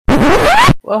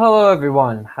Well, hello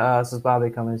everyone. This is Bobby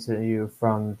coming to you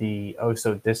from the oh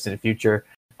so distant future.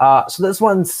 So this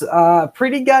one's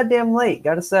pretty goddamn late,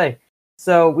 gotta say.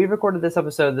 So we recorded this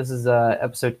episode. This is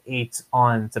episode 8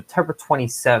 on September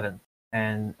 27th,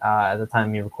 and at the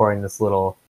time you're recording this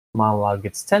little monologue,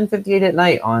 it's 10:58 at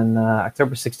night on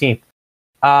October 16th.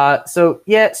 So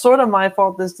yeah, sort of my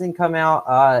fault this didn't come out.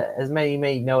 As many of you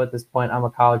may know at this point, I'm a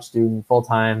college student full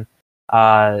time.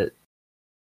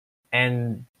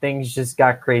 And things just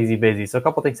got crazy busy. So a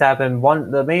couple things happened.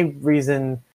 The main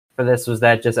reason for this was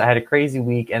that just I had a crazy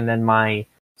week, and then my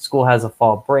school has a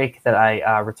fall break that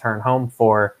I return home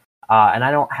for, and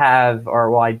I don't have,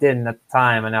 I didn't at the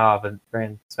time. I now have a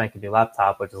brand spanking new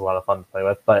laptop, which is a lot of fun to play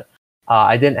with, but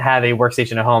I didn't have a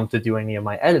workstation at home to do any of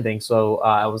my editing, so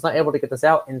I was not able to get this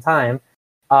out in time.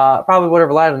 Probably would have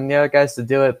relied on the other guys to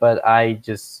do it, but I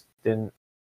just didn't,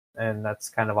 and that's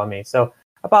kind of on me. So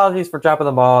apologies for dropping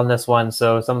the ball on this one.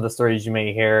 So some of the stories you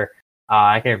may hear,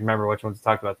 I can't remember which ones to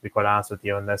talk about, to be quite honest with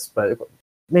you on this, but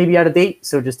maybe out of date.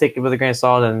 So just take it with a grain of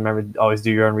salt, and remember, always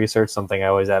do your own research. Something I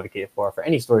always advocate for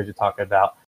any stories you're talking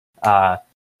about. Go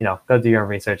do your own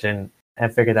research and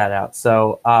figure that out.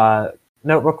 So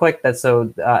note real quick that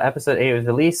episode 8 was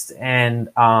released, and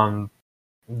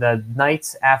the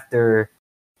night after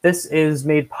this is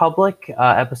made public,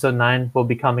 episode 9 will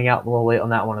be coming out a little late on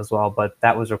that one as well, but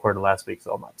that was recorded last week,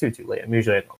 so I'm not too late. I'm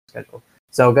usually at the schedule.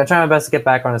 So I'm going to try my best to get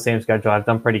back on the same schedule. I've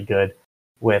done pretty good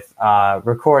with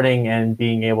recording and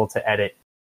being able to edit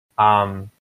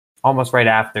almost right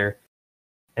after,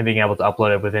 and being able to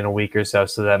upload it within a week or so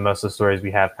that most of the stories we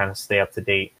have kind of stay up to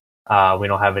date. We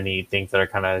don't have any things that are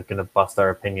kind of going to bust our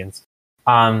opinions.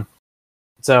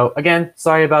 So again,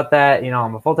 sorry about that.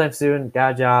 I'm a full-time student,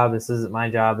 got a job. This isn't my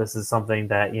job. This is something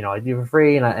that, I do for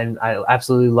free, and I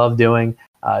absolutely love doing.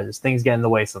 Just things get in the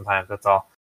way sometimes, that's all.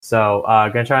 So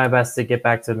going to try my best to get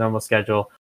back to the normal schedule.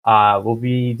 We'll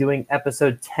be doing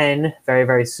episode 10 very,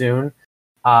 very soon.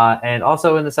 And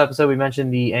also in this episode, we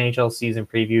mentioned the NHL season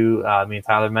preview. Me and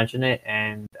Tyler mentioned it.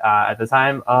 And at the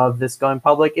time of this going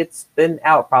public, it's been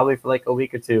out probably for like a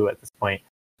week or two at this point.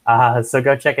 So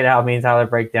go check it out. Me and Tyler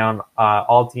break down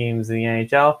all teams in the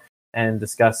NHL and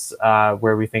discuss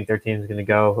where we think their team is going to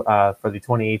go for the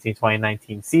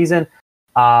 2018-2019 season.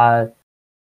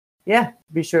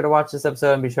 Be sure to watch this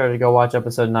episode, and be sure to go watch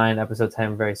episode 9, episode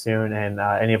 10 very soon. And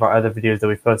any of our other videos that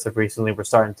we've posted recently, we're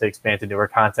starting to expand to newer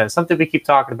content, something we keep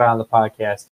talking about on the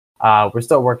podcast. We're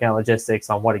still working on logistics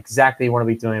on what exactly we want to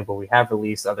be doing, but we have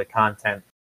released other content.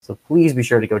 So please be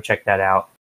sure to go check that out.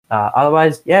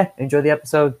 Otherwise, enjoy the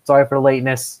episode. Sorry for the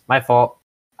lateness. My fault.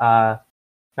 Trying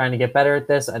to get better at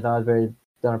this. I thought I've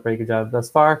done a pretty good job thus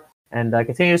far. And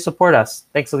continue to support us.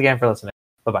 Thanks again for listening.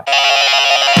 Bye-bye.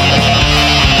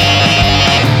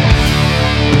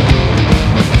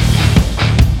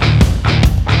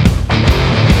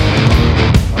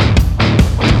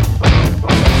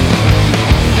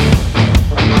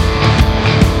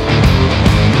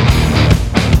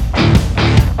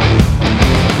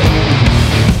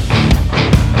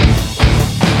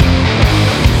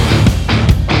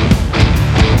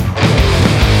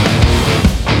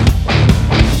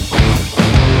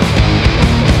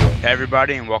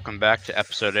 Everybody, and welcome back to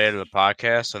episode 8 of the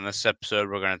podcast. On this episode,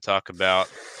 we're going to talk about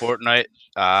Fortnite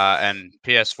and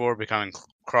PS4 becoming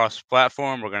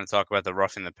cross-platform. We're going to talk about the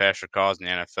roughing the passer calls in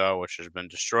the NFL, which has been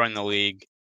destroying the league,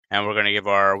 and we're going to give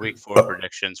our Week 4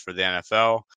 predictions for the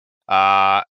NFL.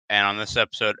 And on this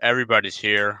episode, everybody's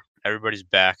here. Everybody's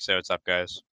back. Say what's up,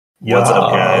 guys. Yo. What's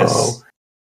up, guys?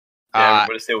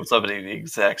 Everybody say what's up at the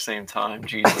exact same time.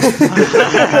 Jesus.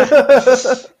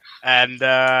 And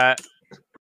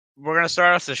we're gonna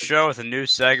start off the show with a new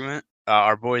segment.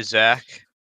 Our boy Zach,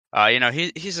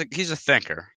 he's a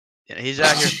thinker. He's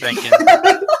out here thinking,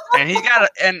 and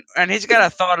he's got a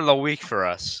thought of the week for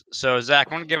us. So Zach,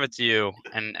 I want to give it to you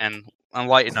and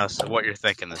enlighten us of what you're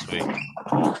thinking this week.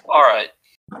 All right.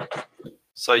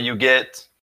 So you get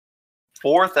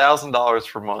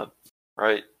 $4,000 per month,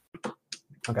 right?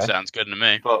 Okay. Sounds good to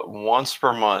me. But once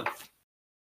per month,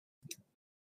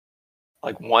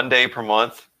 like one day per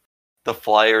month, the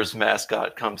Flyers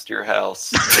mascot comes to your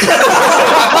house. It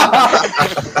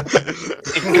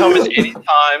can come at any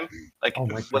time,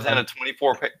 within a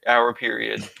 24-hour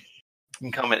period. It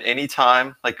can come at any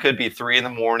time, could be 3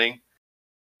 a.m.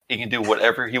 He can do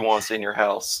whatever he wants in your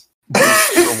house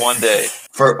for one day.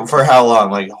 For how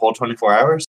long? Like a whole 24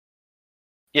 hours?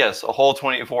 Yes, a whole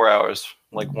 24 hours,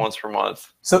 once per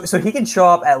month. So he can show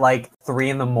up at 3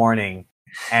 a.m.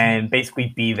 and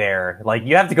basically be there.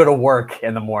 You have to go to work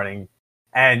in the morning,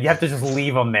 and you have to just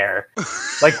leave him there.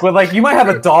 You might have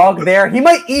a dog there. He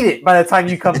might eat it by the time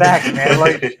you come back, man.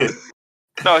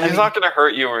 No, he's not going to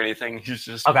hurt you or anything. He's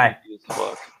just Okay. creepy as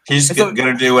fuck. He's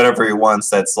gonna do whatever he wants.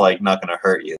 That's like not gonna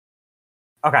hurt you.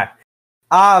 Okay.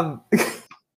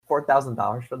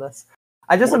 $4,000 for this.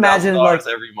 I just imagine like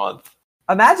every month.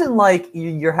 imagine like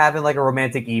you're having like a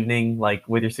romantic evening like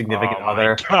with your significant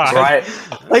other, God. right?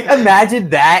 Like imagine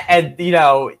that, and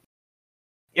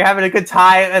you're having a good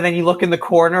time, and then you look in the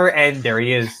corner, and there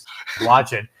he is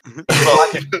watching.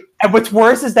 And what's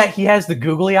worse is that he has the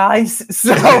googly eyes,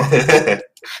 so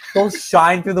those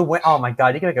shine through the window. Oh my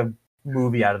god, you can make a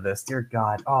movie out of this. Dear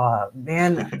God. Oh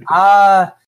man.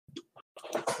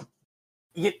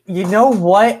 You know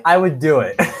what? I would do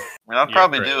it. I'd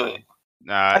probably do it.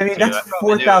 I mean, that's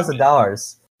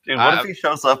 $4,000. Dude, what if he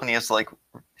shows up and he has to like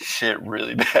shit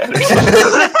really bad?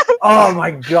 Oh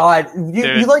my god.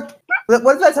 You like,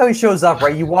 what if that's how he shows up,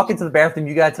 right? You walk into the bathroom,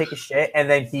 you gotta take a shit, and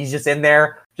then he's just in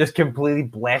there, just completely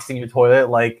blasting your toilet.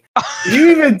 Like, what do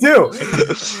you even do?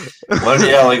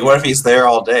 What if he's there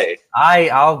all day?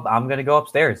 I'm gonna go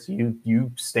upstairs.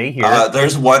 You stay here.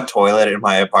 There's one toilet in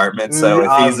my apartment, so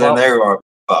if he's in there, we're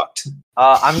fucked.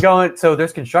 I'm going. So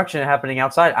there's construction happening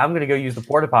outside. I'm gonna go use the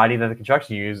porta potty that the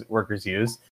construction workers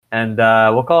use, and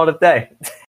we'll call it a day.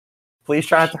 Please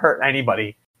try not to hurt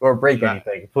anybody or break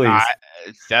anything, please.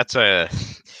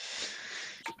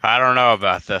 I don't know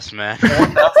about this, man. $4,000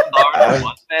 a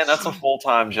month, man. That's a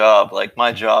full-time job. Like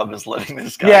my job is letting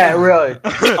this guy. Yeah, really.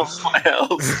 My house.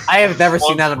 I have never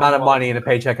seen that amount of money in a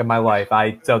paycheck in my life.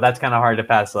 So that's kind of hard to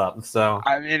pass up. So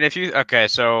I mean, if you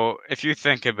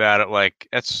think about it, like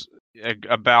it's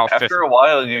about after a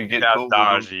while you get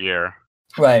 $50,000 a year.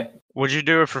 Right. Would you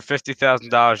do it for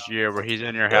 $50,000 a year, where he's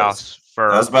in your house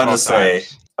for? I was about to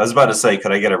say,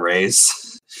 could I get a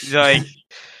raise? Like,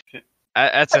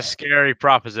 that's a scary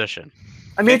proposition.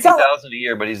 I mean, it's $50,000 a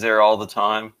year, but he's there all the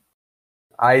time.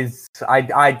 I'd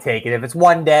take it if it's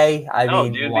one day.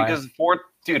 Because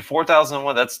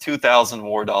 $4,000 that's $2,000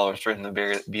 more dollars for him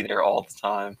to be there all the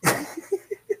time.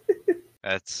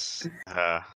 That's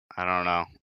I don't know.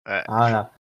 I don't know.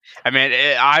 I mean,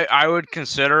 I would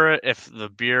consider it if the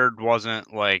beard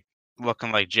wasn't like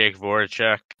looking like Jake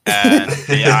Voracek and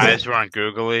the eyes weren't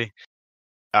googly.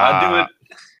 I'd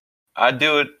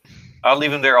do it. I'll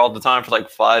leave him there all the time for like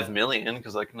 $5 million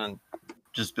because I can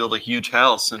just build a huge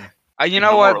house and. You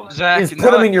know what, Zach? Just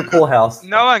put him in your pool house.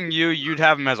 Knowing you'd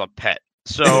have him as a pet.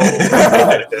 So.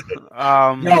 No,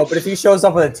 but if he shows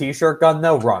up with a t-shirt gun,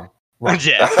 though, run.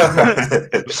 Yeah.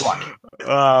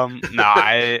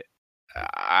 My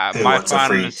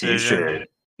final decision.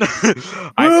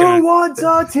 Who wants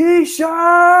a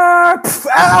t-shirt?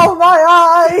 Ow, my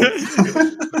eyes!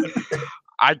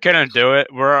 I couldn't do it.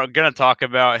 We're gonna talk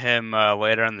about him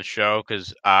later in the show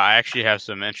because I actually have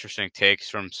some interesting takes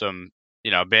from some,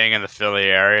 being in the Philly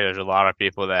area. There's a lot of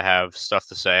people that have stuff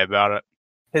to say about it.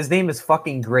 His name is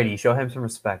fucking Gritty. Show him some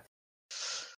respect.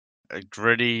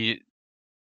 Gritty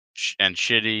and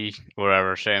shitty,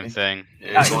 whatever, same thing.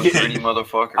 Yeah, he's one gritty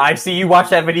motherfucker. I see you watch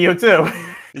that video too.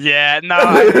 Yeah, no.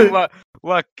 I mean,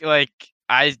 look, like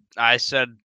I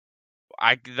said.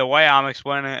 The way I'm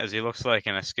explaining it is he looks like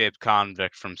an escaped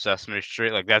convict from Sesame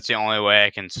Street. Like, that's the only way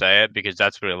I can say it because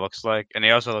that's what he looks like. And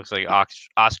he also looks like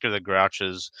Oscar the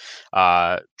Grouch's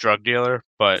drug dealer.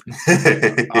 But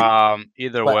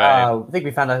either way. I think we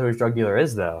found out who his drug dealer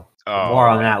is, though. More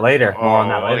on that later. All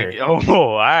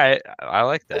right. I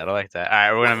like that. All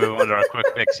right, we're going to move on to our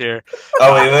quick picks here.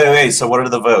 Oh, wait. So what are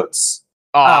the votes?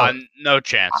 No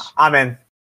chance. I'm in.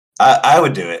 I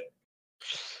would do it.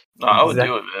 No, I would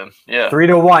do it, man. Yeah.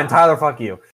 3-1. Tyler, fuck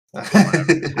you.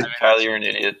 Tyler, you're an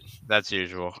idiot. That's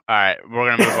usual. All right, we're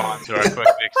going to move on to our quick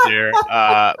picks here.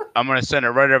 I'm going to send it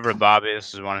right over to Bobby.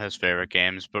 This is one of his favorite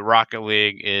games. But Rocket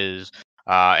League is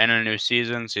in a new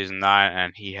season 9,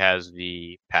 and he has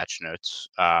the patch notes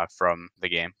from the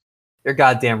game. You're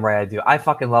goddamn right, I do. I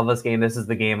fucking love this game. This is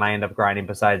the game I end up grinding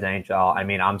besides NHL. I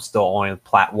mean, I'm still only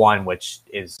Plat 1, which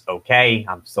is okay.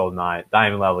 I'm still not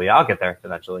diamond level. Yeah, I'll get there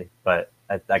eventually, but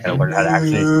I gotta learn how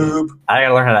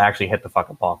to actually hit the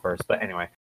fucking ball first. But anyway,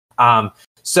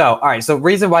 so all right. So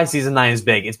reason why season 9 is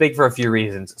big. It's big for a few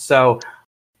reasons. So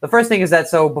the first thing is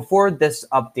that before this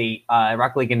update,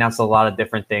 Rocket League announced a lot of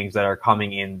different things that are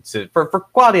coming in for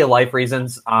quality of life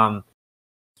reasons.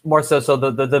 More so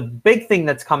the big thing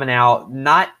that's coming out,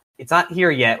 it's not here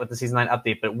yet with the season 9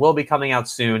 update, but it will be coming out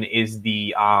soon, is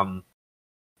the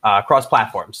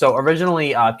cross-platform. So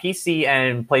originally, PC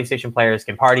and PlayStation players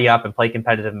can party up and play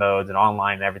competitive modes and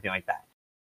online and everything like that.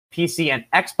 PC and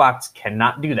Xbox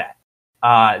cannot do that.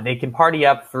 They can party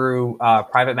up through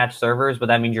private match servers, but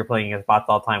that means you're playing against bots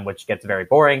all the time, which gets very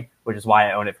boring, which is why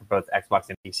I own it for both Xbox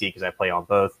and PC, because I play on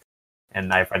both,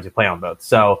 and I have friends who play on both.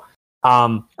 So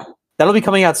that'll be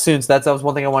coming out soon. So that was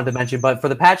one thing I wanted to mention. But for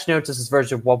the patch notes, this is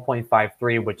version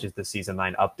 1.53, which is the Season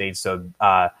 9 update. So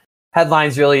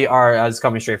headlines really are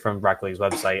coming straight from Rocket League's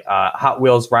website. Hot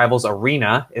Wheels Rivals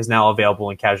Arena is now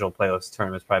available in casual playlist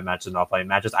tournaments, private matches, and offline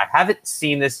matches. I haven't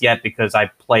seen this yet because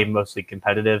I play mostly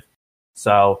competitive.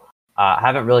 So I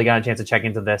haven't really gotten a chance to check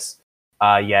into this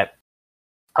yet.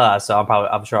 So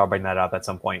I'm sure I'll bring that up at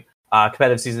some point.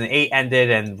 Competitive Season 8 ended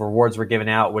and rewards were given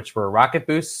out, which were rocket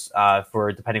boosts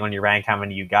for depending on your rank, how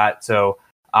many you got. So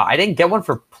I didn't get one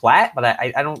for plat, but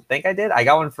I don't think I did. I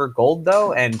got one for gold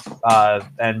though, and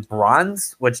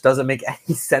bronze, which doesn't make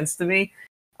any sense to me.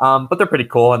 But they're pretty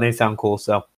cool and they sound cool,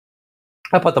 so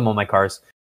I put them on my cars.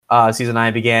 Season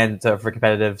 9 began for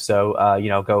competitive, so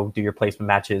go do your placement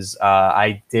matches.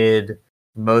 I did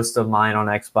most of mine on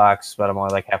Xbox, but I'm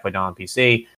only like halfway done on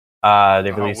PC.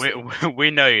 They released.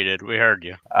 We know you did. We heard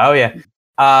you. Oh yeah.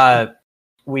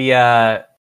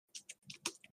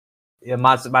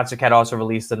 Monster Cat also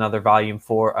released another volume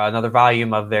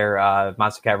of their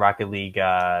Monster Cat Rocket League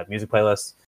music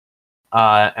playlist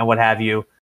and what have you.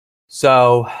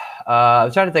 So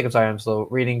I'm trying to think. I'm sorry, I'm slow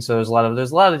reading. So there's a lot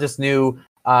of just new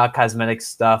cosmetic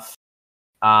stuff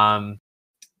coming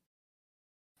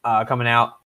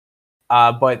out.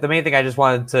 But the main thing I just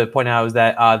wanted to point out is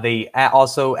that they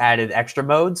also added extra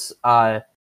modes,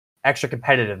 extra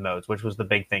competitive modes, which was the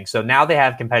big thing. So now they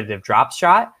have competitive drop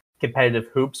shot, competitive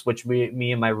hoops, which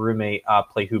me and my roommate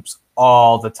play hoops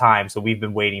all the time. So we've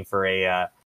been waiting for a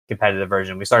competitive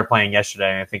version. We started playing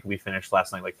yesterday, and I think we finished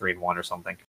last night like 3-1 or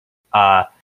something.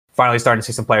 Finally starting to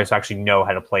see some players who actually know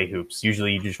how to play hoops.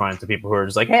 Usually you just run into people who are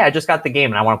just like, hey, I just got the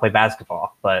game and I want to play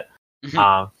basketball. But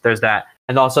there's that.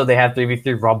 And also they have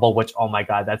 3v3 Rumble, which, oh my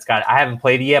god, I haven't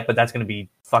played it yet, but that's going to be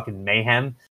fucking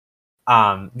mayhem.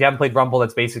 If you haven't played Rumble,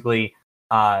 that's basically,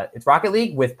 it's Rocket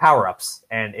League with power-ups,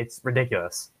 and it's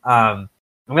ridiculous. And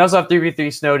we also have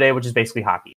 3v3 Snow Day, which is basically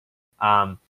hockey.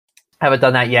 Haven't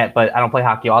done that yet, but I don't play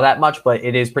hockey all that much, but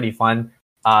it is pretty fun.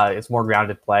 It's more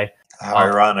grounded play. How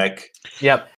ironic.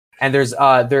 Yep. And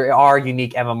there are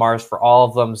unique MMRs for all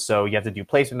of them, so you have to do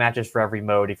placement matches for every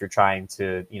mode if you're trying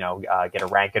to, get a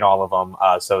rank in all of them.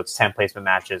 So it's 10 placement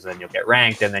matches, and you'll get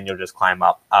ranked, and then you'll just climb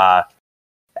up.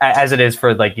 As it is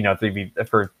for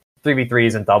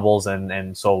 3v3s and doubles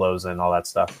and solos and all that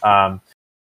stuff.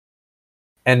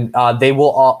 And they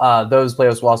will those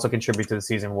players will also contribute to the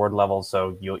season reward levels.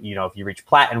 So if you reach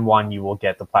Platinum 1, you will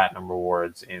get the Platinum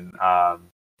rewards in at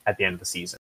the end of the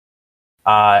season.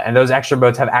 And those extra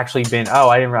modes have actually been.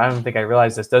 I don't think I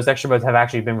realized this. Those extra modes have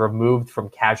actually been removed from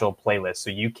casual playlists, so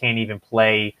you can't even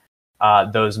play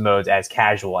those modes as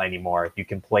casual anymore. You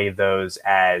can play those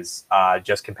as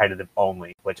just competitive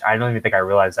only, which I don't even think I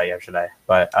realized that yesterday.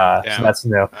 But so that's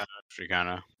new. I don't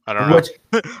know. I don't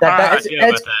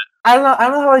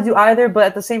know how I do either. But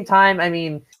at the same time, I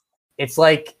mean, it's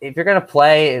like if you're gonna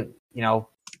play,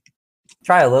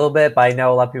 try a little bit. But I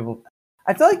know a lot of people.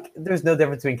 I feel like there's no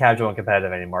difference between casual and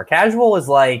competitive anymore. Casual is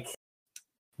like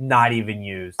not even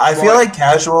used. I feel like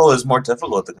casual is more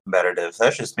difficult than competitive.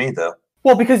 That's just me, though.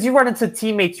 Well, because you run into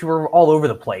teammates who are all over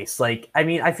the place. Like, I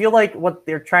mean, I feel like what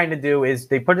they're trying to do is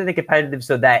they put it in competitive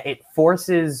so that it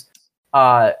forces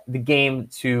the game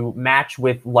to match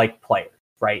with like players,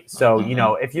 right? So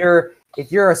if you're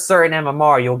a certain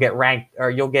MMR, you'll get ranked or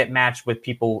you'll get matched with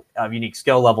people of unique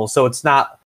skill levels. So it's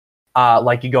not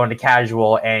like you go into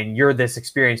casual and you're this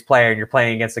experienced player and you're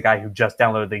playing against a guy who just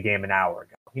downloaded the game an hour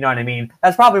ago. You know what I mean?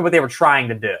 That's probably what they were trying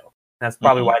to do. That's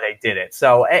probably why they did it.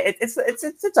 So it's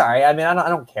all right. I mean, I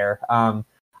don't care.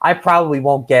 I probably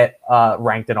won't get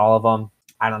ranked in all of them.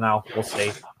 I don't know. We'll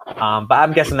see. But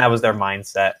I'm guessing that was their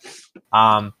mindset.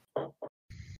 And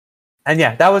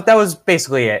yeah, that was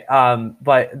basically it.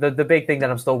 But the big thing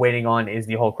that I'm still waiting on is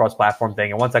the whole cross-platform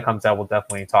thing. And once that comes out, we'll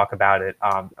definitely talk about it.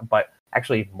 But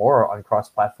actually, more on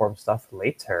cross-platform stuff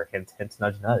later. Hint, hint,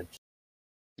 nudge, nudge.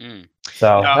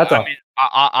 So that's all. I mean,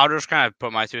 I'll just kind of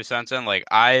put my 2 cents in. Like,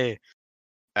 I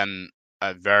am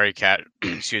a very I'm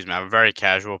a very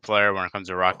casual player when it comes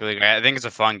to Rocket League. I think it's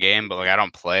a fun game, but like I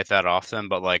don't play it that often.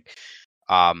 But like,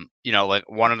 like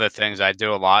one of the things I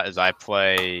do a lot is I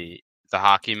play the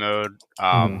hockey mode,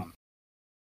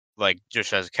 like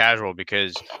just as casual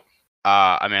because,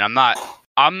 I mean, I'm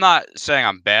not saying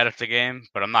I'm bad at the game,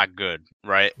 but I'm not good,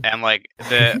 right? And like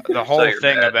the whole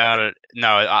thing about it,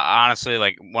 no, honestly,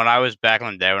 like when I was back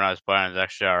in the day when I was playing, it was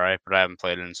actually all right, but I haven't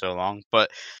played it in so long.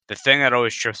 But the thing that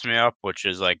always trips me up, which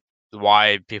is like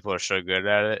why people are so good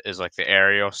at it, is like the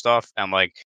aerial stuff, and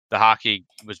like the hockey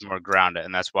was more grounded,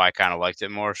 and that's why I kind of liked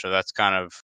it more. So that's kind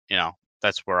of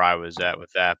that's where I was at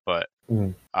with that. But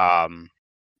yeah,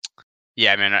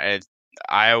 I mean,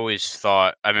 I always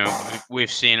thought. I mean,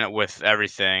 we've seen it with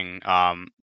everything.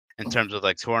 In terms of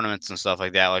like tournaments and stuff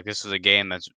like that. Like this is a game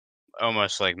that's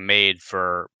almost like made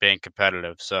for being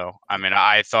competitive. So I mean,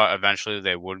 I thought eventually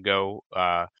they would go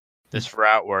this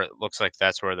route where it looks like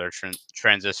that's where they're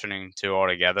transitioning to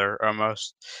altogether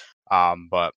almost.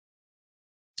 But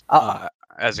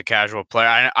as a casual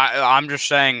player, I'm just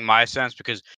saying my sense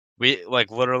because we like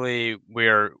literally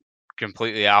we're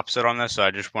completely opposite on this. So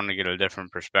I just want to get a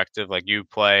different perspective. Like you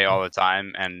play all the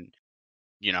time, and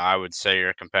you know I would say you're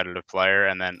a competitive player,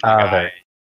 and then like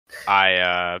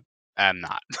I am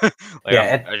not. Like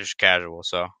yeah, I'm just casual.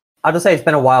 So I'll just say it's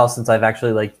been a while since I've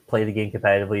actually like played a game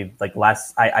competitively. Like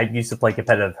I used to play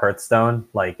competitive Hearthstone,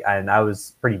 like, and I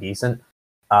was pretty decent.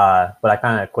 But I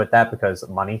kind of quit that because of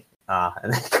money,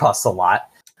 and it costs a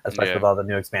lot, especially with all the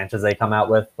new expansions they come out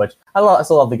with. Which I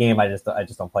still love the game. I just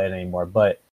don't play it anymore.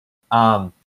 But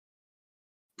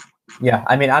yeah,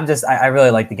 I mean, I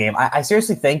really like the game. I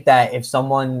seriously think that if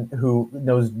someone who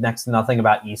knows next to nothing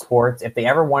about esports, if they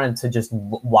ever wanted to just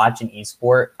watch an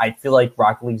esport, I feel like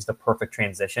Rocket League's the perfect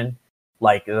transition,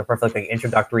 like the perfect like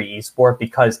introductory esport,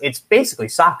 because it's basically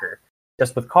soccer,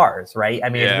 just with cars, right? I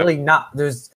mean, it's really not.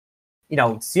 There's, you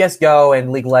know, CS:GO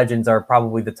and League of Legends are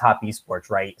probably the top esports,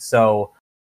 right? So,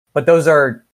 but those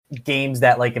are games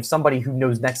that, like, if somebody who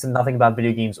knows next to nothing about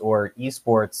video games or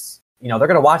esports, you know, they're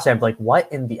going to watch that and be like,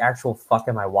 what in the actual fuck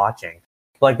am I watching?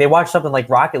 But, like, they watch something like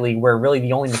Rocket League where really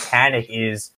the only mechanic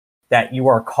is that you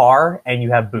are a car and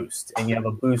you have boost, and you have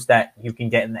a boost that you can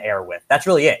get in the air with. That's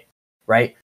really it,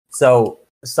 right? So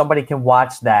somebody can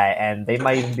watch that and they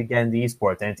might even begin the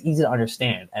esports, and it's easy to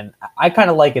understand. And I kind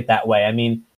of like it that way. I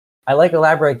mean, I like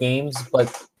elaborate games, but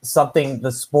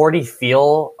the sporty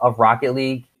feel of Rocket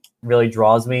League really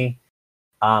draws me.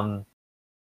 And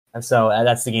so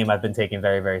that's the game I've been taking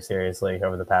very, very seriously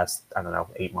over the past, I don't know,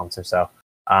 8 months or so.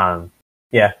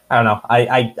 Yeah, I don't know.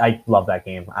 I love that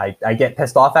game. I get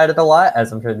pissed off at it a lot,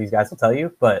 as I'm sure these guys will tell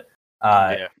you, but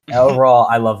overall,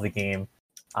 I love the game.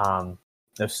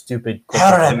 Those stupid.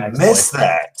 How did I miss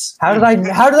that? How did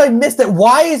I miss that?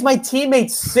 Why is my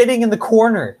teammate sitting in the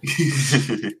corner?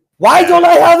 Why don't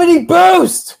I have any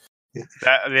boost?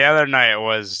 The other night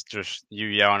was just you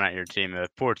yelling at your team. The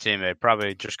poor teammate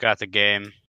probably just got the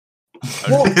game.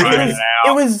 Well,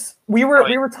 it was we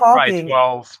were talking.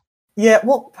 12. Yeah,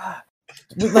 well,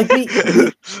 like we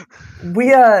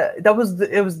it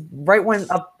was right when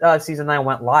season 9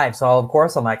 went live. So of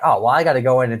course I'm like, oh well, I got to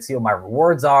go in and see what my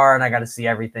rewards are, and I got to see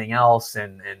everything else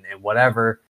and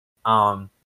whatever.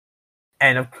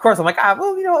 And of course I'm like,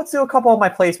 well, you know, let's do a couple of my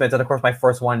placements. And of course my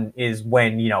first one is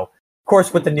when, you know, of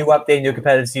course with the new update, new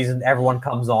competitive season, everyone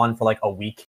comes on for like a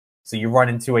week. So you run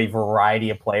into a variety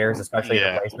of players, especially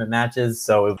in the placement matches.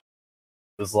 So it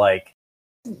was like,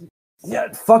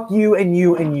 yeah, fuck you and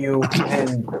you and you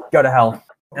and go to hell.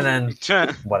 And then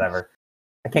whatever.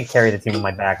 I can't carry the team on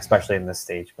my back, especially in this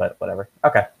stage, but whatever.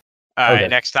 Okay. All right,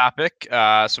 next topic.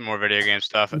 Some more video game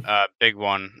stuff. Big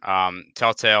one.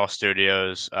 Telltale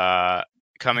Studios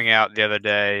coming out the other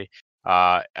day.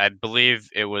 I believe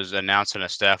it was announced in a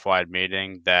staff-wide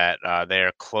meeting that they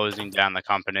are closing down the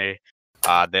company.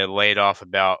 They laid off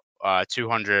about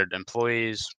 200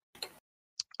 employees.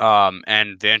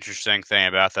 And the interesting thing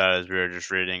about that, as we were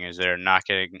just reading, is they're not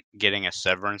getting a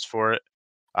severance for it,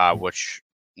 which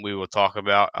we will talk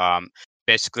about.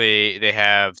 Basically, they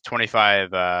have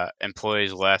 25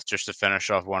 employees left just to finish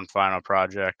off one final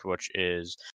project, which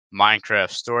is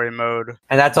Minecraft Story Mode.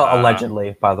 And that's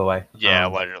allegedly, by the way. Yeah,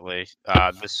 allegedly.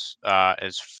 This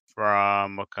is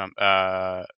from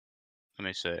let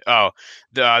me see. Oh,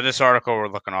 this article we're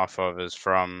looking off of is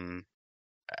from,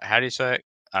 how do you say it?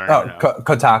 I don't know.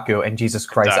 Kotaku, and Jesus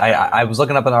Christ. I was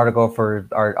looking up an article for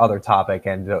our other topic,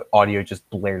 and the audio just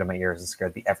blared in my ears and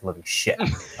scared the ever-living shit.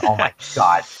 Oh my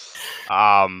god.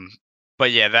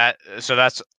 But yeah,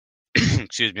 that's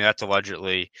excuse me, that's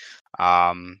allegedly.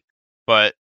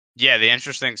 But yeah, the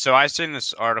interesting. So I seen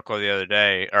this article the other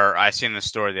day, or I seen this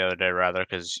story the other day rather,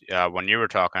 because when you were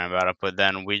talking about it. But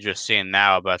then we just seen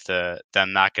now about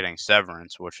them not getting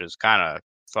severance, which is kind of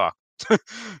fucked.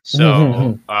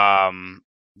 So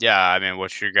yeah, I mean,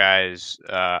 what's your guys?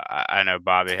 I know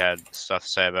Bobby had stuff to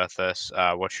say about this.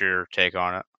 What's your take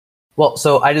on it? Well,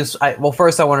 so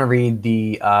first I want to read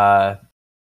the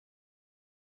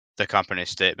company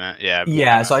statement. Yeah.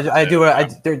 Yeah. So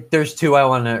there's two I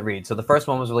want to read. So the first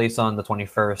one was released on the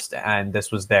 21st, and this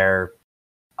was their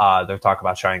talk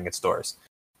about shutting its doors.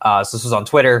 So this was on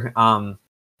Twitter.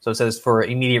 So it says, for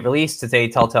immediate release, today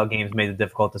Telltale Games made the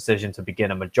difficult decision to begin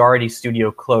a majority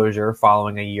studio closure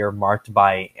following a year marked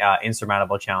by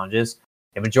insurmountable challenges.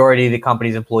 A majority of the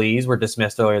company's employees were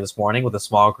dismissed earlier this morning, with a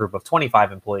small group of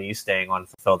 25 employees staying on to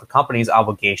fulfill the company's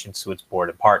obligations to its board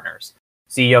and partners.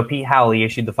 CEO Pete Howley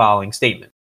issued the following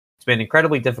statement. It's been an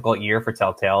incredibly difficult year for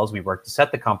Telltale as we worked to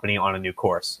set the company on a new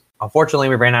course. Unfortunately,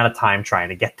 we ran out of time trying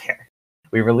to get there.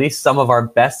 We released some of our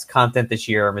best content this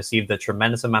year and received a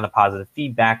tremendous amount of positive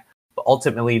feedback, but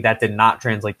ultimately that did not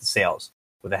translate to sales.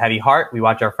 With a heavy heart, we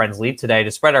watch our friends leave today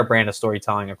to spread our brand of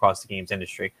storytelling across the games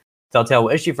industry. Telltale will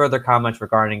issue further comments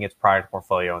regarding its product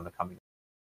portfolio in the coming years.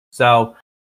 So,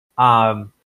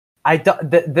 the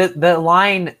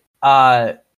line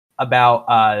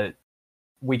about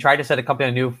we tried to set a company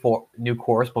on a new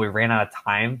course, but we ran out of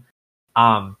time.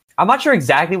 I'm not sure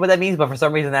exactly what that means, but for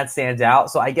some reason that stands out.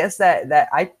 So I guess that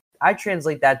I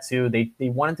translate that to they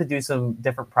wanted to do some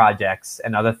different projects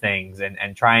and other things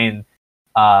and try and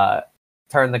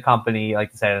turn the company,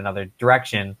 like I said, another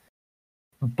direction,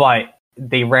 but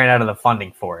they ran out of the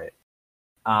funding for it.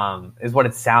 Is what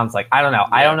it sounds like. I don't know.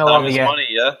 I don't know all the money.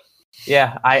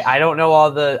 Yeah. I don't know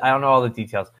all the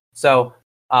details. So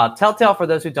Telltale, for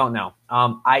those who don't know,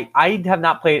 I have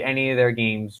not played any of their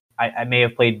games. I may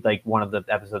have played like one of the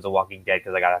episodes of Walking Dead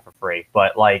because I got it for free.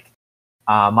 But like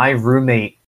my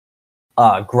roommate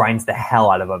grinds the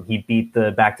hell out of them. He beat the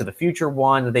Back to the Future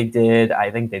one that they did. I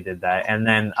think they did that, and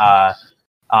then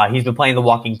he's been playing the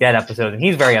Walking Dead episode, and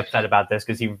he's very upset about this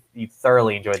because he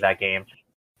thoroughly enjoyed that game.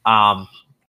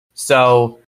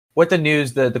 So with the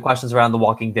news, the questions around the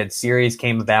Walking Dead series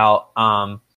came about.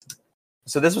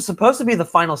 So this was supposed to be the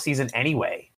final season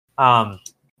anyway.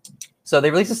 So they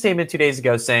released a statement 2 days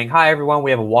ago saying, "Hi everyone,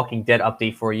 we have a Walking Dead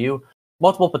update for you.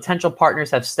 Multiple potential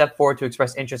partners have stepped forward to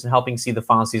express interest in helping see the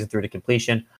final season through to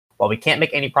completion. While we can't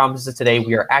make any promises today,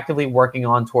 we are actively working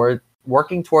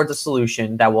towards a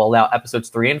solution that will allow episodes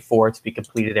 3 and 4 to be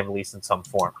completed and released in some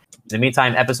form. In the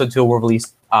meantime, episode 2 will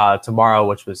release tomorrow,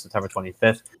 which was September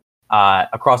 25th,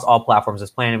 across all platforms as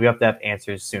planned, and we hope to have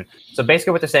answers soon." So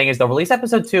basically what they're saying is they'll release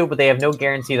episode 2, but they have no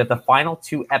guarantee that the final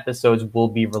 2 episodes will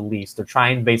be released. They're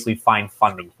trying to basically find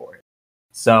funding for it.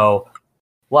 So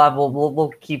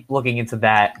we'll keep looking into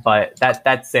that, but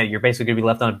that's it. You're basically going to be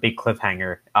left on a big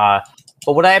cliffhanger.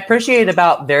 But what I appreciate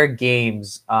about their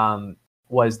games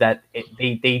was that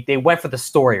they went for the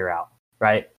story route,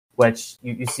 right? Which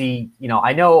you see,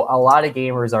 I know a lot of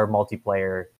gamers are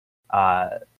multiplayer.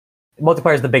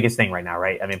 Multiplayer is the biggest thing right now,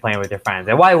 right? I mean, playing with your friends.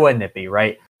 And why wouldn't it be,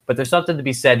 right? But there's something to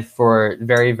be said for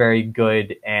very, very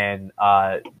good and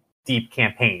deep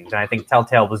campaigns. And I think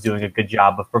Telltale was doing a good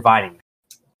job of providing that.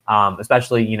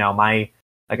 Especially, like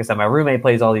I said, my roommate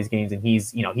plays all these games, and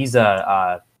he's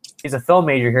a film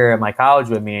major here at my college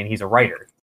with me, and he's a writer.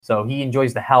 So he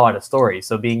enjoys the hell out of stories.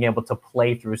 So being able to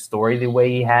play through story the way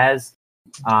he has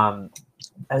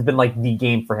been like the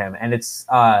game for him. And it's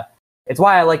why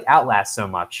I like Outlast so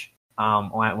much.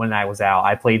 When I was out,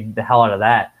 I played the hell out of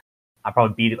that. I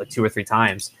probably beat it like 2 or 3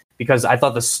 times because I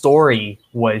thought the story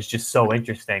was just so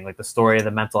interesting. Like the story of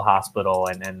the mental hospital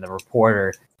and the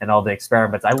reporter and all the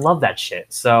experiments. I love that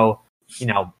shit. So,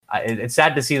 it's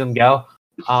sad to see them go.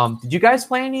 Did you guys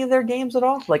play any of their games at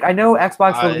all? Like, I know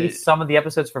Xbox released some of the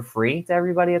episodes for free to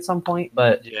everybody at some point,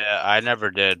 but yeah, I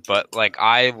never did. But like,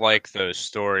 I like those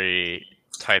story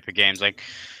type of games. Like,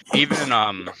 even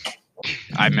I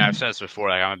mean, I've said this before.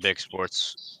 Like, I'm a big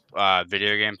sports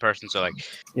video game person, so like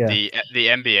the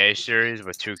NBA series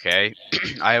with 2K,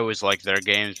 I always like their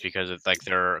games because of like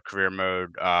their career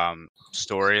mode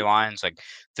storylines. Like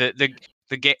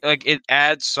the game, like it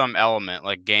adds some element,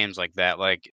 like games like that,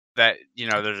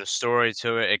 there's a story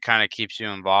to it. It kind of keeps you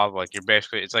involved. Like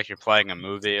it's like you're playing a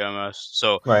movie almost.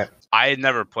 So right. I had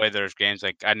never played those games.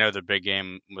 Like I know their big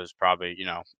game was probably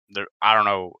I don't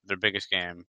know, their biggest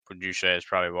game. Would you say is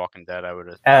probably Walking Dead? I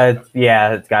would have.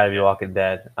 Yeah, it's got to be Walking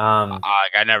Dead.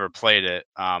 I never played it,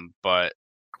 but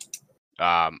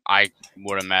I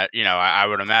would imagine, I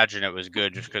would imagine it was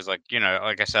good just because, like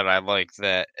I said, I like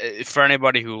that. For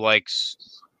anybody who likes,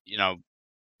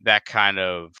 that kind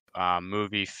of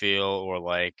movie feel or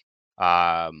like,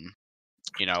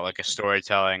 like a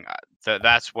storytelling.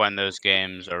 That's when those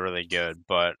games are really good.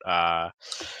 But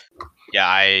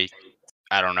yeah,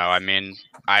 I don't know. I mean,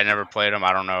 I never played them.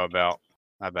 I don't know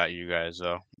about you guys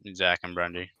though, Zach and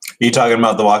Brendy. You talking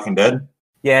about The Walking Dead?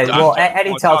 Yeah, well,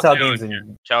 any Telltale games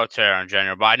Telltale in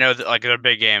general, but I know that like their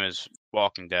big game is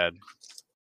Walking Dead.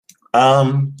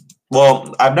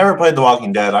 Well, I've never played The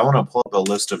Walking Dead. I want to pull up a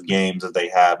list of games that they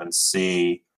have and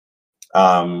see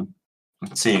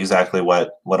exactly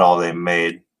what all they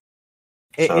made.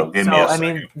 I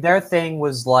mean, their thing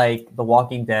was like The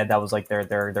Walking Dead. That was like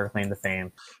their claim to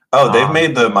fame. Oh, they've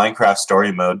made the Minecraft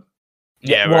story mode.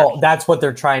 Yeah, well, that's what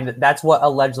they're trying to. That's what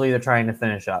allegedly they're trying to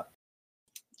finish up.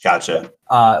 Gotcha.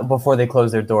 Before they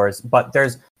close their doors. But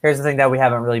here's the thing that we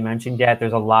haven't really mentioned yet.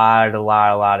 There's a lot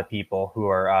of people who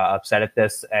are upset at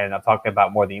this, and I'm talking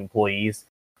about more the employees.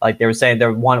 Like they were saying,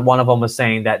 one of them was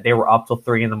saying that they were up till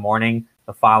 3 a.m.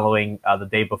 the following the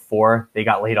day before they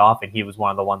got laid off, and he was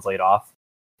one of the ones laid off.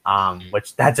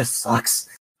 Which that just sucks.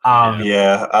 But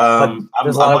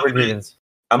there's a lot of reasons.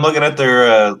 I'm looking at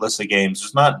their list of games.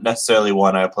 There's not necessarily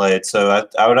one I played, so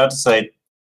I would have to say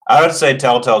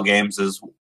Telltale Games is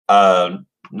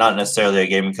not necessarily a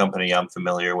gaming company I'm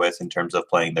familiar with in terms of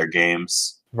playing their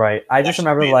games. Right. I just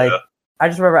remember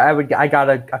I got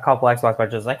a couple Xbox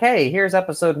purchases like, hey, here's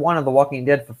episode 1 of The Walking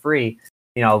Dead for free,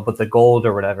 with the gold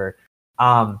or whatever.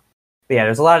 But yeah,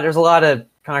 there's a lot of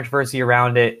controversy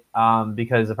around it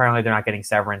because apparently they're not getting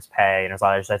severance pay, and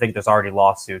I think there's already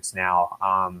lawsuits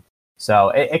now. So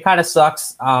it kind of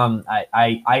sucks.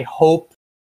 I hope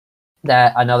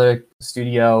that another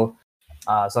studio,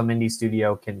 some indie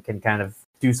studio, can kind of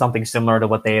do something similar to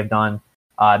what they have done.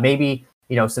 Maybe,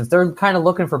 since they're kind of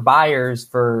looking for buyers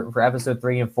for episode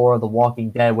 3 and 4 of The Walking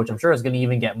Dead, which I'm sure is going to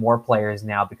even get more players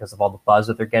now because of all the buzz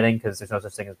that they're getting, because there's no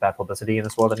such thing as bad publicity in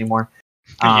this world anymore.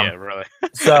 Yeah, really.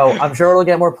 So I'm sure it'll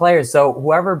get more players. So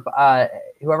whoever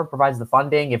provides the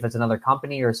funding, if it's another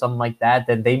company or something like that,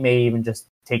 then they may even just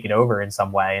take it over in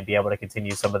some way and be able to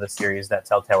continue some of the series that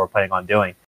Telltale were planning on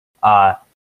doing. We'll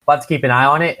have to keep an eye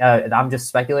on it. I'm just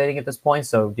speculating at this point,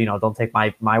 so don't take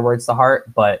my words to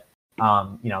heart. But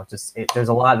there's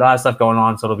a lot of stuff going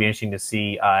on, so it'll be interesting to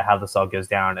see how this all goes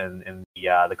down in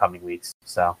the coming weeks.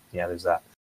 So yeah, there's that.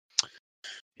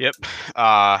 Yep.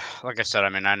 Like I said, I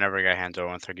mean, I never got hands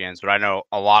on with their games, but I know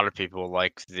a lot of people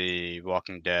like the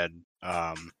Walking Dead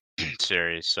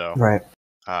series. So right.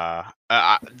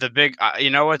 The big,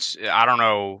 I don't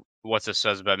know what this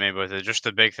says about me, but just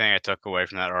the big thing I took away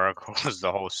from that article was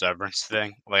the whole severance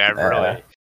thing. Like,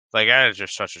 that is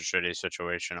just such a shitty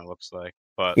situation. It looks like,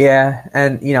 but yeah,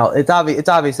 and it's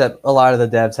obvious that a lot of the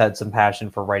devs had some passion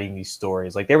for writing these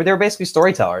stories. Like they were basically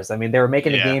storytellers. I mean, they were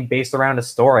making a game based around a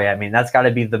story. I mean, that's got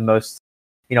to be the most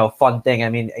fun thing. I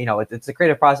mean, it's a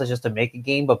creative process just to make a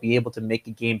game, but be able to make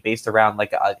a game based around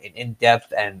like an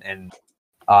in-depth and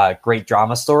great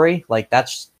drama story. Like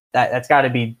that's got to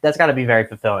be very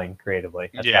fulfilling creatively.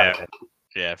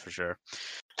 Yeah, for sure.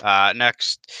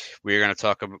 Next, we're going to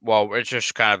talk about, well, it's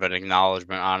just kind of an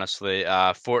acknowledgement, honestly.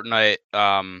 Fortnite,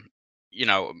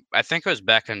 I think it was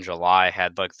back in July,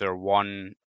 had like it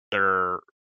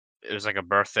was like a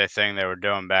birthday thing they were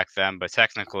doing back then, but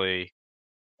technically,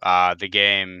 the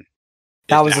game.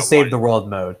 That was the Save the World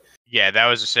mode. Yeah, that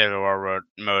was the Save the World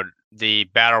mode. The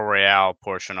Battle Royale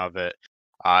portion of it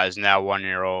is now 1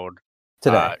 year old.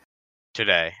 Today,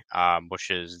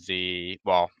 which is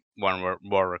when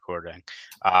we're recording.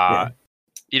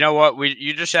 You know what?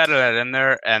 You just added that in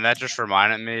there, and that just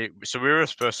reminded me. So we were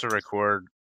supposed to record,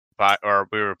 or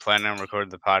we were planning on recording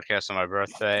the podcast on my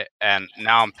birthday, and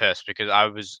now I'm pissed because I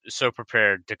was so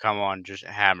prepared to come on just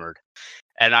hammered,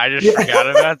 and I just forgot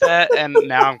about that, and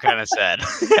now I'm kind of sad.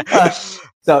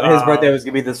 So his birthday was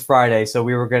gonna be this Friday, so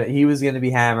he was gonna be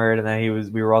hammered, and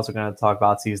then we were also gonna talk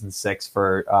about season 6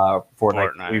 for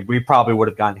Fortnite. We probably would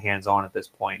have gotten hands on at this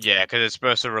point. Yeah, because it's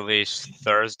supposed to release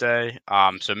Thursday.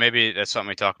 So maybe that's something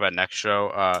we talk about next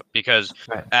show. Because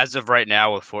as of right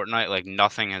now with Fortnite, like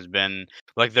nothing has been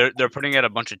like they're putting out a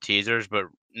bunch of teasers, but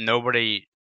nobody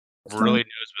really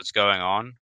knows what's going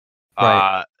on.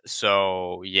 Right.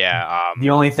 So yeah.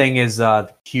 The only thing is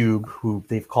Cube, who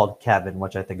they've called Kevin,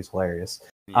 which I think is hilarious.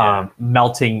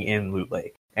 Melting in Loot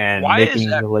Lake, and why is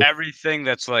everything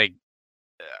that's like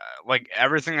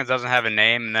everything that doesn't have a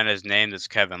name and then is named as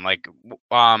Kevin? Like,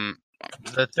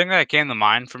 the thing that came to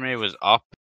mind for me was Up,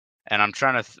 and I'm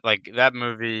trying to that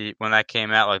movie when that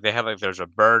came out. Like they have there's a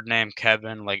bird named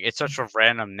Kevin. Like it's such a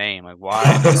random name. Like why?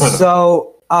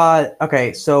 So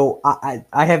okay, so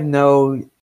I have no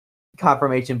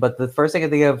confirmation, but the first thing I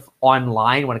think of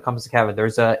online when it comes to Kevin,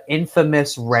 there's a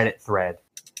infamous Reddit thread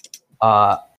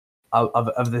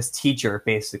of this teacher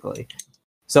basically.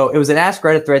 So it was an Ask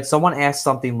Reddit thread. Someone asked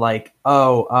something like,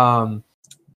 what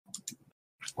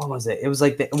was it? It was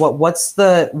like what's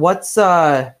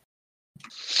a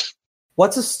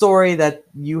story that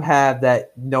you have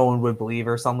that no one would believe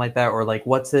or something like that, or like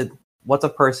what's a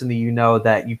person that you know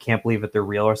that you can't believe that they're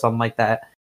real or something like that.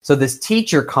 So this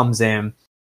teacher comes in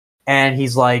and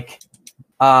he's like,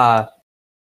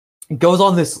 goes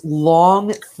on this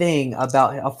long thing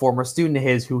about a former student of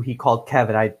his who he called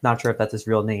Kevin. I'm not sure if that's his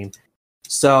real name.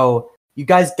 So you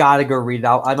guys gotta go read it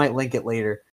out. I might link it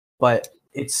later, but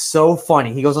it's so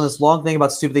funny. He goes on this long thing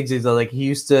about stupid things. He's like, he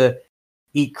used to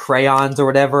eat crayons or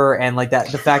whatever, and like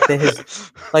that. The fact that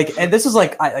his like, and this was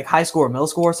like high school or middle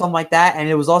school or something like that, and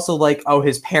it was also like, oh,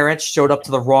 his parents showed up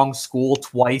to the wrong school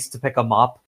twice to pick him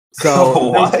up.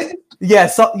 So What? yeah,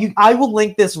 so I will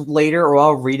link this later, or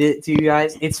I'll read it to you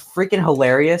guys. It's freaking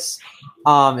hilarious.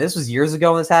 This was years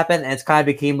ago when this happened, and it's kind of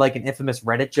became like an infamous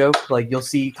Reddit joke. Like you'll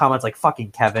see comments like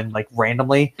 "fucking Kevin" like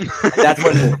randomly. And that's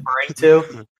what it's referring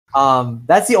to.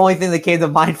 That's the only thing that came to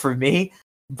mind for me.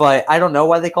 But I don't know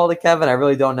why they called it Kevin. I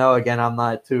really don't know. Again, I'm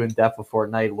not too in depth with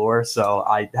Fortnite lore, so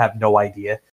I have no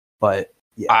idea. But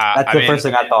yeah, that's the first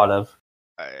thing I thought of.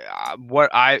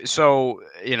 So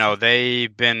you know,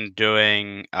 they've been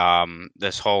doing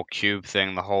this whole cube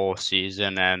thing the whole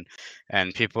season, and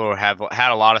people have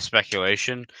had a lot of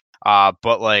speculation,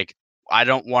 but like I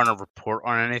don't want to report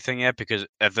on anything yet because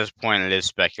at this point it is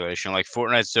speculation. Like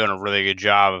Fortnite's doing a really good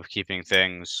job of keeping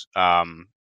things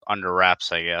under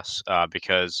wraps, I guess,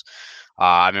 because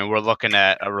I mean we're looking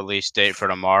at a release date for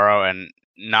tomorrow, and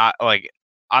not like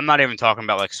I'm not even talking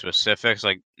about like specifics.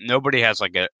 Like nobody has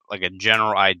like a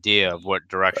general idea of what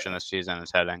direction the season is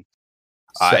heading.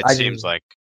 It seems like.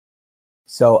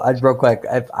 So real quick,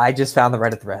 I just found the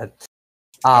Reddit thread.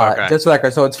 Okay. Just for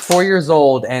record, so it's 4 years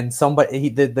old, and somebody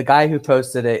the guy who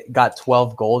posted it got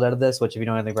 12 gold out of this. Which, if you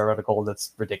know anything about Reddit gold,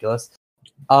 that's ridiculous.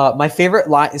 My favorite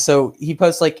line. So he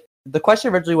posts like the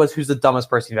question originally was, "Who's the dumbest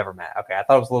person you've ever met?" Okay, I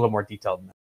thought it was a little more detailed than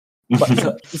that.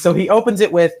 But, so he opens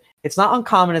it with, "It's not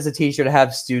uncommon as a teacher to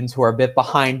have students who are a bit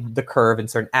behind the curve in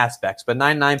certain aspects, but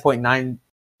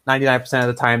 99.99% of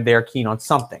the time they are keen on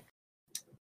something.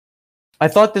 I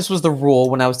thought this was the rule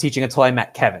when I was teaching until I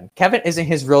met Kevin. Kevin isn't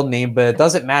his real name, but it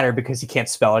doesn't matter because he can't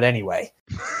spell it anyway."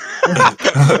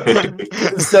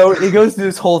 So it goes through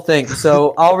this whole thing.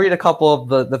 So I'll read a couple of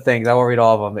the things. I won't read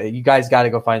all of them. You guys got to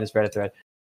go find this Reddit thread.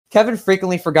 Kevin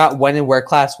frequently forgot when and where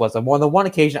class was. On more than one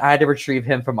occasion, I had to retrieve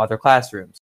him from other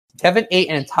classrooms. Kevin ate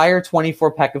an entire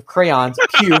 24-pack of crayons,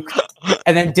 puked,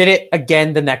 and then did it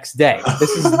again the next day.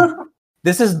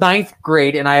 This is 9th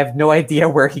grade, and I have no idea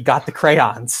where he got the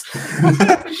crayons.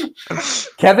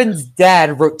 Kevin's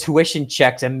dad wrote tuition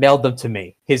checks and mailed them to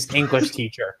me, his English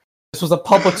teacher. This was a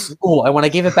public school, and when I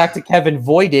gave it back to Kevin,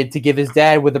 voided to give his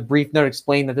dad with a brief note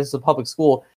explaining that this is a public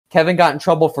school, Kevin got in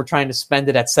trouble for trying to spend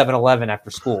it at 7-Eleven after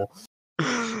school.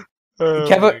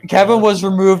 Kevin was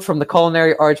removed from the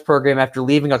culinary arts program after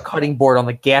leaving a cutting board on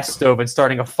the gas stove and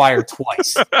starting a fire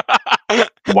twice.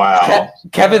 Wow.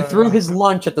 Kevin threw his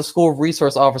lunch at the school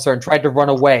resource officer and tried to run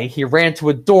away. He ran to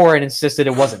a door and insisted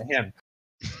it wasn't him.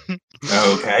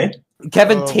 Okay.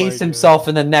 Kevin tased himself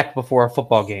in the neck before a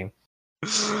football game.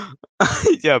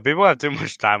 Yeah, people have too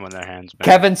much time on their hands, man.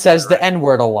 Kevin says the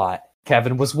N-word a lot.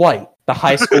 Kevin was white. The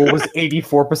high school was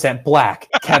 84% black.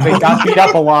 Kevin got beat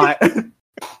up a lot.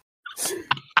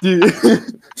 Dude.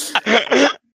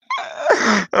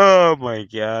 Oh my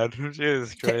god.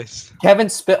 Jesus Christ. Kevin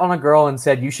spit on a girl and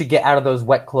said, "You should get out of those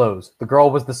wet clothes." The girl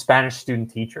was the Spanish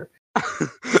student teacher.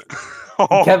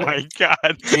 Oh my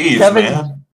god. Jeez, Kevin,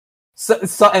 man.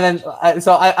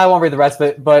 I won't read the rest of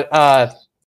it, but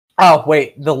oh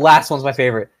wait, the last one's my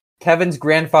favorite. Kevin's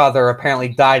grandfather apparently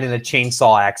died in a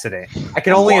chainsaw accident. I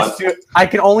can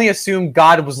only assume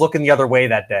God was looking the other way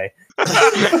that day.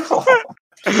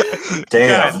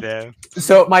 Damn.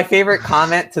 So my favorite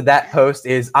comment to that post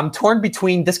is, "I'm torn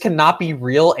between this cannot be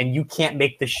real and you can't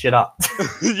make this shit up."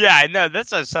 Yeah, I know.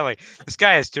 That's what I sound like. This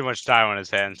guy has too much time on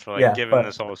his hands for giving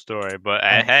this whole story. But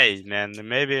hey, man,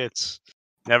 maybe it's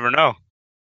never know.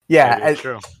 Yeah, it's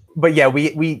true. But yeah, we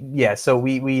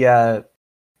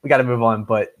got to move on.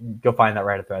 But go find that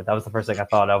Reddit thread. That was the first thing I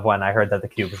thought of when I heard that the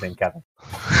cube was named Kevin.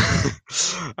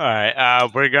 All right,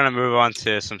 we're gonna move on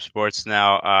to some sports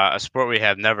now. A sport we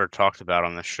have never talked about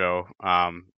on the show,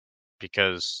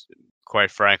 because, quite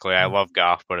frankly, I love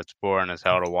golf, but it's boring as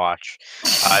hell to watch.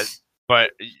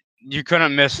 But you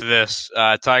couldn't miss this.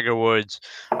 Tiger Woods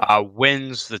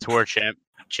wins the Tour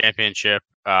Championship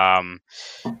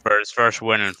for his first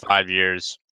win in 5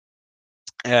 years.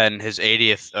 And his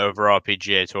 80th overall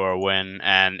PGA Tour win,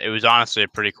 and it was honestly a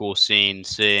pretty cool scene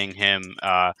seeing him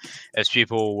as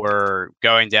people were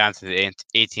going down to the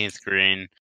 18th green,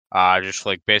 just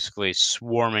like basically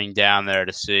swarming down there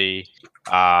to see,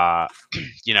 Tiger.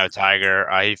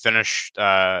 He finished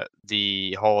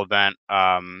the whole event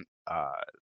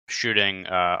shooting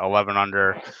 11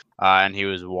 under, and he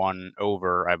was 1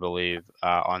 over, I believe,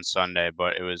 on Sunday,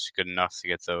 but it was good enough to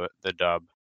get the dub.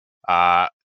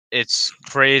 It's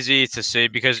crazy to see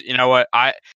because you know what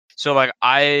I said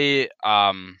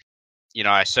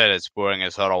it's boring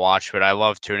as hell to watch, but I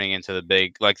love tuning into the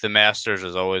big, like the Masters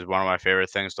is always one of my favorite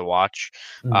things to watch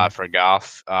for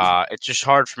golf. It's just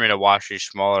hard for me to watch these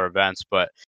smaller events,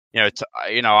 but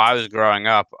I was growing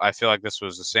up. I feel like this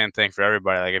was the same thing for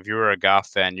everybody. Like if you were a Goff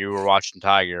fan, you were watching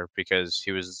Tiger because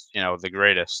he was, the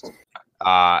greatest.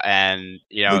 And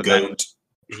The GOAT.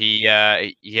 he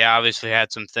obviously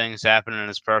had some things happen in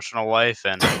his personal life,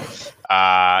 and Just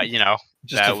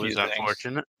that a few was things.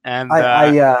 unfortunate. And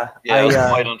Yeah, it was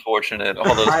quite unfortunate.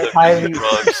 All those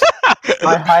drugs.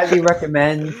 I highly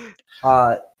recommend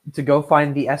to go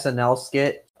find the SNL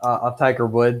skit of Tiger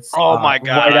Woods. Oh my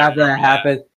God, Right I after that remember that.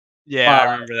 happened, yeah,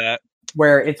 I remember that.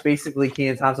 where it's basically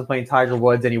Kenan Thompson playing Tiger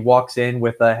Woods, and he walks in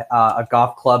with a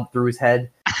golf club through his head,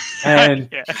 and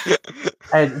Yeah.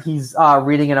 and he's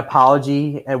reading an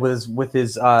apology and with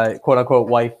his quote unquote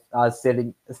wife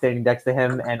standing next to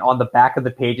him, and on the back of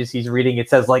the pages he's reading it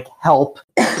says like "Help,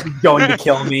 he's going to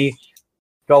kill me."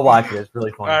 Go watch it; it's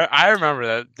really funny. I remember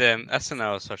that. Damn,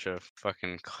 SNL is such a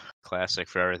fucking classic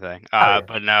for everything. Yeah.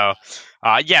 But no,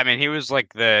 yeah, I mean, he was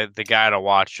like the guy to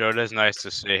watch. So it is nice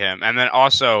to see him. And then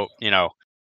also,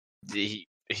 he's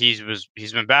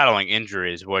been battling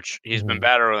injuries, which he's been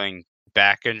battling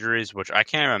back injuries, which I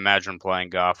can't even imagine playing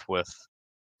golf with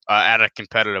at a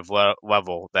competitive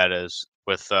level. That is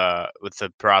with the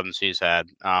problems he's had.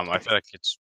 I feel like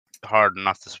it's hard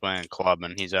enough to swing a club,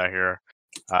 and he's out here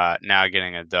now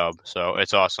getting a dub, so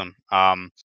it's awesome. I'm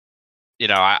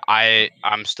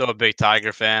still a big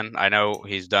Tiger fan. I know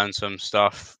he's done some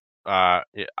stuff.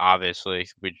 Obviously,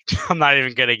 I'm not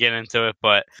even gonna get into it,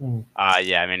 but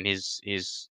yeah, I mean, he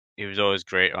was always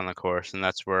great on the course, and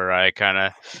that's where I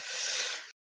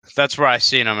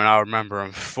seen him, and I'll remember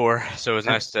him for. So it was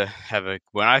nice to have a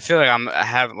win. I feel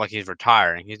like he's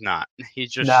retiring. He's not. He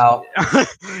just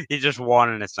he just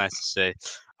won, and it's nice to see.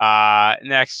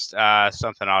 Next,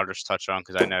 something I'll just touch on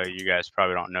because I know you guys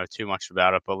probably don't know too much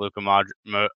about it, but Luka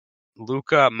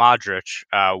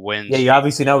Modric wins. Yeah, you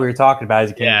obviously know what you're talking about. As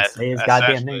you can't say his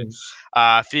goddamn name.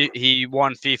 He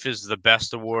won FIFA's the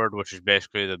Best Award, which is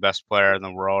basically the best player in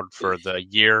the world for the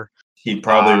year. He'd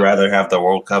probably rather have the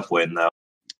World Cup win, though.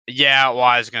 Yeah, well,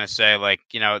 I was gonna say,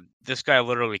 this guy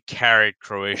literally carried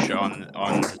Croatia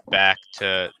on his back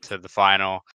to the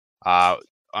final.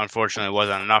 Unfortunately, it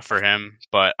wasn't enough for him.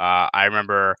 But I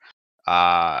remember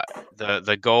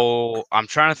the goal. I'm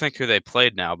trying to think who they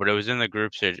played now, but it was in the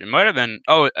group stage. It might have been.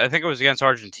 Oh, I think it was against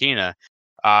Argentina.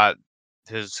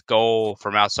 His goal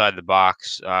from outside the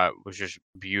box was just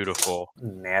beautiful.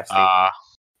 Nasty.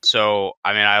 So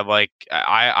I mean,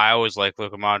 I always like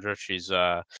Luka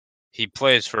Modric. He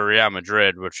plays for Real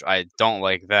Madrid, which I don't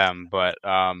like them, but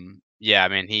yeah, I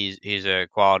mean he's a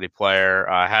quality player.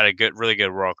 Had a really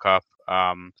good World Cup.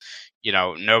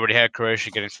 Nobody had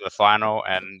Croatia getting to the final,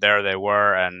 and there they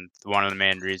were. And one of the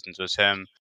main reasons was him.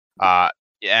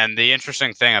 And the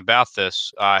interesting thing about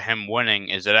this, him winning,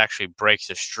 is it actually breaks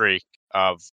a streak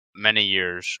of many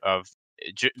years of.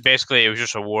 Basically, it was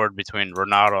just a award between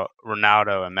Ronaldo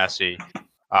and Messi.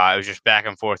 It was just back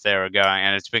and forth they were going,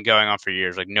 and it's been going on for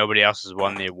years. Like nobody else has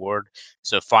won the award,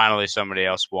 so finally somebody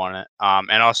else won it.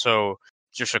 And also,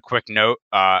 just a quick note: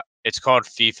 it's called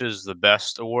FIFA's the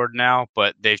Best Award now,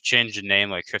 but they've changed the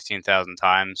name like 15,000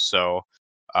 times. So,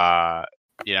 it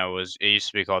used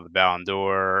to be called the Ballon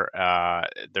d'Or.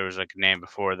 There was like a name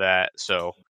before that,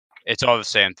 so it's all the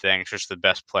same thing. It's just the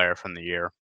best player from the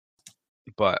year.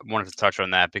 But I wanted to touch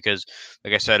on that because,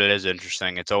 like I said, it is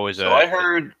interesting. It's always I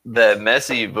heard that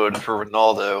Messi voted for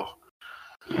Ronaldo.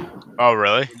 Oh,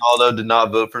 really? Ronaldo did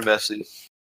not vote for Messi.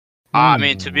 I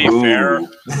mean, to be fair,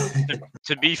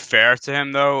 to be fair to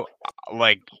him though,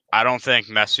 I don't think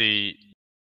Messi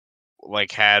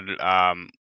had I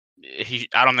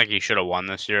don't think he should have won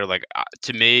this year.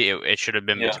 To me, it should have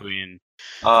been between.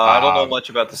 I don't know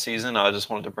much about the season. I just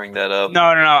wanted to bring that up.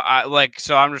 No.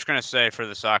 So I'm just gonna say for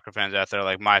the soccer fans out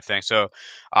there, my thing. So,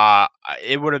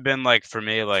 it would have been for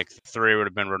me, 3 would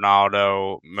have been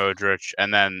Ronaldo, Modric,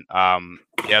 and then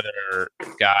the other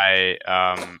guy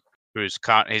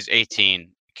he's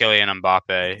 18, Kylian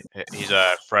Mbappe. He's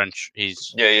a French.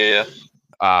 He's He's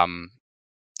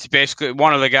basically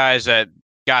one of the guys that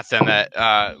got them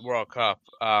that World Cup.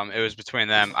 It was between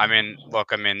them. I mean,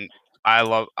 look,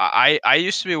 I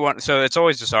used to be one. So it's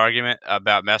always this argument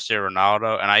about Messi or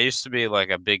Ronaldo, and I used to be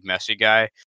a big Messi guy,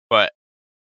 but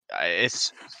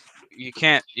you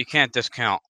can't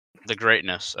discount the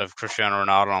greatness of Cristiano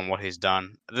Ronaldo on what he's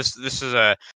done. This is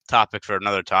a topic for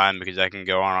another time because I can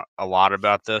go on a lot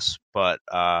about this, but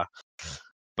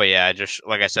yeah,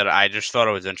 like I said, I just thought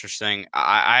it was interesting.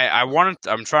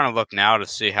 I'm trying to look now to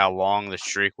see how long the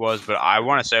streak was, but I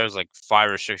want to say it was 5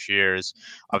 or 6 years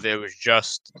of it was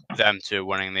just them two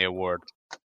winning the award.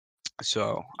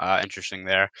 So interesting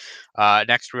there.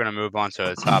 Next, we're going to move on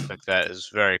to a topic that is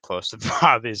very close to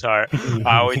Bobby's heart.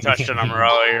 We touched on them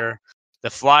earlier. The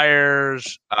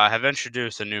Flyers have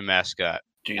introduced a new mascot.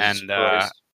 Jesus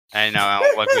Christ. And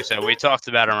like we said, we talked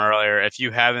about him earlier. If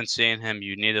you haven't seen him,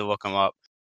 you need to look him up.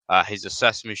 He's a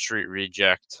Sesame Street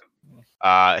reject.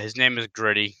 His name is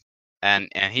Gritty, and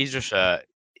he's just a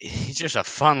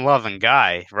fun-loving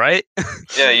guy, right?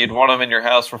 Yeah, you'd want him in your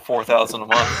house for $4,000 a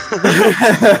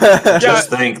month. Just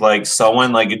think, like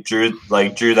someone drew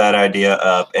that idea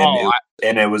up,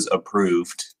 and it was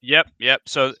approved. Yep.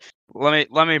 So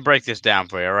let me break this down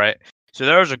for you, all right?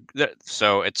 So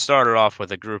so it started off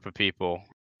with a group of people,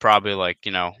 probably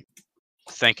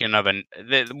thinking of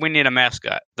we need a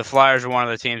mascot. The Flyers are one of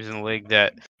the teams in the league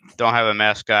that don't have a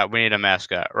mascot. We need a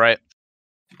mascot, right?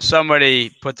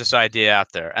 Somebody put this idea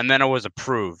out there, and then it was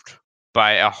approved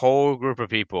by a whole group of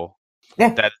people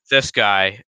that this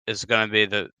guy is going to be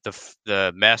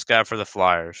the mascot for the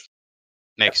Flyers.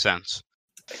 Makes sense.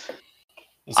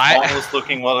 This homeless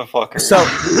looking motherfucker. So,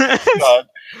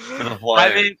 for the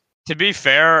Flyers. I mean, to be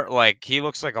fair, he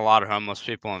looks like a lot of homeless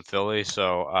people in Philly.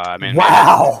 So, I mean,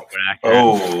 wow.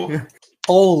 Oh,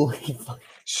 holy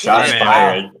shots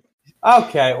fired.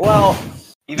 Okay, well.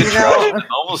 Even trashing the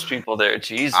homeless people there,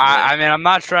 jeez. I mean, I'm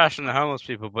not trashing the homeless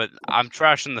people, but I'm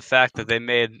trashing the fact that they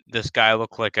made this guy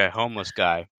look like a homeless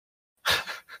guy,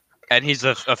 and he's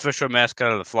the official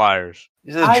mascot of the Flyers.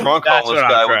 He's a drunk homeless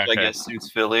guy, which I guess suits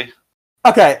Philly.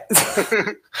 Okay,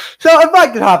 so if I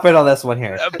could hop in on this one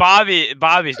here,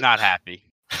 Bobby's not happy.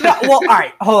 No, well, all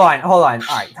right, hold on. All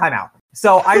right, time out.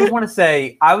 So I just want to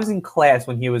say I was in class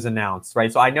when he was announced,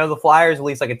 right? So I know the Flyers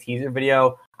released a teaser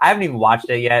video. I haven't even watched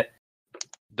it yet.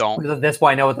 Don't. At this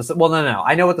point, I know what no.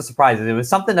 I know what the surprise is. It was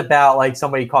something about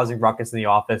somebody causing ruckus in the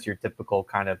office, your typical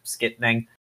kind of skit thing,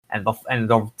 and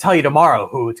they'll tell you tomorrow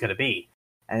who it's going to be.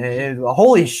 And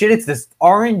holy shit, it's this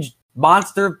orange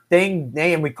monster thing,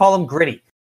 and we call him Gritty.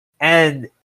 And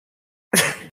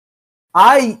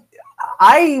I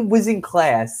was in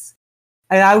class,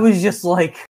 and I was just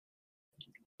like,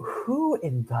 who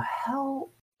in the hell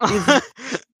is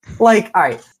all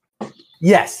right?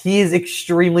 Yes, he is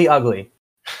extremely ugly.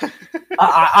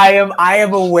 I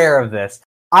am aware of this.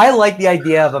 I like the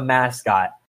idea of a mascot.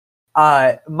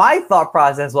 My thought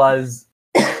process was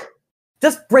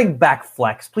just bring back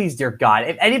Flex, please, dear God.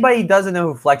 If anybody doesn't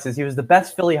know who Flex is, he was the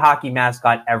best Philly hockey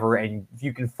mascot ever, and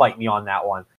you can fight me on that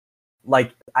one.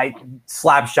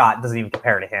 Slapshot doesn't even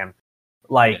compare to him.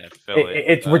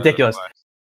 It's ridiculous.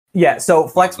 Yeah, so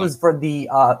Flex was for the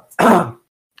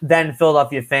then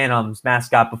Philadelphia Phantoms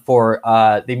mascot before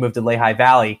they moved to Lehigh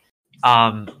Valley.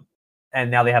 And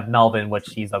now they have Melvin, which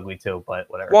he's ugly too, but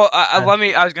whatever. Well, I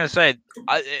was going to say,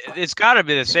 it's got to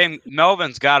be the same.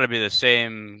 Melvin's got to be the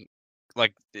same.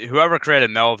 Whoever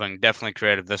created Melvin definitely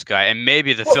created this guy, and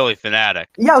maybe the Philly Fanatic.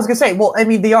 Yeah, I was going to say, well, I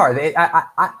mean, they are.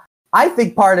 I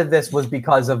think part of this was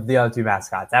because of the other two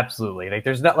mascots. Absolutely.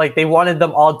 There's not, they wanted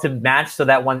them all to match so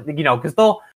that one, because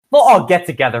they'll all get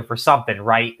together for something,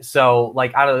 right? So,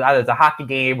 either it's a hockey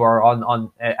game or on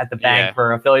at the bank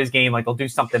for a Phillies game, they'll do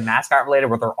something mascot related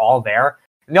where they're all there.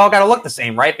 And they all got to look the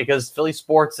same, right? Because Philly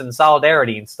sports and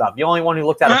solidarity and stuff. The only one who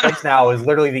looked out of place now is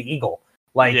literally the Eagle.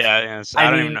 I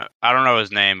don't know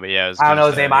his name, but yeah. I don't know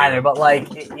his name either, but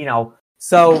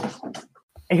so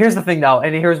here's the thing though,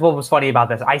 and here's what was funny about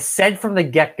this. I said from the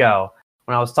get-go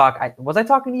when I was talking, was I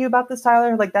talking to you about this,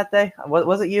 Tyler, that day?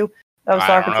 Was it you?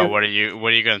 I don't know. What are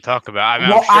you going to talk about?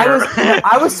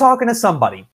 I was talking to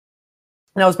somebody,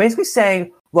 and I was basically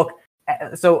saying, look,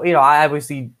 so I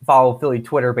obviously follow Philly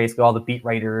Twitter, basically all the beat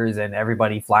writers and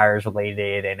everybody Flyers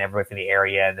related and everybody from the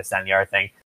area and this and the other thing,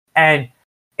 and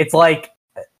it's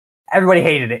everybody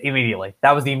hated it immediately.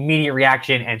 That was the immediate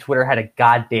reaction, and Twitter had a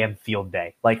goddamn field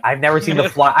day. I've never seen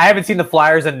I haven't seen the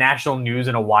Flyers in national news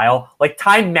in a while.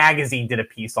 Time Magazine did a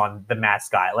piece on the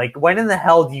mascot. When in the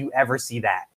hell do you ever see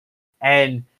that?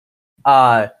 And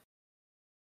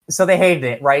so they hated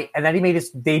it, right? And then he made his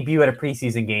debut at a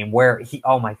preseason game where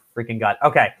oh my freaking God.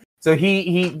 Okay. So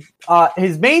he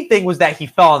his main thing was that he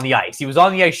fell on the ice. He was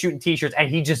on the ice shooting t-shirts, and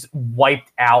he just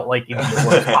wiped out in the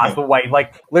worst possible way.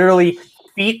 Literally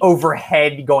feet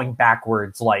overhead going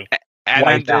backwards,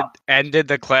 and did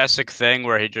the classic thing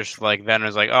where he just then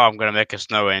was oh, I'm gonna make a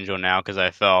snow angel now because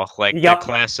I fell. The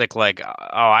classic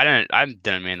I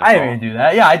didn't mean to fall. I didn't do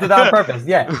that. Yeah, I did that on purpose.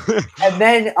 Yeah. And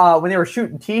then when they were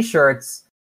shooting t-shirts,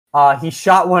 he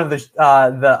shot one of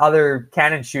the other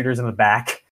cannon shooters in the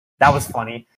back. That was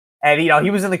funny. And he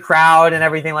was in the crowd and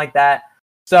everything like that.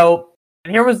 So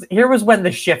and here was when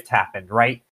the shift happened,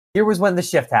 right? Here was when the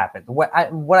shift happened. What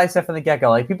I said from the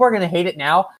get-go, people are going to hate it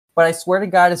now, but I swear to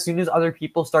God, as soon as other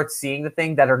people start seeing the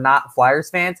thing that are not Flyers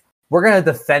fans, we're gonna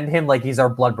defend him like he's our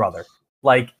blood brother.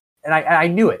 Like, and I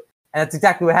knew it, and that's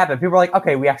exactly what happened. People were like,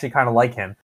 okay, we actually kind of like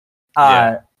him,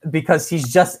 because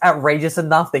he's just outrageous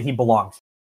enough that he belongs,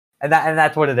 and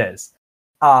that's what it is.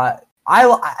 I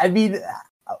mean,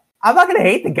 I'm not gonna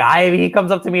hate the guy. I mean, he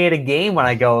comes up to me at a game when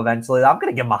I go eventually. I'm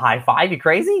gonna give him a high five. You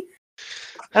crazy?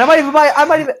 And I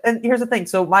might even. And here's the thing.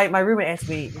 So my roommate asked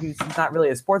me, he's not really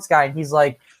a sports guy, and he's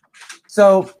like,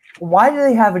 "So why do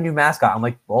they have a new mascot?" I'm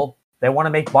like, "Well, they want to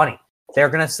make money. They're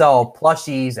gonna sell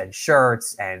plushies and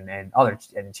shirts and other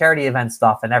and charity event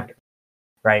stuff and everything,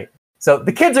 right? So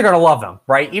the kids are gonna love him,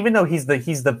 right? Even though he's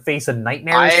the face of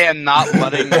nightmares. I am not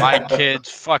letting my kids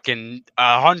fucking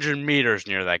 100 meters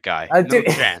near that guy. No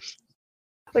chance.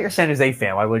 Like you're a San Jose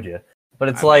fan, why would you? But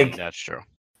it's that's true.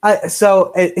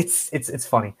 So it's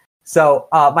funny. So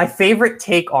my favorite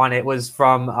take on it was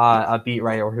from a beat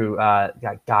writer who God,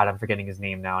 I'm forgetting his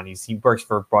name now, and he works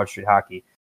for Broad Street Hockey.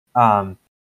 Are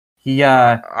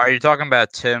you talking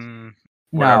about Tim?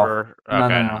 Whatever?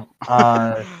 No.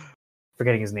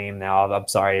 Forgetting his name now. I'm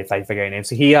sorry if I forget your name.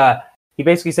 So he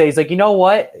basically says, he's like, you know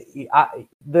what,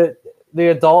 the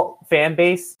adult fan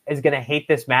base is gonna hate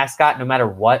this mascot no matter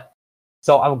what.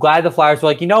 So I'm glad the Flyers were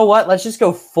like, you know what, let's just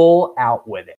go full out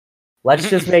with it. Let's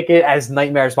just make it as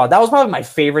nightmare as possible. That was probably my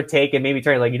favorite take, and maybe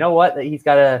turn like, you know what, he's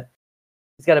got a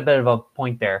bit of a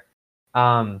point there.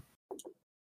 So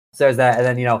there's that,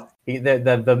 and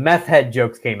then the meth head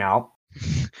jokes came out,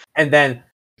 and then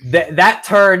that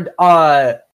turned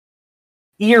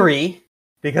eerie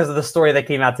because of the story that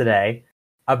came out today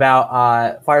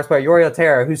about Flyers player Jori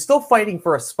Lehtera, who's still fighting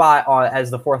for a spot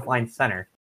as the fourth line center.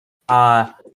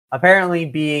 Apparently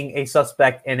being a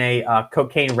suspect in a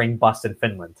cocaine ring bust in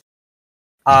Finland.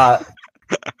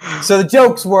 So the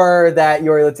jokes were that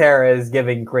Jori Lehtera is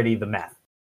giving Gritty the meth,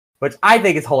 which I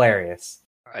think is hilarious.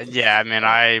 Yeah, I mean,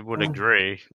 I would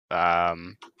agree.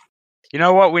 You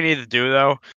know what we need to do,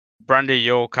 though? Brenda,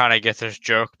 you'll kind of get this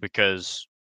joke because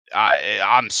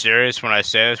I'm serious when I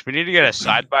say this. We need to get a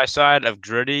side-by-side of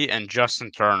Gritty and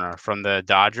Justin Turner from the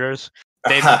Dodgers.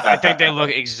 I think they look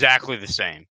exactly the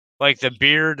same. Like the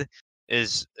beard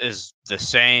is the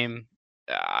same.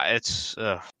 It's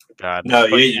God. No,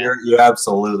 you're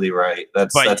absolutely right.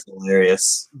 That's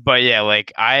hilarious. But yeah,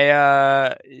 like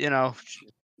Jori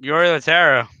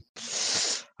Lehtera.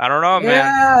 I don't know, man.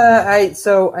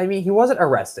 Yeah, I mean, he wasn't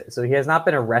arrested, so he has not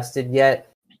been arrested yet.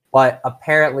 But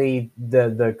apparently,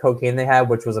 the cocaine they had,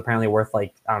 which was apparently worth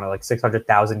like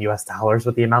 $600,000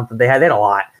 with the amount that they had a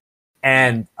lot,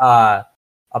 and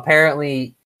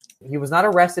apparently. He was not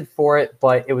arrested for it,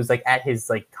 but it was like at his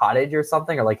like cottage or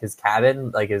something, or like his cabin,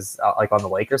 like his like on the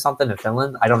lake or something in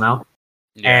Finland. I don't know.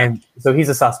 Yeah. And so he's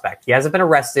a suspect. He hasn't been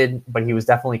arrested, but he was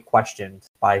definitely questioned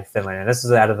by Finland. And this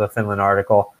is out of the Finland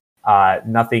article.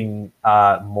 Nothing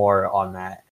more on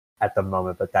that at the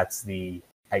moment, but that's the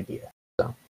idea.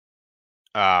 So.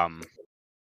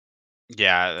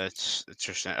 Yeah, that's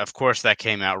interesting. Of course, that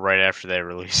came out right after they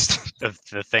released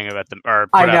the thing about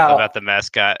about the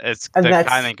mascot. It's kind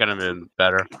of going to be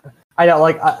better. I know.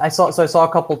 Like I saw a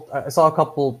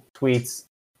couple tweets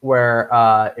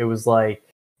where it was I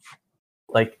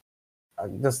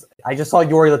just saw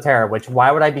Jori Lehtera, which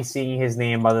why would I be seeing his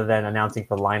name other than announcing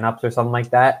for lineups or something like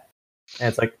that? And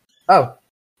it's like,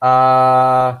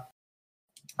 that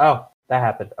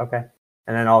happened. Okay,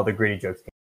 and then all the Gritty jokes came.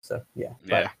 So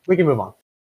yeah, we can move on.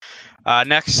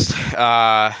 Next,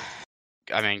 I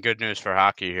mean, good news for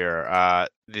hockey here.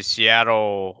 The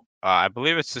Seattle, I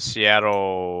believe it's the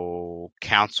Seattle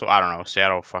Council. I don't know,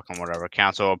 Seattle fucking whatever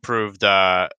council approved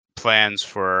plans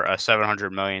for a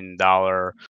 $700 million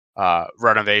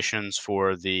renovations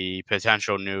for the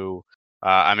potential new.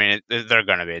 I mean, they're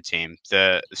going to be a team,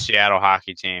 the Seattle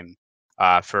hockey team.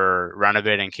 For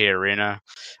renovating Key Arena,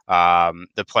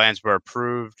 the plans were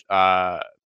approved.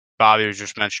 Bobby was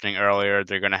just mentioning earlier,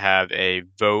 they're going to have a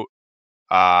vote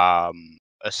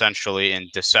essentially in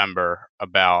December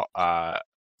about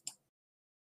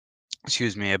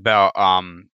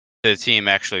the team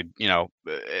actually,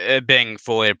 it being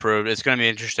fully approved. It's going to be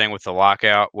interesting with the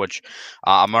lockout, which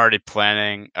I'm already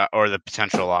planning, or the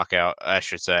potential lockout, I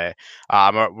should say.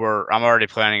 I'm already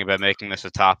planning about making this a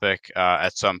topic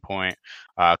at some point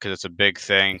because it's a big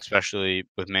thing, especially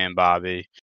with me and Bobby.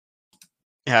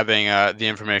 Having the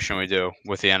information we do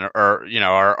with the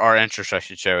our interest, I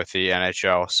should say, with the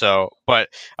NHL. So, but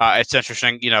it's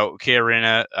interesting. Key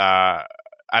Arena.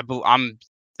 That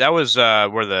was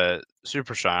where the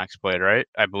Supersonics played, right?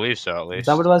 I believe so, at least. Is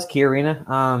that what it was, Key Arena?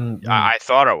 I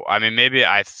thought it. I mean, maybe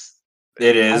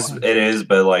It is,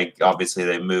 but like obviously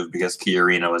they moved because Key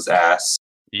Arena was ass.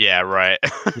 Yeah, right.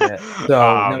 Yeah.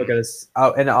 So no, guys.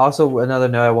 Oh, and also another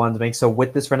note I wanted to make. So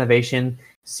with this renovation,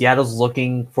 Seattle's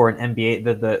looking for an NBA.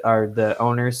 The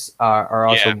owners are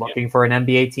also Yeah. looking for an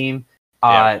NBA team.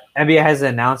 Yeah. NBA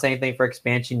hasn't announced anything for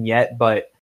expansion yet,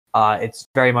 but it's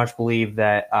very much believed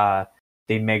that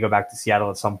they may go back to Seattle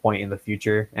at some point in the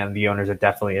future, and the owners are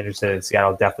definitely interested. In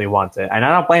Seattle definitely wants it, and I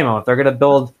don't blame them if they're going to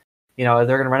build. If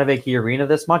they're going to renovate the arena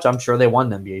this much, I'm sure they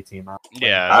want an NBA team.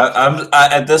 Yeah.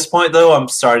 At this point though, I'm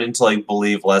starting to like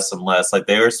believe less and less. Like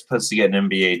they were supposed to get an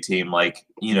NBA team like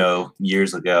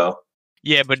years ago.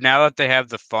 Yeah, but now that they have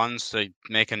the funds to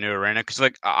make a new arena, because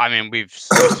like I mean, we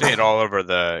see it all over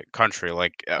the country.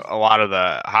 Like a lot of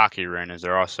the hockey arenas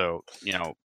are also,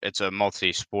 it's a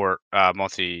multi-sport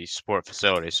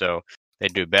facility, so they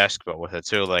do basketball with it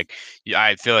too. Like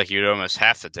I feel like you'd almost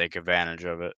have to take advantage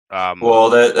of it.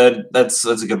 Well, that's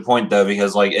a good point though,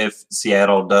 because like if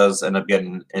Seattle does end up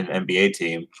getting an NBA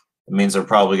team, it means they're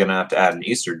probably going to have to add an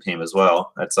Eastern team as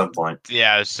well at some point.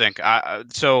 Yeah, I was thinking.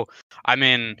 I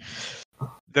mean,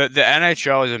 the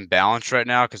NHL is imbalanced right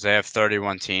now because they have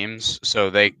 31 teams,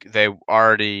 so they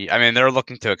already. I mean, they're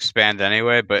looking to expand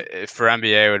anyway, but for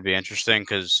NBA it would be interesting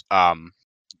because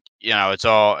it's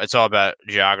all about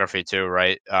geography too,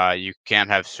 right? You can't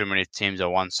have too many teams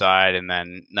on one side and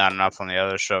then not enough on the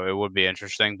other, so it would be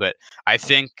interesting. But I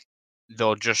think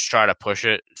they'll just try to push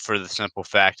it for the simple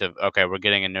fact of, okay, we're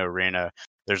getting a new arena.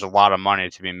 There's a lot of money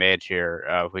to be made here.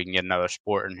 If we can get another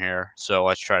sport in here, so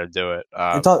let's try to do it.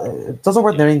 It's also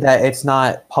worth noting that it's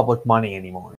not public money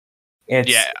anymore.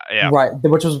 It's right,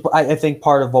 which was I think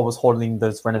part of what was holding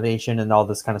this renovation and all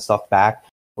this kind of stuff back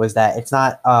was that it's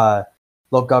not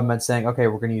local government saying, okay,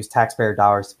 we're going to use taxpayer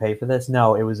dollars to pay for this.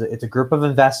 No, it's a group of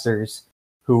investors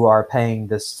who are paying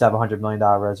this $700 million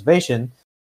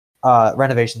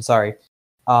renovation. Sorry.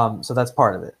 So that's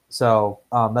part of it. So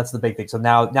that's the big thing. So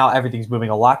now everything's moving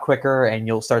a lot quicker, and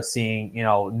you'll start seeing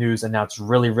news announced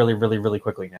really, really, really, really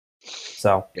quickly now.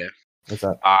 So yeah, what's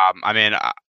up? I mean,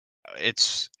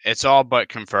 it's all but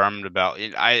confirmed about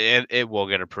it. It will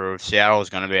get approved. Seattle is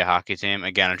going to be a hockey team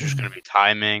again. It's just going to be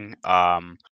timing.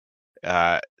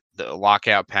 The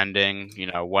lockout pending.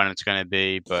 When it's going to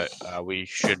be, but we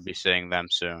should be seeing them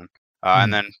soon.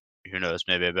 And then who knows?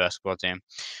 Maybe a basketball team.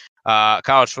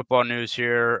 College football news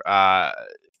here.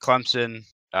 Clemson,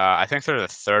 I think they're the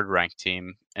third ranked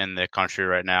team in the country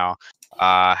right now,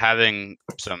 having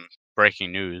some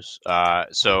breaking news.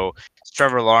 So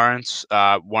Trevor Lawrence,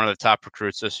 one of the top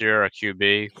recruits this year, a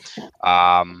QB.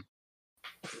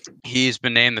 He's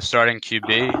been named the starting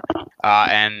QB,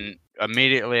 and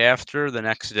immediately after, the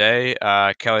next day,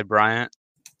 Kelly Bryant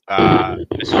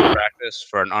misses practice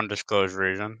for an undisclosed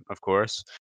reason, of course.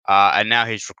 And now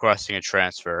he's requesting a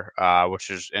transfer, which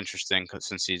is interesting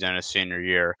since he's in his senior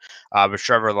year. But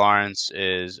Trevor Lawrence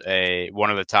is one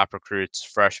of the top recruits,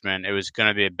 freshman. It was going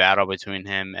to be a battle between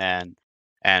him and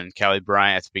Kelly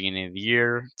Bryant at the beginning of the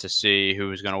year to see who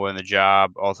was going to win the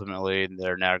job. Ultimately,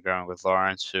 they're now going with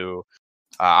Lawrence, who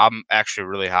I'm actually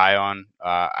really high on.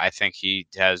 I think he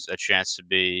has a chance to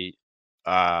be.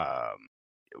 I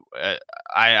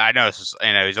know this is,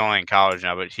 he's only in college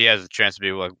now, but he has a chance to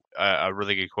be like a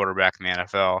really good quarterback in the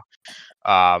NFL.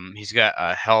 He's got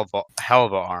a hell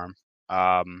of an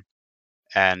arm.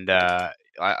 And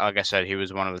like I said, he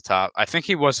was one of the top. I think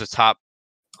he was the top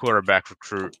quarterback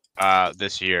recruit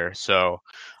this year. So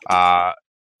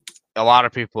a lot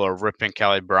of people are ripping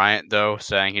Kelly Bryant, though,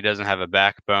 saying he doesn't have a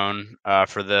backbone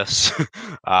for this.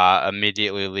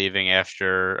 Immediately leaving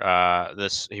after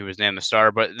this, he was named the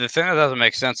starter. But the thing that doesn't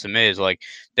make sense to me is like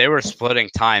they were splitting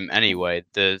time anyway,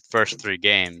 the first 3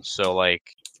 games. So like,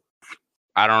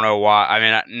 I don't know why. I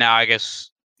mean, now I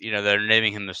guess they're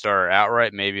naming him the starter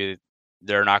outright. Maybe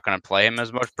they're not going to play him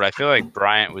as much, but I feel like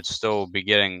Bryant would still be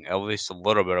getting at least a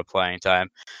little bit of playing time.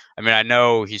 I mean, I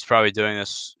know he's probably doing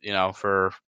this, he's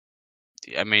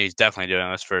definitely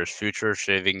doing this for his future,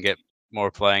 so he can get more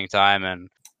playing time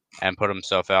and put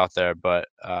himself out there. But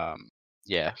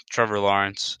yeah, Trevor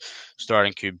Lawrence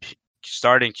starting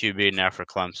QB now for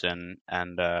Clemson,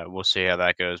 and we'll see how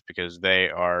that goes because they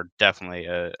are definitely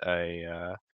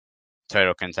a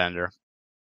title contender.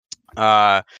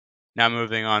 Now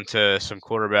moving on to some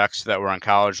quarterbacks that were in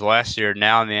college last year,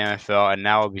 now in the NFL, and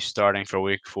now will be starting for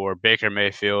Week 4. Baker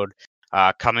Mayfield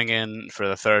coming in for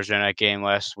the Thursday night game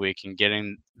last week and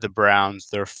getting the Browns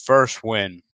their first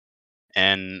win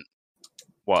in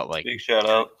big shout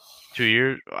out 2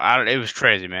 years. It was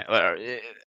crazy, man.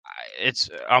 It's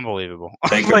unbelievable.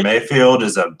 Baker Mayfield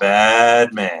is a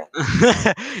bad man.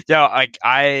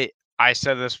 I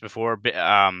said this before.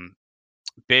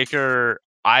 Baker,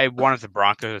 I wanted the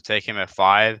Broncos to take him at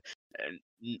 5.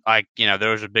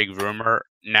 There was a big rumor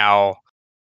Now,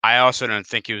 I also didn't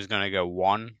think he was going to go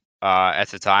 1 at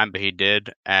the time, but he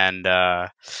did. And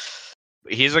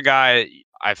he's a guy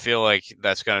I feel like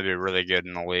that's going to be really good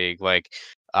in the league. Like,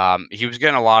 he was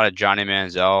getting a lot of Johnny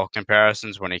Manziel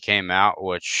comparisons when he came out,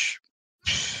 which,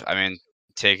 I mean,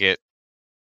 take it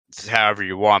however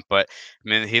you want, but I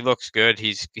mean, he looks good.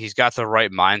 He's got the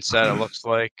right mindset, it looks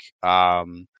like.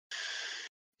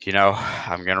 You know,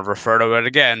 I'm gonna refer to it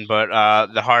again, but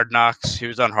the Hard Knocks. He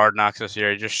was on Hard Knocks this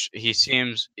year. He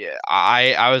seems. Yeah,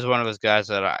 I was one of those guys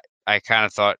that I kind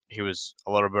of thought he was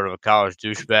a little bit of a college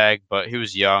douchebag, but he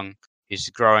was young. He's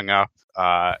growing up.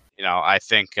 You know, I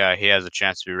think he has a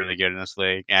chance to be really good in this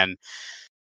league. And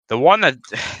the one that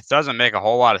doesn't make a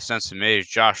whole lot of sense to me is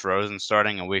Josh Rosen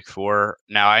starting in Week 4.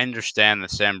 Now, I understand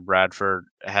that Sam Bradford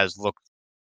has looked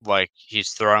like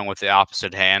he's throwing with the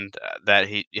opposite hand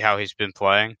how he's been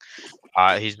playing.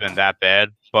 He's been that bad,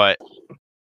 but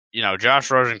you know,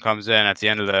 Josh Rosen comes in at the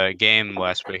end of the game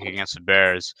last week against the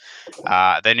Bears.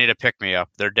 They need a pick me up.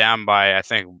 They're down by I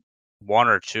think 1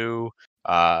 or 2.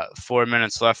 4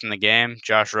 minutes left in the game.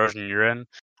 Josh Rosen, you're in.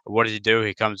 What does he do?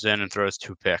 He comes in and throws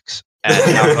 2 picks,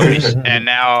 and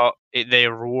now they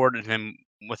rewarded him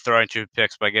with throwing 2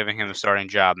 picks by giving him the starting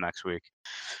job next week.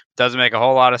 Doesn't make a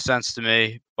whole lot of sense to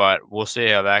me, but we'll see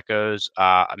how that goes.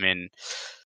 I mean,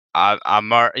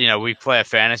 I'm you know, we play a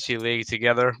fantasy league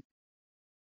together.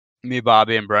 Me,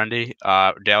 Bobby, and Brendy,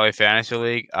 daily fantasy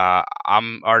league.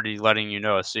 I'm already letting you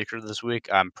know a secret this week.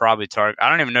 I'm probably I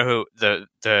don't even know who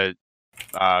the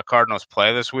Cardinals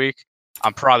play this week.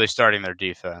 I'm probably starting their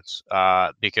defense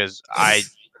because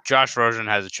Josh Rosen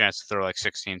has a chance to throw like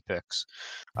 16 picks.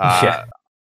 Yeah.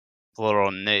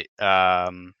 Little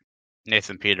Nathan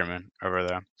Peterman over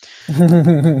there.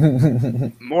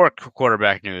 More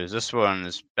quarterback news. This one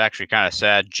is actually kind of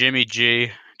sad. Jimmy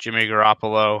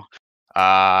Garoppolo,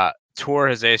 tore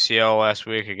his ACL last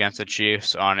week against the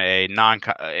Chiefs on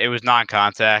it was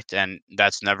non-contact, and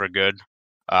that's never good.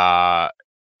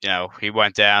 You know, he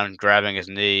went down grabbing his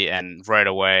knee, and right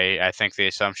away, I think the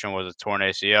assumption was a torn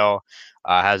ACL.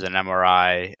 Has an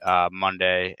MRI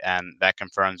Monday, and that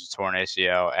confirms a torn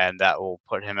ACL, and that will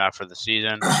put him out for the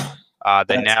season. Go ahead.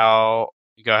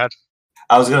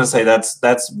 I was going to say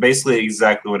that's basically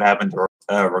exactly what happened to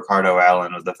Ricardo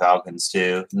Allen with the Falcons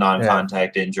too.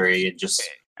 Non-contact injury and just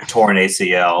torn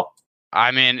ACL. I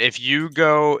mean, if you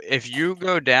go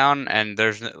down and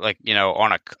there's like, you know,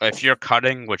 if you're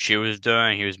cutting, which he was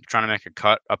doing, he was trying to make a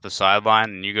cut up the sideline,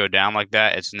 and you go down like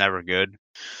that, it's never good.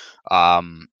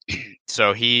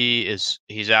 So he's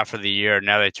out for the year.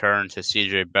 Now they turn to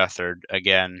CJ Beathard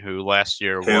again, who last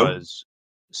year was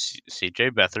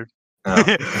CJ Beathard. Oh.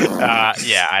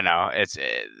 Yeah, I know.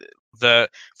 The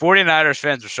 49ers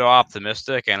fans are so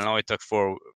optimistic, and it only took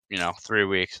 3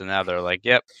 weeks, and now they're like,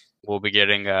 yep, we'll be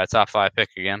getting a top 5 pick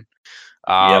again.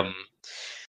 Yep.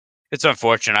 It's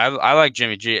unfortunate. I like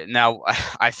Jimmy G. Now,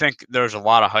 I think there was a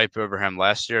lot of hype over him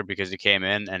last year because he came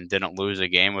in and didn't lose a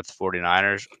game with the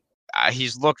 49ers.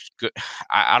 He's looked good.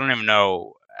 I don't even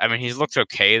know. I mean, he's looked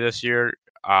okay this year.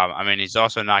 I mean, he's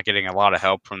also not getting a lot of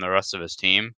help from the rest of his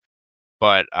team.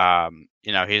 But,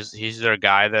 you know, he's their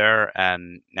guy there,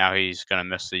 and now he's going to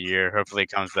miss the year. Hopefully he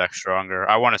comes back stronger.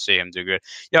 I want to see him do good.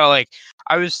 You know, like,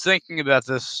 I was thinking about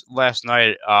this last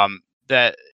night,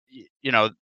 that, you know,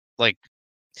 like,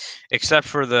 except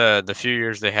for the few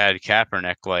years they had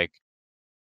Kaepernick, like,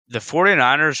 the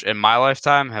 49ers in my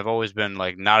lifetime have always been,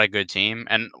 like, not a good team.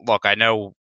 And, look, I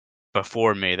know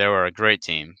before me they were a great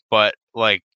team. But,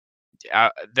 like,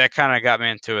 that kind of got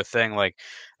me into a thing, like,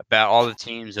 about all the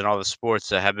teams and all the sports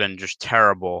that have been just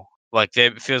terrible. Like,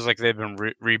 it feels like they've been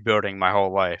rebuilding my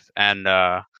whole life. And,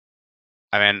 I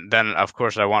mean, then, of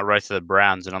course, I went right to the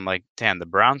Browns. And I'm like, damn, the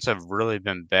Browns have really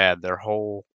been bad. Their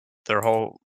whole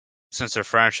since their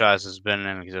franchise has been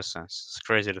in existence. It's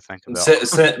crazy to think about.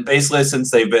 Basically,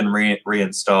 since they've been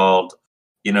reinstalled,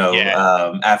 you know,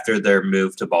 after their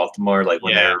move to Baltimore, like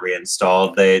when they were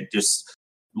reinstalled, they just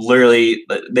literally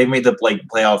they made the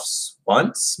playoffs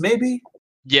once, maybe.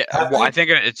 Yeah, well, I think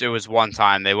it was one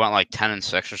time they went like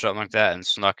 10-6 or something like that and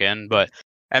snuck in.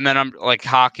 And then I'm like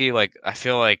hockey, like I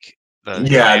feel like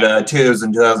it was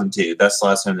in 2002. That's the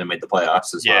last time they made the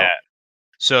playoffs as well. Yeah.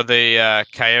 So the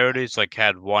Coyotes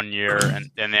had 1 year, and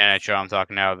in the NHL I'm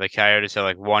talking now, the Coyotes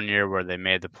had 1 year where they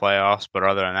made the playoffs, but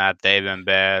other than that, they've been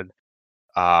bad.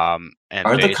 And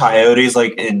aren't the Coyotes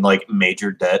in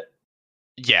major debt?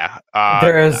 Yeah,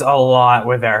 there is a lot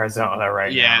with Arizona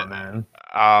right now, man.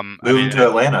 Moving to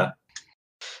Atlanta.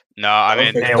 No, I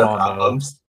mean they won't move.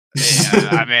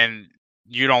 I mean,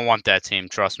 you don't want that team,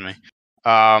 trust me.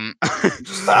 I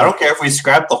don't care if we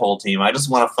scrap the whole team. I just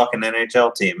want a fucking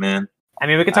NHL team, man. I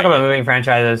mean, we could talk about moving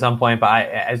franchises at some point, but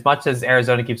as much as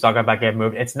Arizona keeps talking about getting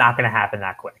moved, it's not going to happen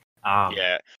that quick.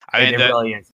 Yeah, I mean, it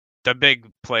really is. The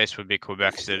big place would be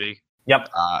Quebec City. Yep,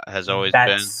 has always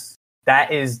been.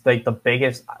 That is like the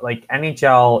biggest. Like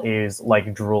NHL is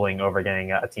like drooling over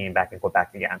getting a team back in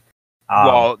Quebec again.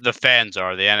 Well, the fans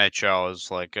are. The NHL is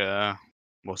like,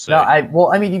 we'll see. No,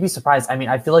 I mean, you'd be surprised. I mean,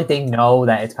 I feel like they know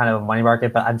that it's kind of a money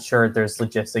market, but I'm sure there's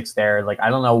logistics there. Like, I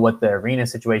don't know what the arena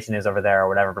situation is over there or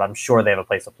whatever, but I'm sure they have a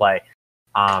place to play.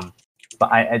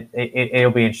 But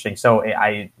it'll be interesting. So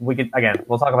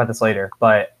we'll talk about this later.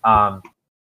 But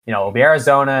it'll be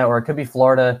Arizona or it could be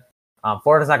Florida.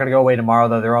 Florida's not going to go away tomorrow,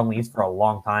 though. They're on lease for a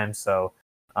long time, so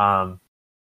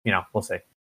we'll see.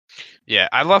 Yeah,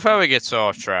 I love how we get so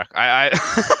off track.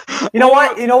 You know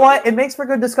what? It makes for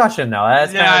good discussion, though.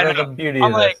 That's kind of the beauty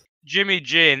of like this. Jimmy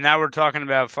G, and now we're talking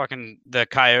about fucking the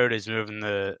Coyotes moving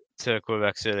to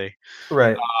Quebec City.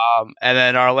 Right. And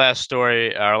then our last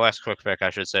quick pick, I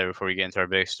should say, before we get into our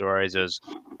big stories, is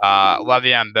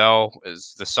Le'Veon Bell.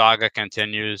 The saga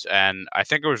continues, and I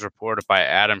think it was reported by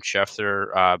Adam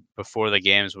Schefter before the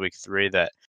games week 3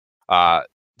 that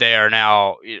they are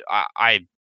now. I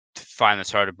find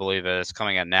this hard to believe that it's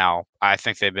coming in now. I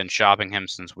think they've been shopping him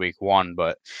since week 1,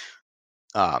 but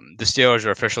the Steelers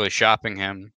are officially shopping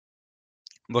him,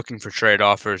 looking for trade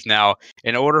offers. Now,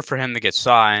 in order for him to get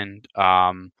signed,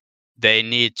 they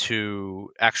need to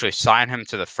actually sign him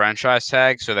to the franchise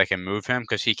tag so they can move him,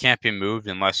 because he can't be moved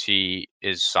unless he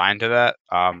is signed to that.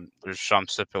 There's some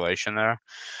stipulation there.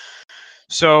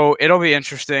 So it'll be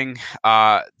interesting.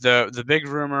 The big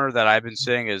rumor that I've been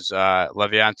seeing is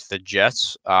Le'Veon to the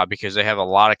Jets because they have a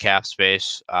lot of cap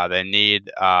space. They need.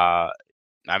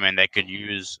 They could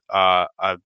use a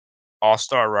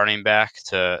all-star running back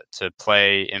to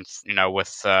play in with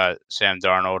Sam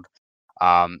Darnold.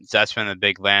 That's been the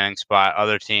big landing spot.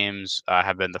 Other teams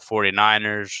have been the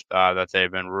 49ers that they've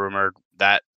been rumored.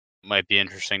 That might be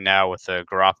interesting now with the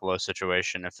Garoppolo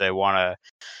situation if they want to.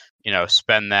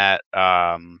 Spend that,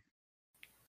 go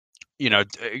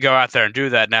out there and do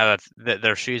that now that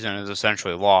their season is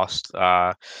essentially lost.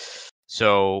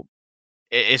 So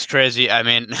it's crazy. I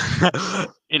mean,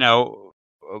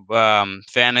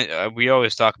 we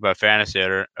always talk about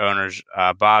fantasy owners.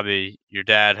 Bobby, your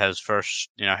dad has first,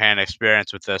 hand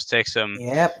experience with this. Takes him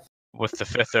with the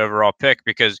 5th overall pick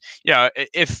because,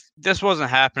 if this wasn't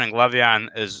happening, Le'Veon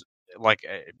is like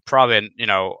probably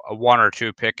a 1 or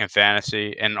 2 pick in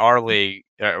fantasy in our league.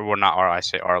 I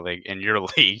say our league, in your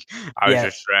league. I was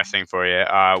just drafting for you.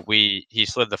 He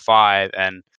slid the 5,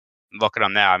 and look at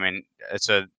him now. I mean, it's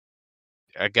a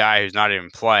guy who's not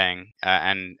even playing,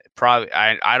 and probably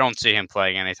I don't see him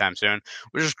playing anytime soon,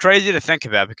 which is crazy to think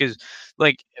about because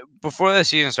like before the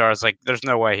season starts, like there's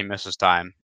no way he misses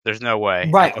time. There's no way.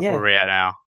 Right? Where we're at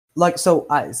now. Like so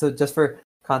just for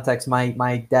context,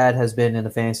 my dad has been in the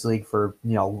fantasy league for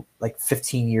like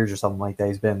 15 years or something like that.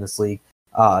 He's been in this league.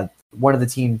 One of the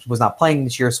teams was not playing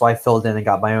this year, so I filled in and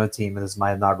got my own team, and this is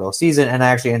my inaugural season, and I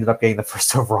actually ended up getting the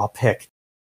 1st overall pick.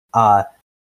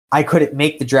 I couldn't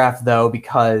make the draft though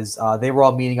because they were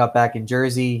all meeting up back in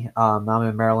Jersey. I'm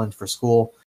in Maryland for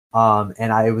school,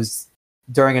 and I was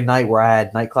during a night where I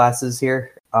had night classes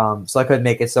here, so I couldn't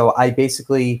make it. So I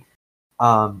basically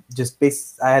I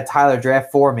had Tyler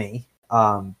draft for me.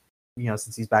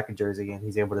 Since he's back in Jersey and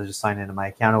he's able to just sign into my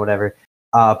account or whatever.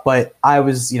 But I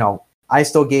was, I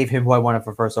still gave him who I wanted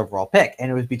for 1st overall pick, and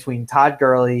it was between Todd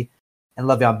Gurley and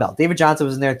Le'Veon Bell. David Johnson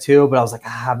was in there too, but I was like,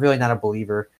 I'm really not a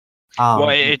believer.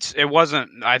 It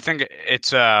wasn't. I think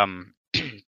it's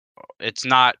it's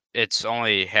not. It's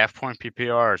only half point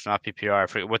PPR. It's not PPR. I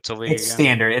forget, what's the league? It's again?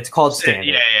 standard. It's called standard.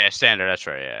 Yeah, standard. That's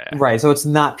right. Yeah. Right. So it's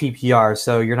not PPR.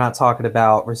 So you're not talking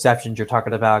about receptions. You're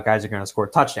talking about guys who are going to score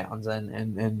touchdowns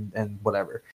and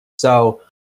whatever. So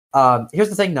here's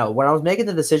the thing, though. When I was making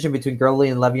the decision between Gurley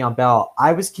and Le'Veon Bell,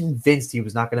 I was convinced he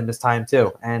was not going to miss time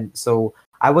too, and so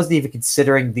I wasn't even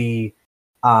considering the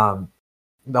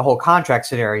whole contract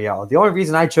scenario. The only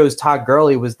reason I chose Todd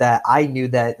Gurley was that I knew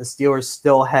that the Steelers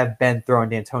still have been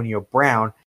throwing to Antonio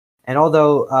Brown. And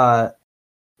although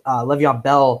Le'Veon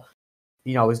Bell,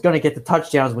 is going to get the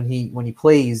touchdowns when he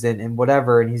plays and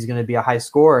whatever, and he's going to be a high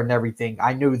scorer and everything,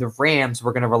 I knew the Rams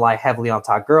were going to rely heavily on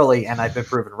Todd Gurley, and I've been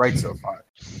proven right so far.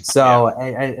 So,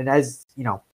 and as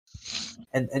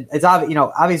and it's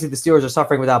obviously the Steelers are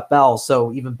suffering without Bell,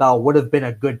 so even Bell would have been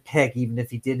a good pick even if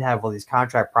he didn't have all these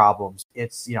contract problems.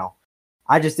 It's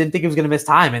I just didn't think he was going to miss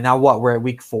time, and now we're at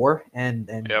week 4, and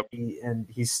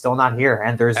he's still not here,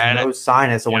 and there's no sign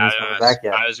as to when he's coming back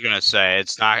yet. I was going to say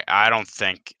it's not. I don't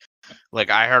think like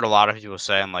I heard a lot of people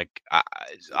saying like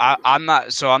I'm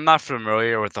not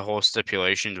familiar with the whole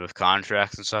stipulations with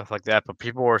contracts and stuff like that, but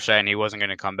people were saying he wasn't going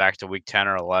to come back to week 10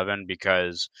 or 11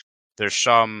 because there's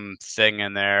some thing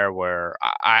in there where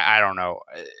I don't know.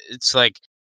 It's like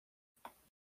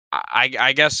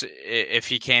I guess if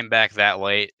he came back that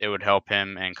late, it would help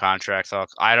him in contract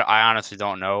talks. I honestly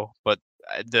don't know, but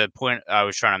the point I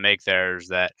was trying to make there is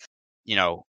that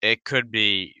it could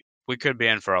be we could be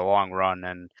in for a long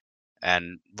run,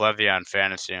 and Le'Veon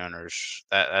fantasy owners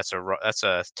that's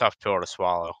a tough pill to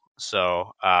swallow.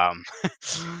 So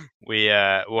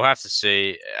we'll have to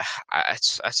see.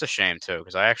 That's a shame too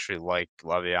because I actually like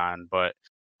Le'Veon, but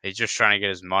he's just trying to get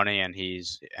his money, and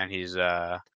he's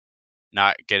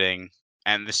not getting,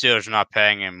 and the Steelers are not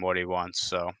paying him what he wants.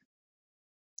 So,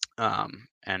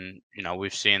 and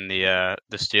we've seen the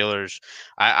Steelers.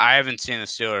 I haven't seen the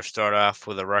Steelers start off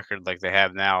with a record like they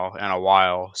have now in a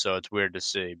while, so it's weird to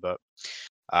see. But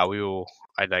I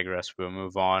digress. We'll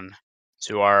move on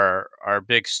to our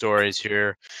big stories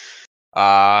here.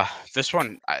 This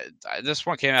one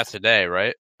came out today,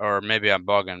 right? Or maybe I'm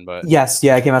bugging, but Yes,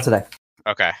 yeah, it came out today.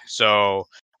 Okay, so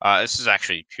this is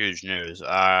actually huge news.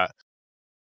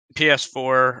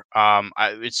 PS4,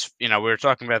 we were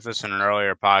talking about this in an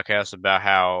earlier podcast about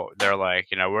how they're like,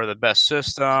 we're the best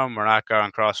system, we're not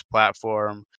going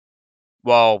cross-platform.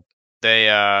 Well,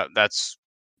 that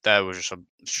was just a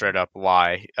straight up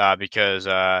lie, because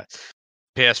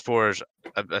PS4 is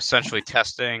essentially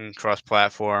testing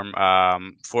cross-platform.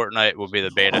 Fortnite will be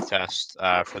the beta test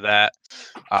for that,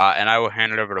 and I will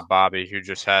hand it over to Bobby, who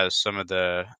just has some of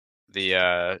the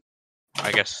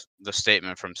I guess the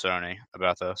statement from Sony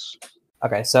about this.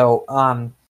 Okay, so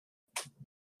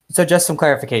just some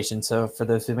clarification. So for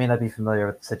those who may not be familiar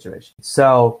with the situation,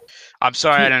 so I'm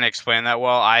sorry I didn't explain that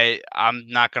well. I'm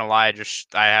not gonna lie,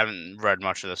 I haven't read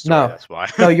much of the story. No, that's why.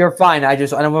 No, you're fine. I don't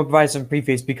want to provide some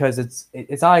preface because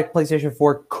it's not like PlayStation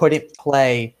 4 couldn't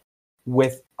play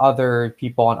with other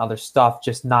people on other stuff,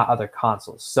 just not other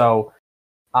consoles. So,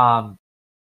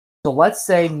 so let's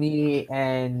say me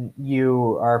and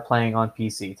you are playing on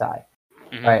PC, Ty,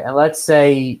 right? And let's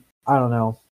say, I don't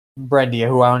know, Brendia,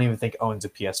 who I don't even think owns a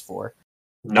PS4.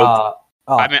 Nope.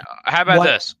 I mean, how about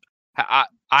this?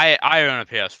 I own a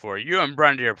PS4. You and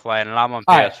Brendy are playing, and I'm on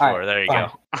PS4. All right, there you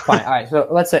go. Fine. All right. So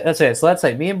let's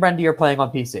say me and Brendy are playing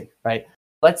on PC, right?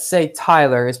 Let's say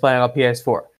Tyler is playing on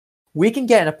PS4. We can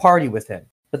get in a party with him,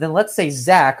 but then let's say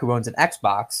Zach, who owns an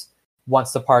Xbox,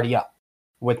 wants to party up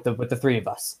with the three of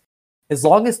us. As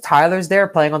long as Tyler's there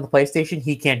playing on the PlayStation,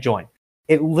 he can't join.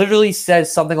 It literally says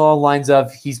something along the lines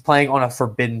of he's playing on a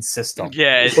forbidden system.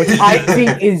 Yeah. Which I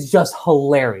think is just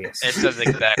hilarious. It says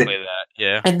exactly that,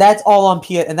 yeah. And that's all on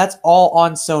and that's all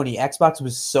on Sony. Xbox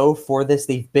was so for this.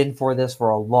 They've been for this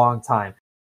for a long time.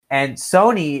 And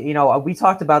Sony, we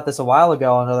talked about this a while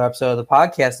ago on another episode of the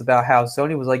podcast about how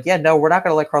Sony was like, yeah, no, we're not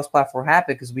going to let cross-platform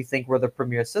happen because we think we're the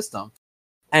premier system.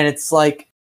 And it's like,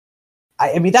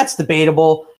 I mean, that's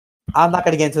debatable. I'm not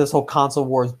going to get into this whole console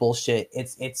wars bullshit.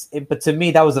 But to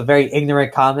me, that was a very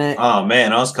ignorant comment. Oh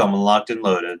man, I was coming locked and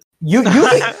loaded. You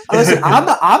listen. I'm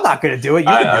not going to do it. You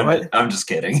can do it. I'm just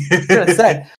kidding.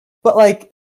 But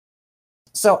like,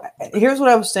 so here's what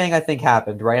I was saying. I think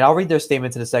happened. Right. I'll read their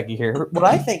statements in a second here. What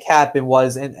I think happened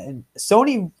was, and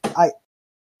Sony,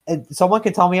 and someone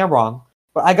can tell me I'm wrong,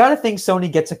 but I got to think Sony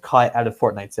gets a cut out of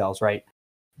Fortnite sales. Right.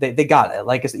 They got it.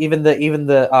 Like even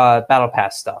the Battle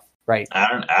Pass stuff. Right.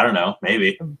 I don't know.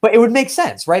 Maybe. But it would make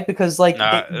sense, right? Because like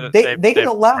they can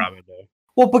allow.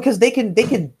 Well, because they can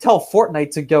tell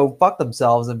Fortnite to go fuck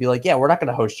themselves and be like, yeah, we're not going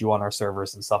to host you on our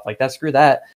servers and stuff like that. Screw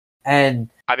that. And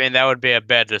I mean, that would be a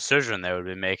bad decision they would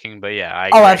be making. But yeah,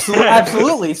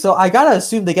 absolutely. So I gotta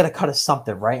assume they get a cut of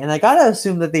something, right? And I gotta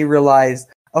assume that they realize,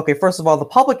 okay, first of all, the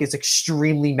public is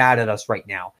extremely mad at us right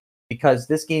now because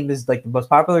this game is like the most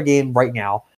popular game right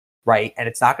now, right? And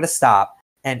it's not going to stop.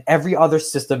 And every other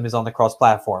system is on the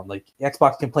cross-platform. Like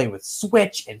Xbox can play with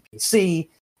Switch and PC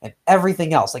and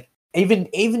everything else. Like even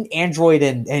Android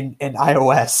and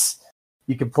iOS,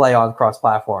 you can play on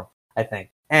cross-platform, I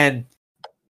think. And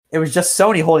it was just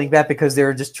Sony holding back because they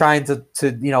were just trying to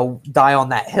die on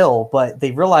that hill. But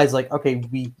they realized like, okay,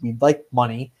 we like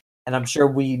money, and I'm sure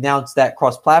we announced that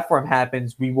cross-platform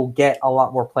happens, we will get a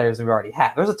lot more players than we already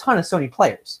have. There's a ton of Sony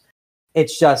players.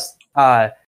 It's just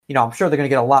I'm sure they're going to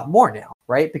get a lot more now,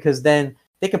 right? Because then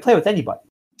they can play with anybody.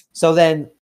 So then,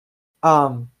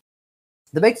 the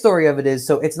big story of it is,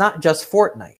 so it's not just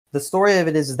Fortnite. The story of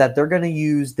it is that they're going to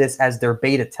use this as their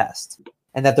beta test,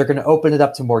 and that they're going to open it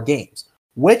up to more games,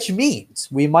 which means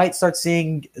we might start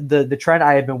seeing the trend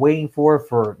I have been waiting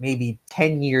for maybe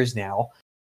 10 years now,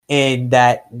 and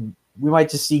that we might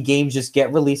just see games just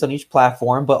get released on each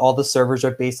platform, but all the servers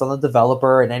are based on the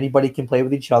developer and anybody can play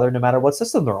with each other no matter what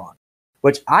system they're on,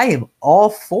 which I am all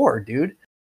for, dude.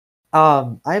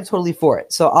 I am totally for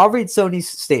it. So I'll read Sony's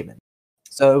statement.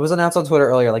 So it was announced on Twitter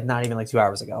earlier, like not even like 2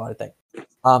 hours ago, I think.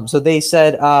 So they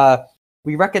said,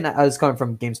 we recognize, it's coming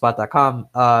from GameSpot.com,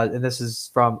 and this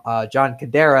is from John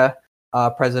Cadera,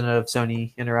 president of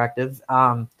Sony Interactive.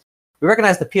 We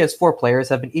recognize the PS4 players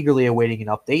have been eagerly awaiting an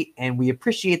update, and we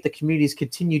appreciate the community's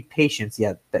continued patience.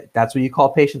 Yeah, that's what you call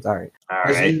patience? All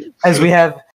right. As we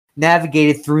have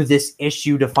navigated through this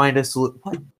issue to find a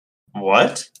solution.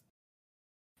 What?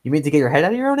 You mean to get your head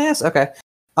out of your own ass? Okay.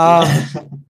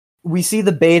 We see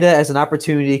the beta as an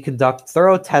opportunity to conduct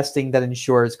thorough testing that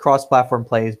ensures cross-platform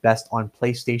play is best on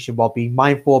PlayStation while being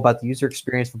mindful about the user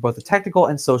experience from both a technical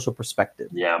and social perspective.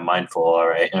 Yeah, mindful. All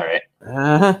right.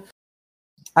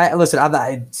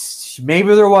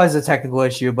 Maybe there was a technical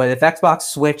issue, but if Xbox,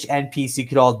 Switch, and PC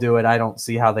could all do it, I don't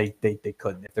see how they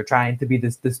couldn't. If they're trying to be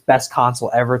this best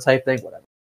console ever type thing,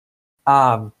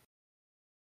 whatever.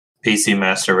 PC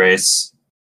Master Race.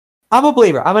 I'm a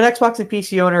believer. I'm an Xbox and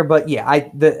PC owner, but yeah,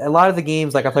 a lot of the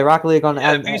games, like I play Rocket League on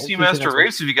PC Master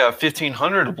Race. If you got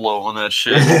 1,500 to blow on that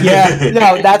shit, yeah,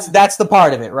 no, that's the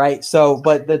part of it, right? So,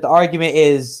 but the argument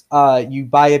is, you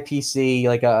buy a PC,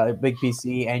 like a big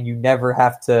PC, and you never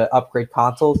have to upgrade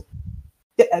consoles.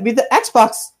 I mean, the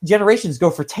Xbox generations go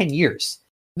for 10 years.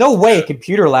 No way a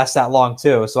computer lasts that long,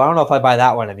 too. So I don't know if I buy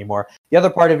that one anymore. The other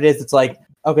part of it is, it's like,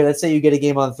 okay, let's say you get a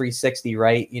game on 360,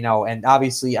 right? You know, and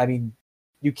obviously, I mean,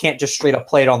 you can't just straight up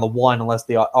play it on the one unless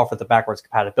they offer the backwards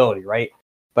compatibility, right?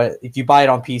 But if you buy it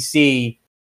on PC,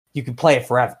 you can play it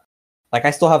forever. Like,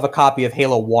 I still have a copy of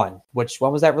Halo 1, which,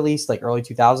 when was that released? Like, early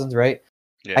 2000s, right?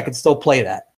 Yeah. I can still play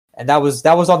that. And that was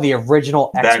on the original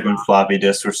Xbox. Back when floppy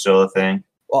disks were still a thing.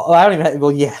 Well, I don't even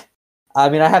have, yeah. I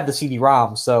mean, I have the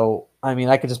CD-ROM, so, I mean,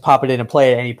 I could just pop it in and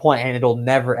play it at any point, and it'll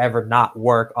never, ever not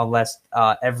work unless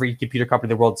every computer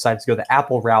company in the world decides to go the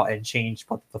Apple route and change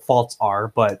what the defaults are,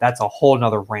 but that's a whole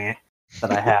nother rant that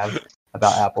I have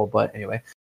about Apple, but anyway.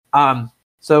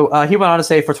 So he went on to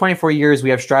say, for 24 years, we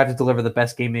have strived to deliver the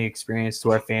best gaming experience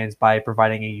to our fans by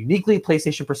providing a uniquely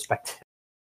PlayStation perspective.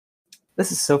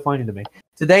 This is so funny to me.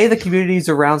 Today, the communities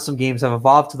around some games have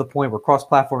evolved to the point where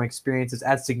cross-platform experiences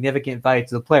add significant value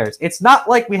to the players. It's not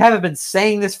like we haven't been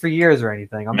saying this for years or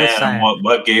anything. I'm just saying.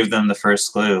 What gave them the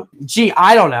first clue? Gee,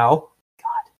 I don't know.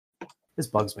 God, this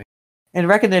bugs me. In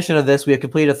recognition of this, we have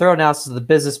completed a thorough analysis of the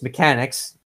business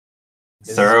mechanics.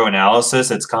 Thorough analysis?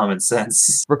 It's common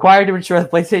sense. Required to ensure the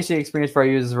PlayStation experience for our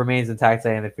users remains intact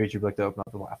today in the future. We look to open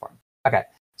up the platform. Okay,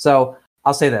 so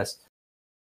I'll say this.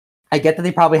 I get that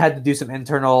they probably had to do some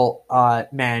internal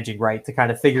managing, right, to kind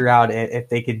of figure out if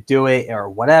they could do it or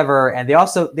whatever. And they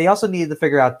also needed to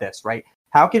figure out this, right?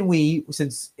 How can we,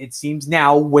 since it seems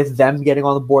now with them getting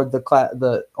on board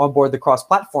the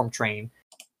cross-platform train,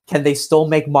 can they still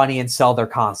make money and sell their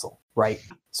console, right?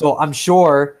 So I'm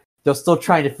sure they're still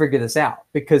trying to figure this out,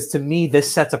 because to me this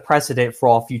sets a precedent for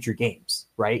all future games,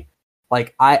 right?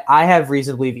 Like I have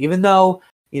reason to believe, even though,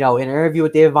 you know, in an interview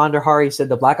with David Vonderhaar, he said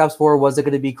the Black Ops 4 wasn't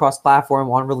going to be cross-platform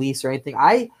on release or anything.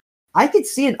 I could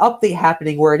see an update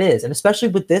happening where it is, and especially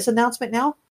with this announcement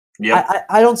now,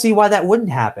 I don't see why that wouldn't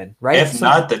happen, right? If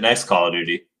not the next Call of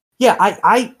Duty. Yeah,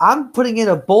 I'm putting in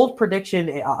a bold prediction,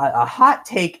 a hot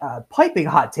take, a piping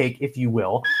hot take, if you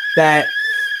will, that,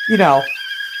 you know,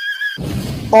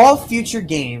 all future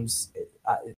games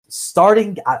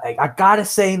starting, I gotta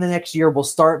say, in the next year will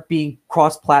start being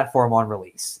cross-platform on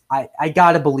release. I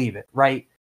gotta believe it, right?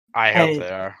 I hope they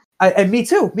are. And me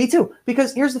too.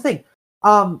 Because here's the thing,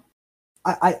 I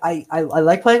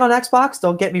like playing on Xbox.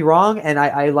 Don't get me wrong, and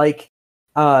I like,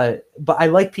 but I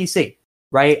like PC,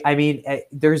 right? I mean,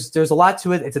 there's a lot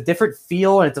to it. It's a different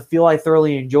feel, and it's a feel I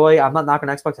thoroughly enjoy. I'm not knocking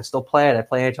Xbox. I still play it. I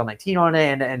play NHL 19 on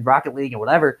it and Rocket League and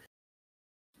whatever.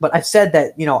 But I've said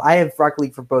that, you know, I have Rocket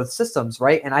League for both systems,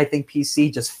 right? And I think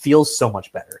PC just feels so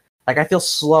much better. Like, I feel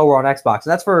slower on Xbox.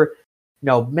 And that's for, you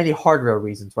know, many hardware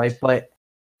reasons, right? But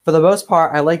for the most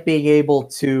part, I like being able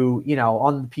to, you know,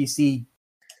 on the PC,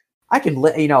 I can,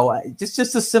 you know, just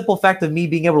the simple fact of me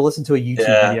being able to listen to a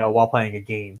YouTube video while playing a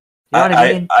game. You know what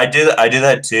I mean? I do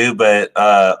that too, but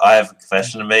I have a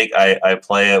confession to make. I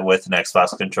play it with an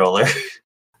Xbox controller.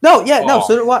 No,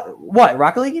 so do what?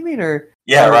 Rocket League, you mean, or?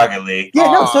 Yeah, Rocket League.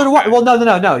 Yeah, no, so do I. Well,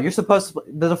 no. You're supposed to.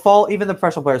 The default, even the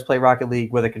professional players play Rocket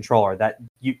League with a controller. That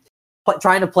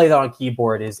trying to play that on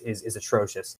keyboard is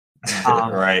atrocious.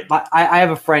 Right. I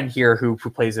have a friend here who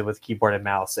plays it with keyboard and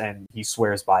mouse, and he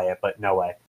swears by it, but no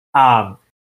way.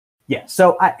 Yeah.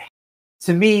 So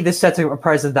to me, this sets a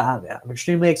precedent that I'm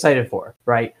extremely excited for.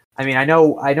 Right. I mean, I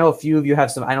know a few of you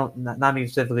have some. I don't, not me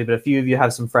specifically, but a few of you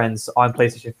have some friends on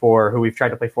PlayStation 4 who we've tried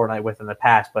to play Fortnite with in the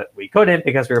past, but we couldn't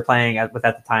because we were playing with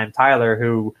at the time Tyler,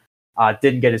 who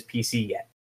didn't get his PC yet.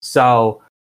 So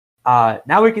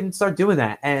now we can start doing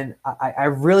that, and I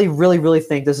really, really, really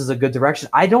think this is a good direction.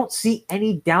 I don't see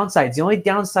any downsides. The only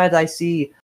downsides I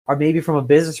see are maybe from a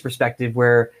business perspective,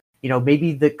 where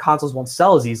maybe the consoles won't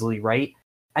sell as easily, right?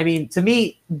 I mean, to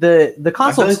me, the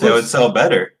console I feel like they would sell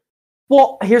better.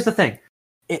 Well, here's the thing.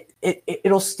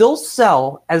 It'll still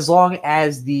sell as long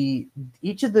as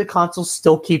each of the consoles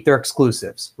still keep their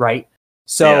exclusives, right?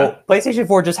 So PlayStation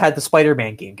 4 just had the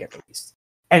Spider-Man game get released,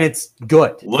 and it's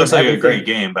good. Looks like a great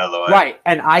game, by the way. Right,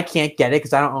 and I can't get it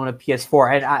because I don't own a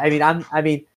PS4.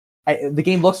 And the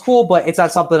game looks cool, but it's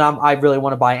not something I really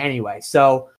want to buy anyway.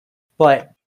 So,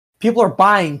 but people are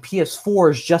buying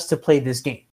PS4s just to play this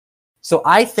game. So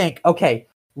I think, okay,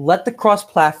 let the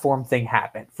cross-platform thing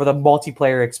happen for the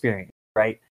multiplayer experience,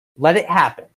 right? Let it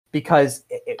happen because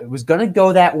it was going to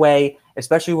go that way,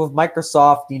 especially with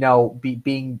Microsoft,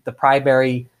 being the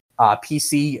primary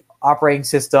PC operating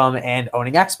system and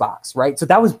owning Xbox, right? So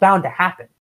that was bound to happen.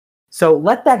 So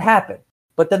let that happen.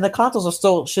 But then the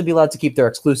consoles should be allowed to keep their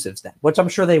exclusives then, which I'm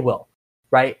sure they will,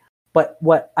 right? But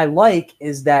what I like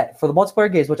is that for the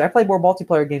multiplayer games, which I play more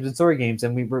multiplayer games than story games,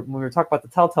 and when we were talking about the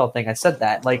Telltale thing, I said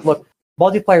that, like, look,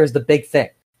 multiplayer is the big thing,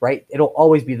 right? It'll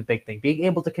always be the big thing. Being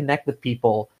able to connect with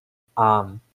people,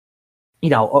 the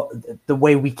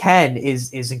way we can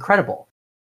is incredible.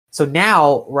 So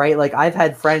now, right, like I've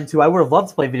had friends who I would have loved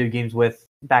to play video games with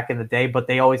back in the day, but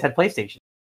they always had PlayStation,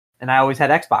 and I always had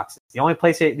Xboxes. The only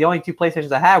two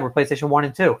PlayStations I had were PlayStation 1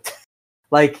 and 2.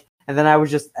 And then I was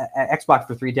just Xbox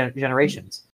for 3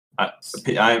 generations.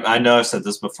 I know I've said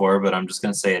this before, but I'm just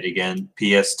gonna say it again.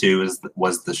 PS2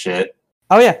 was the shit.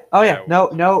 Oh yeah.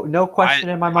 No question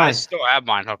in my mind. I still have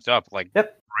mine hooked up, right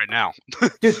now.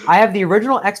 Dude, I have the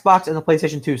original Xbox and the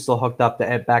PlayStation 2 still hooked up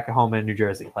back at home in New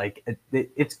Jersey. Like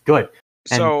it's good.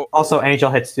 And so also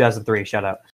NHL Hits 2003. Shout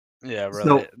out. Yeah,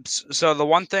 really. So the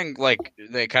one thing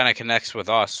that kind of connects with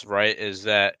us, right, is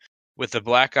that with the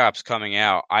Black Ops coming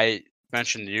out, I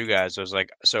mentioned to you guys, I was like,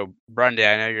 so Brandy,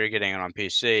 I know you're getting it on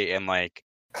PC, and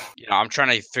I'm trying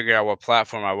to figure out what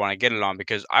platform I want to get it on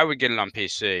because I would get it on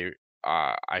PC.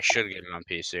 I should get it on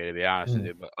PC to be honest with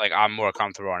you, but I'm more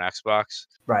comfortable on Xbox.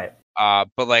 Right.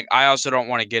 But I also don't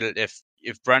want to get it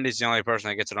if Brandy's the only person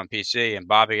that gets it on PC and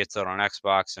Bobby gets it on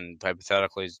Xbox, and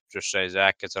hypothetically just say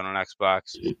Zach gets it on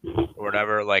Xbox or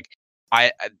whatever.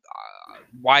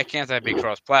 Why can't that be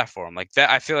cross-platform like that?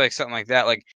 I feel like something like that,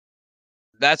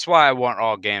 that's why I want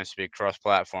all games to be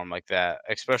cross-platform like that,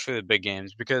 especially the big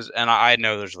games, because, and I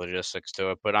know there's logistics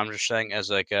to it, but I'm just saying as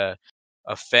a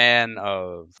fan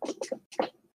of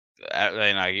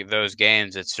those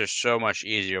games, it's just so much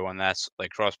easier when that's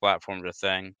cross-platform a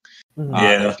thing.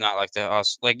 It's not like the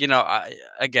us,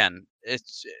 again,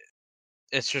 it's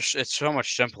so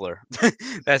much simpler.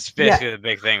 That's basically the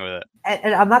big thing with it.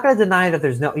 And I'm not going to deny that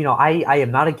there's no, I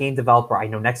am not a game developer. I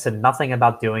know next to nothing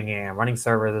about doing it and running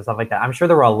servers and stuff like that. I'm sure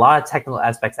there were a lot of technical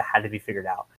aspects that had to be figured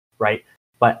out, right?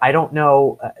 But I don't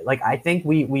know. I think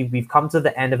we've come to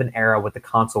the end of an era with the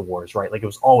console wars, right? Like it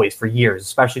was always for years,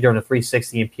 especially during the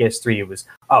 360 and PS3. It was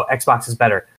Xbox is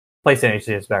better,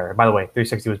 PlayStation is better. By the way,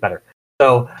 360 was better.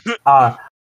 So.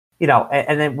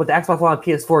 And then with the Xbox One and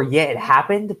PS4, it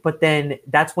happened, but then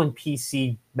that's when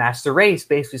PC Master Race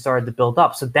basically started to build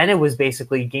up. So then it was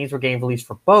basically games were getting released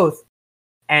for both,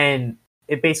 and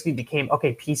it basically became,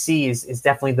 okay, PC is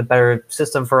definitely the better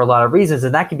system for a lot of reasons,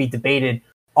 and that can be debated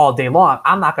all day long.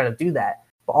 I'm not going to do that.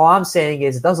 But all I'm saying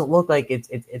is it doesn't look like it's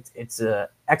a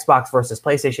Xbox versus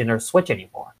PlayStation or Switch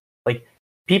anymore.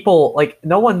 People,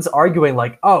 no one's arguing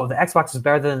the Xbox is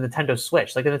better than the Nintendo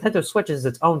Switch. The Nintendo Switch is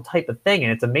its own type of thing,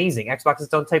 and it's amazing. Xbox is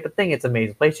its own type of thing, it's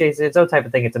amazing. PlayStation is its own type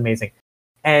of thing, it's amazing.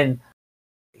 And,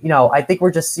 I think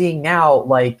we're just seeing now,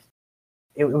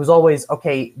 it was always,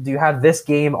 okay, do you have this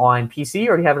game on PC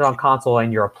or do you have it on console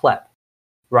and you're a pleb,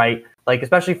 right?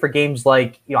 Especially for games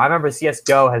I remember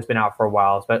CSGO has been out for a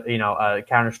while, but,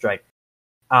 Counter-Strike.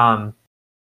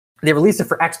 They released it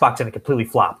for Xbox and it completely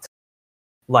flopped.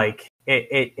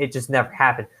 It just never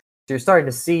happened. So you're starting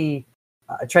to see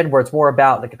a trend where it's more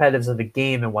about the competitiveness of the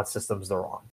game and what systems they're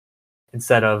on,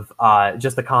 instead of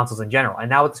just the consoles in general. And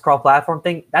now with this cross-platform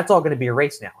thing, that's all going to be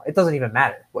erased now. It doesn't even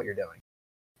matter what you're doing.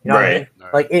 You know what I mean?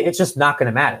 Right. It's just not going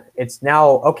to matter. It's now,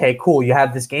 okay, cool, you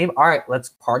have this game. All right, let's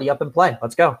party up and play.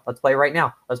 Let's go. Let's play right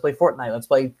now. Let's play Fortnite. Let's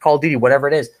play Call of Duty, whatever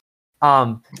it is.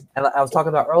 And I was talking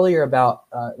about earlier about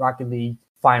Rocket League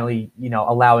finally,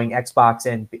 allowing Xbox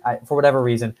and, for whatever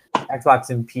reason,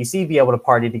 Xbox and PC be able to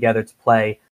party together to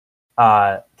play.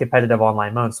 competitive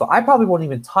online mode. So I probably won't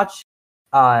even touch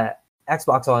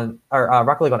Xbox on or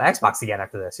Rocket League on Xbox again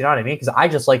after this. You know what I mean? Because I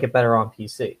just like it better on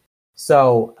PC.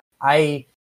 So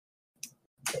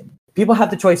people have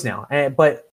the choice now,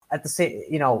 but at the same,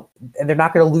 and they're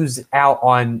not going to lose out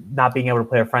on not being able to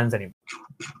play with friends anymore.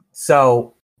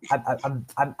 So I'm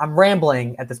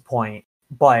rambling at this point,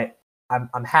 but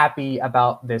I'm happy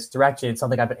about this direction. It's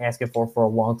something I've been asking for a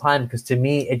long time, because to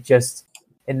me it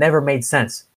never made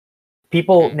sense.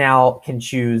 People now can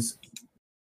choose.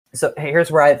 So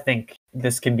here's where I think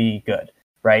this can be good,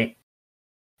 right?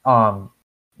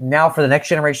 Now for the next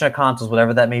generation of consoles,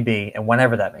 whatever that may be, and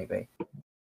whenever that may be,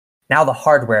 now the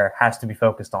hardware has to be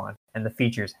focused on, and the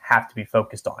features have to be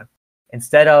focused on.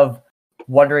 Instead of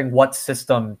wondering what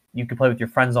system you can play with your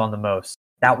friends on the most,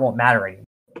 that won't matter anymore.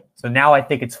 So now I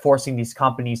think it's forcing these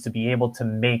companies to be able to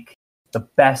make the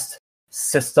best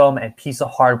system and piece of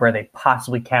hardware they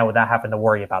possibly can without having to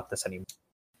worry about this anymore,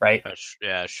 right?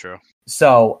 That's true.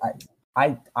 So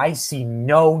I see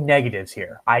no negatives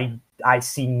here. I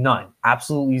see none,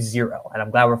 absolutely zero. And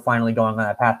I'm glad we're finally going on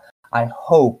that path.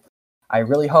 I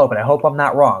really hope, and I hope I'm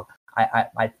not wrong. I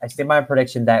stand by my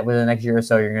prediction that within the next year or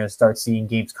so, you're going to start seeing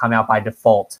games come out by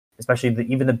default, especially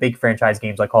even the big franchise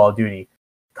games like Call of Duty,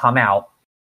 come out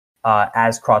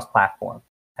as cross-platform,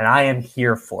 and I am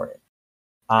here for it.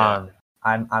 I'm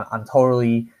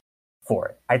totally for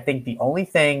it. I think the only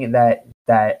thing that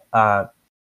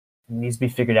needs to be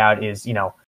figured out is,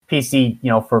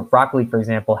 PC, for Rocket League, for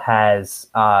example, has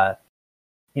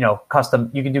custom.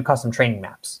 You can do custom training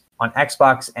maps on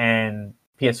Xbox and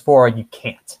PS4. You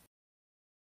can't.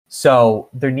 So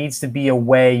there needs to be a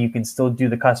way you can still do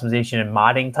the customization and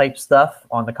modding type stuff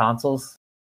on the consoles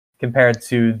compared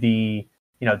to the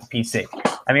PC.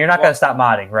 I mean, you're not going to stop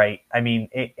modding, right? I mean,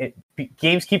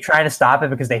 games keep trying to stop it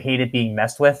because they hate it being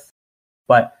messed with,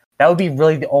 but that would be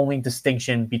really the only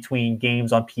distinction between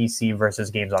games on PC versus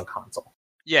games on console.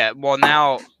 Yeah, well,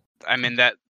 now, I mean,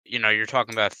 that, you're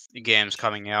talking about games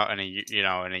coming out in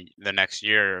the next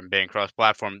year and being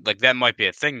cross-platform. Like, that might be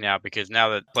a thing now, because now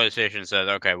that PlayStation says,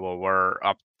 okay, well, we're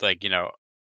up,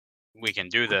 we can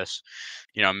do this,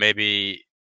 maybe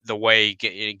the way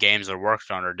games are worked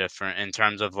on are different in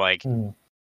terms of,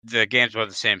 the games with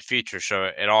the same features, so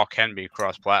it all can be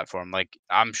cross-platform. Like,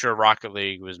 I'm sure Rocket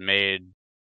League was made.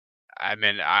 I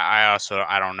mean, I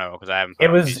don't know, because I haven't.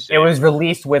 It was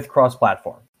released with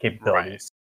cross-platform capabilities.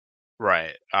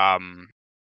 Right. I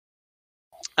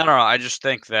don't know. I just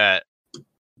think that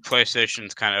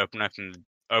PlayStation's kind of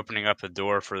opening up the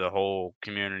door for the whole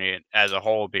community as a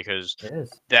whole, because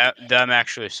them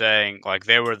actually saying, like,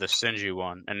 they were the stingy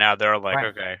one, and now they're like,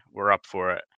 okay, we're up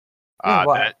for it.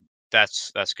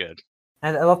 That's good.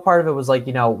 And I love part of it was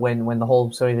when the whole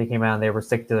Sony thing came out and they were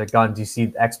sticking to their guns, you see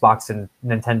Xbox and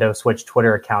Nintendo Switch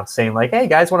Twitter accounts saying hey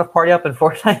guys, want to party up in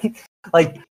Fortnite? I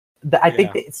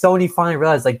think that Sony finally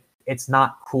realized it's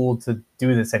not cool to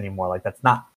do this anymore. That's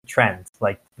not the trend.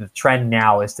 The trend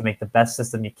now is to make the best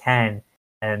system you can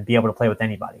and be able to play with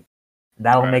anybody.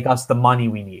 That'll make us the money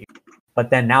we need. But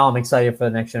then now I'm excited for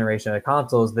the next generation of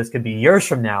consoles. This could be years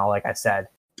from now, like I said,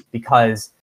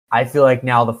 because I feel like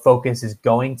now the focus is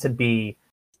going to be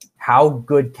how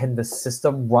good can the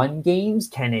system run games?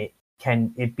 Can it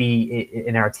be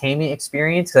an entertainment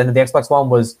experience? Because the Xbox One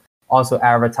was also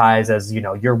advertised as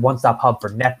your one-stop hub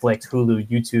for Netflix, Hulu,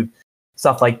 YouTube,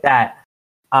 stuff like that.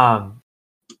 I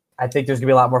think there's gonna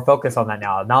be a lot more focus on that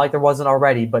now. Not like there wasn't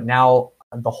already, but now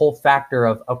the whole factor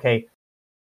of, okay,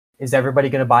 is everybody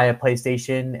gonna buy a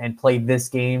PlayStation and play this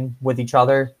game with each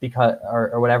other because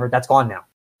or whatever? That's gone now.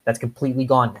 That's completely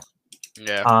gone now.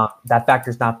 Yeah. That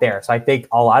factor's not there. So I think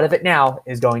a lot of it now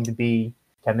is going to be,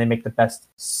 can they make the best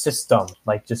system?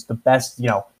 Just the best,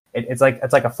 it's like a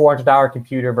 $400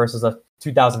 computer versus a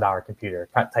 $2,000 computer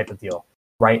type of deal,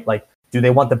 right? Do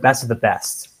they want the best of the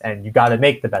best? And you got to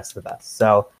make the best of the best.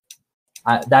 So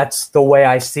that's the way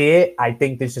I see it. I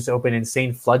think this just opened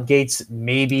insane floodgates.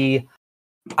 Maybe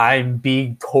I'm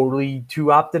being totally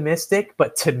too optimistic,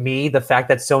 but to me, the fact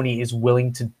that Sony is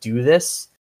willing to do this,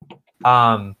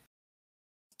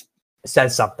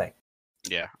 says something.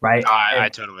 Yeah. Right? I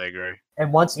totally agree.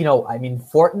 And once,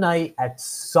 Fortnite at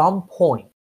some point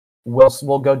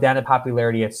will go down in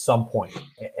popularity at some point.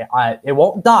 It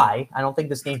won't die. I don't think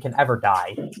this game can ever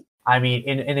die. I mean,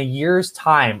 in a year's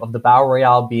time of the Battle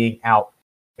Royale being out,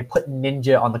 it put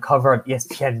Ninja on the cover of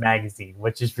ESPN magazine,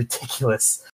 which is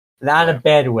ridiculous. Not in a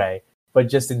bad way,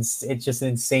 but it's just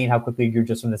insane how quickly you're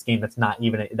just from this game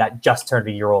that just turned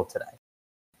a year old today.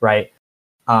 Right?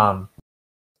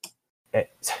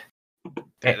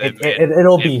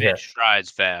 It'll be here. It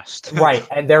strides fast. Right,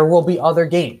 and there will be other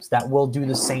games that will do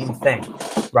the same thing,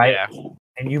 right? Yeah.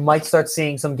 And you might start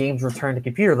seeing some games return to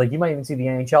computer. Like you might even see the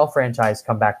NHL franchise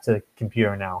come back to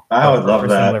computer now. I would love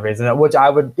that. Similar reason, which I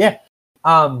would, yeah.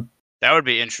 That would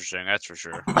be interesting, that's for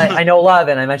sure. I know a lot of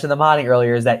it, and I mentioned the modding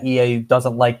earlier, is that EA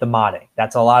doesn't like the modding.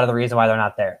 That's a lot of the reason why they're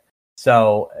not there.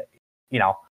 So,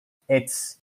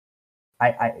 it's going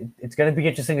to be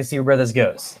interesting to see where this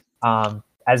goes.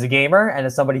 As a gamer and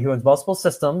as somebody who owns multiple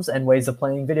systems and ways of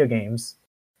playing video games,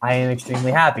 I am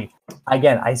extremely happy.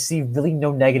 Again, I see really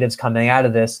no negatives coming out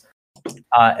of this.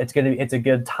 It's a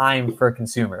good time for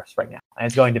consumers right now, and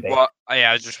it's going to be. Well,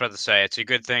 yeah, I was just about to say it's a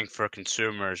good thing for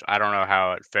consumers. I don't know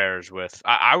how it fares with.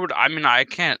 I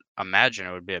can't imagine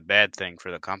it would be a bad thing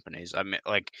for the companies. I mean,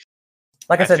 like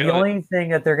I said, the only thing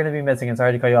that they're going to be missing, and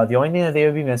sorry to cut you off, the only thing that they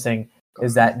would be missing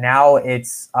is that now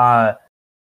it's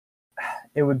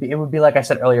it would be like I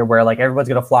said earlier, where like everyone's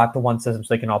going to flock to one system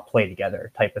so they can all play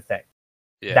together, type of thing.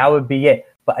 Yeah. That would be it.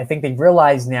 But I think they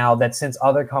realize now that since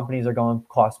other companies are going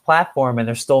cross-platform and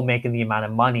they're still making the amount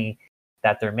of money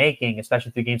that they're making,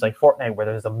 especially through games like Fortnite, where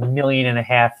there's 1.5 million,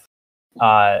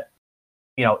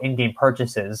 in-game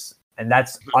purchases, and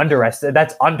that's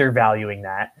undervaluing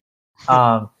that.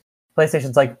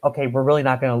 PlayStation's like, okay, we're really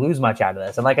not going to lose much out of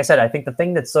this. And like I said, I think the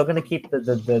thing that's still going to keep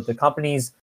the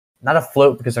companies not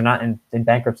afloat because they're not in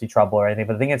bankruptcy trouble or anything,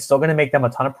 but the thing that's still going to make them a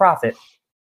ton of profit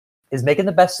is making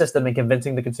the best system and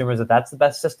convincing the consumers that that's the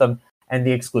best system and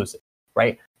the exclusive,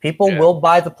 right? People will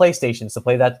buy the PlayStations to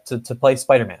play that to play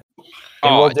Spider-Man. They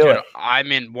will do it. I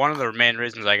mean, one of the main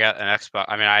reasons I got an Xbox,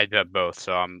 I mean, I have both,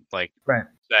 so I'm like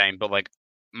saying, but like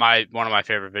one of my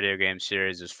favorite video game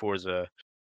series is Forza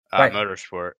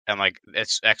Motorsport, and like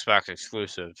it's Xbox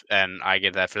exclusive, and I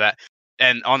get that for that.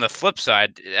 And on the flip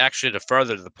side, actually, to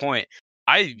further the point,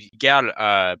 I got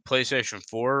a PlayStation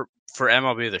 4 for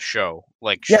MLB The Show,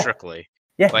 like strictly.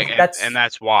 Yeah,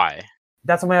 that's why.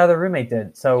 That's what my other roommate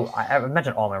did. So I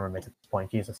mentioned all my roommates at this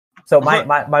point, Jesus. So my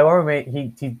one roommate,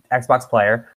 he Xbox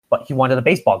player, but he wanted a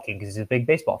baseball game because he's a big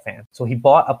baseball fan. So he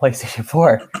bought a PlayStation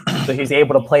 4, so he's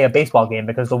able to play a baseball game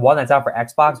because the one that's out for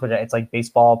Xbox, but it's like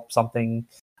baseball something,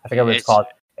 I forget what it's called.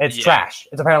 It's trash.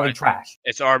 It's apparently trash.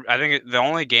 I think the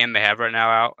only game they have right now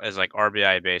out is like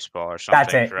RBI Baseball or something.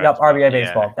 That's it. Yep, RBI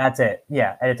Baseball. Yeah. That's it.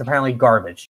 Yeah, and it's apparently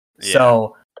garbage. Yeah.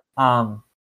 So, that's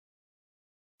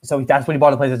what he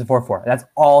bought a PlayStation 4 for. That's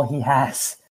all he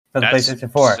has for the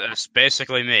PlayStation 4. That's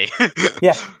basically me.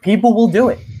 Yeah, people will do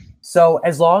it. So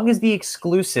as long as the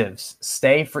exclusives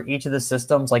stay for each of the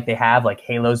systems like they have, like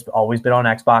Halo's always been on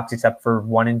Xbox except for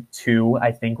 1 and 2,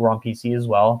 I think were on PC as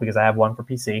well because I have one for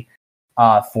PC.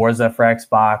 Forza for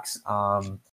Xbox.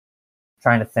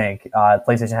 Trying to think.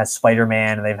 PlayStation has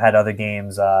Spider-Man, and they've had other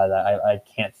games that I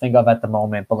can't think of at the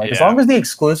moment. But as long as the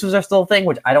exclusives are still a thing,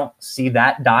 which I don't see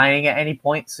that dying at any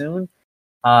point soon.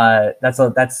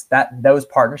 Those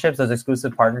partnerships, those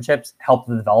exclusive partnerships, help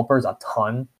the developers a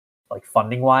ton, like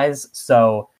funding wise.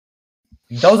 So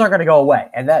those aren't going to go away,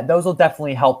 and those will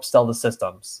definitely help sell the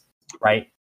systems, right?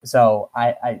 So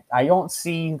I don't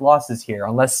see losses here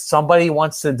unless somebody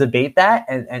wants to debate that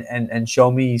and show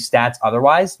me stats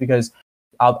otherwise, because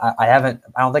I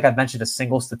don't think I've mentioned a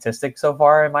single statistic so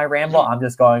far in my ramble. I'm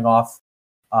just going off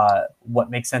what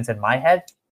makes sense in my head.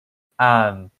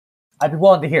 I'd be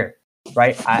willing to hear,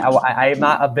 right? I am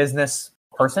not a business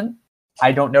person.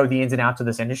 I don't know the ins and outs of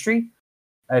this industry.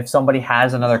 If somebody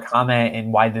has another comment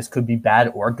in why this could be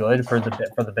bad or good for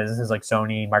the businesses like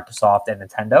Sony, Microsoft, and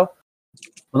Nintendo,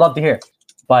 I'd love to hear.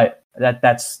 But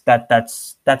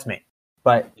that's me.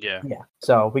 But yeah.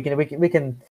 So we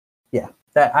can. Yeah.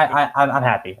 I'm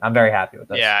happy. I'm very happy with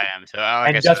this. Yeah, I am. So,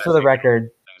 and just for the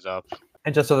record,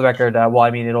 well,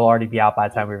 I mean, it'll already be out by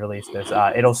the time we release this.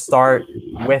 It'll start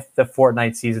with the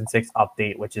Fortnite Season 6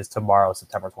 update, which is tomorrow,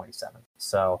 September 27th.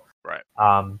 So,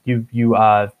 you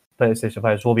PlayStation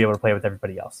players will be able to play with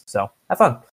everybody else. So, have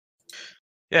fun.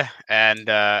 Yeah, and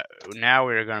now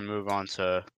we're going to move on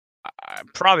to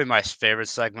probably my favorite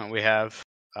segment we have,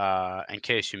 in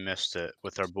case you missed it,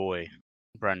 with our boy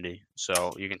Brendy.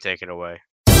 So you can take it away.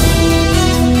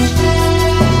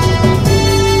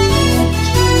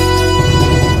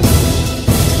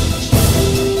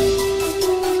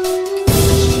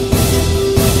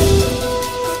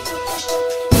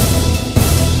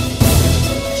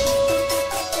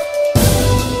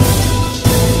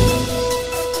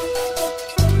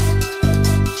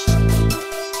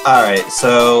 All right,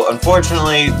 so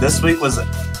unfortunately, this week was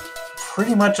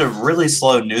pretty much a really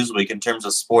slow news week in terms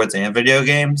of sports and video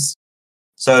games.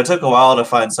 So it took a while to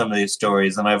find some of these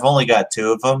stories, and I've only got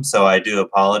 2 of them, so I do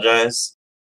apologize.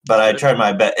 but I tried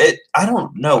my best. I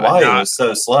don't know why it was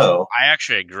so slow. I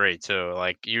actually agree too.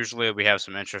 Like usually we have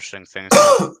some interesting things.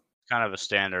 Kind of a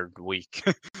standard week.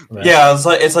 Yeah,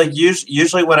 it's like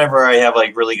usually whenever I have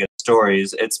like really good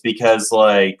stories, it's because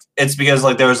like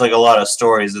there was like a lot of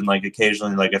stories and like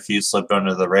occasionally like a few slipped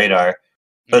under the radar.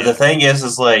 But the thing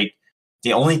is like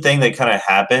the only thing that kind of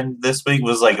happened this week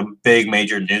was like a big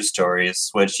major news stories,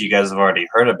 which you guys have already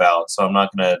heard about. So I'm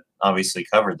not gonna obviously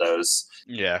cover those.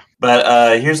 Yeah.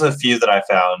 But here's a few that I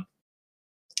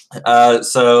found.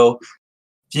 So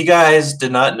if you guys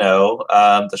did not know,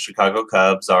 the Chicago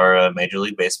Cubs are a Major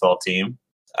League Baseball team.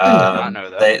 I did not know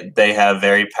that. They have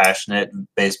very passionate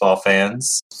baseball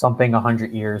fans. Something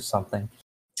 100 years, something.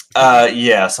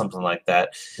 Yeah, something like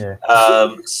that. Yeah.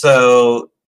 So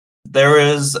there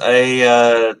was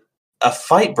a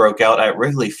fight broke out at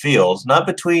Wrigley Field, not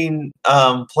between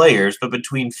players, but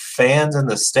between fans in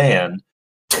the stand.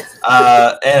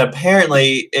 And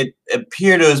apparently, it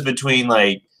appeared it was between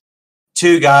like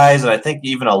two guys, and I think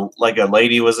even a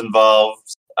lady was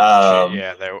involved.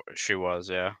 She was,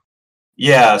 yeah.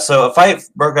 Yeah, so a fight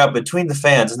broke out between the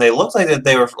fans, and they looked like that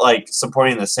they were like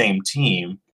supporting the same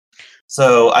team.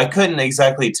 So I couldn't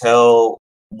exactly tell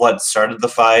what started the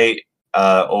fight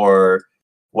or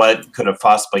what could have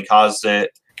possibly caused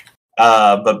it.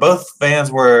 But both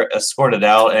fans were escorted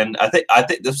out, and I think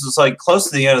this was like close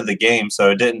to the end of the game,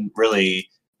 so it didn't really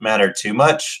matter too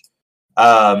much.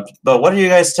 But what do you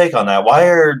guys take on that? Why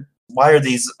are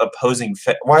these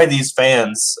why are these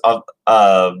fans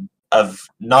of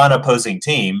non-opposing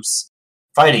teams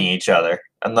fighting each other?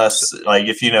 Unless, like,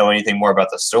 if you know anything more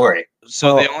about the story.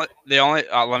 So the only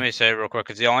let me say real quick,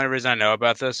 because the only reason I know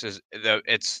about this is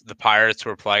it's the Pirates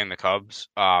who were playing the Cubs.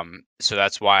 So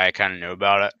that's why I kind of knew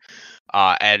about it.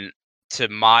 And to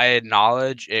my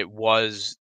knowledge, it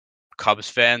was Cubs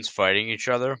fans fighting each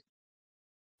other.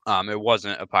 It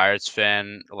wasn't a Pirates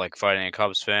fan like fighting a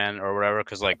Cubs fan or whatever.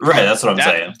 Because like, right, that's what I'm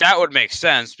saying. That would make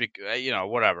sense. Because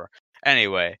whatever.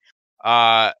 Anyway,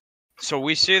 so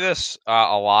we see this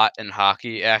a lot in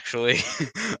hockey, actually,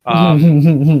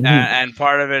 and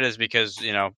part of it is because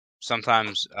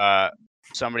sometimes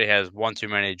somebody has one too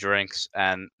many drinks,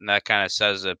 and that kind of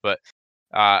says it. But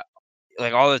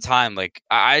like all the time, like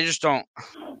I just don't.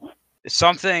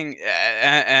 Something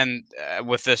and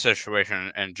with this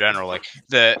situation in general, like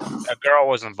a girl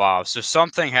was involved, so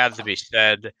something had to be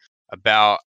said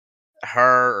about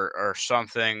her or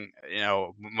something.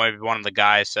 Maybe one of the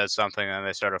guys said something and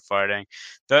they started fighting.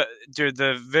 The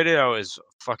video is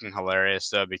fucking hilarious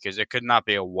though, because it could not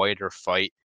be a whiter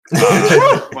fight.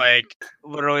 Like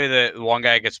literally the one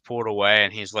guy gets pulled away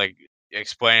and he's like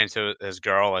explaining to his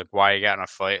girl like why he got in a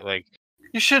fight. Like,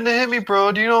 you shouldn't have hit me,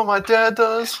 bro. Do you know what my dad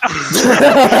does? My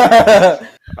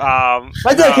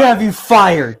dad can have you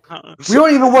fired. We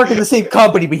don't even work in the same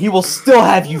company, but he will still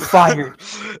have you fired.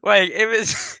 Like, it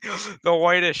was the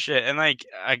whitest shit. And like,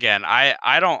 again,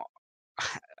 I don't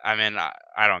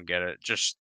get it.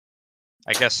 Just,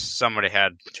 I guess somebody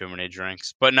had too many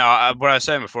drinks. But no, what I was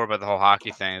saying before about the whole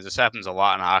hockey thing is this happens a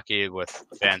lot in hockey with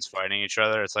fans fighting each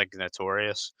other. It's like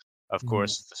notorious. Of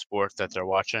course, the sport that they're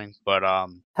watching, but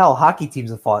hell, hockey teams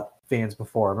have fought fans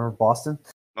before. Remember Boston?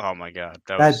 Oh my god,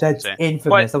 that's insane.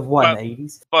 Infamous of what, in the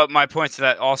 80s? But my point to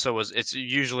that also was it's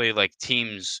usually like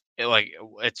teams,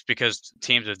 it's because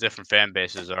teams with different fan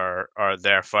bases are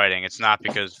there fighting. It's not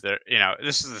because they're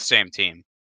this is the same team.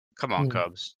 Come on,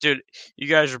 Cubs, dude, you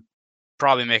guys are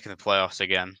probably making the playoffs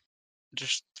again.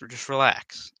 Just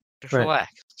relax,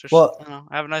 relax. Just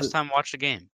have a nice time, watch the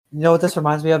game. You know what this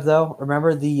reminds me of, though?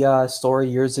 Remember the story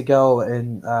years ago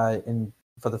in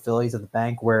for the Phillies at the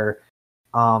bank where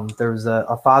there was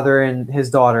a father and his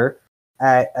daughter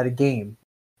at a game,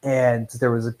 and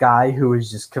there was a guy who was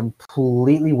just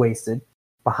completely wasted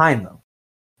behind them,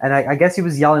 and I guess he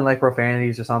was yelling like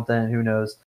profanities or something. Who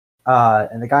knows?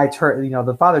 And the guy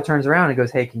the father turns around and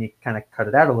goes, "Hey, can you kind of cut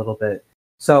it out a little bit?"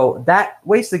 So that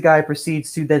wasted guy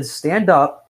proceeds to then stand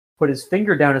up, put his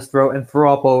finger down his throat, and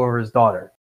throw up over his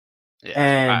daughter. Yeah,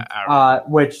 and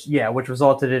which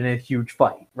resulted in a huge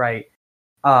fight, right?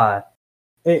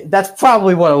 That's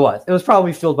probably what it was. It was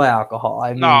probably fueled by alcohol.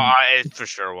 It for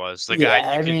sure was. The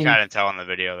guy, you can kind of tell in the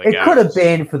video. It could have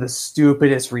been for the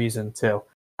stupidest reason too.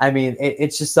 I mean,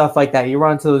 it's just stuff like that. You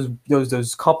run into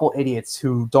those couple idiots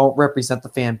who don't represent the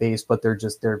fan base, but they're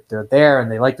there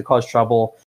and they like to cause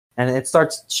trouble, and it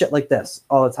starts shit like this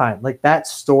all the time. Like that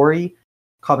story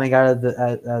coming out of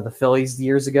the Phillies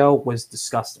years ago was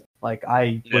disgusting. Like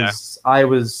I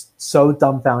was so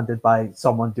dumbfounded by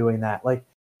someone doing that. Like,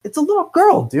 it's a little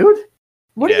girl, dude.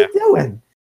 What are you doing?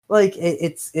 Like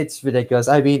it's ridiculous.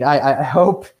 I mean, I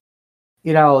hope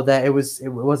that it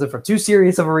wasn't for too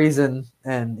serious of a reason,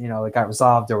 and it got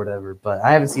resolved or whatever. But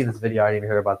I haven't seen this video. I didn't even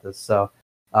hear about this. So,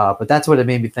 but that's what it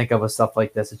made me think of with stuff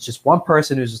like this. It's just one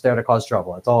person who's just there to cause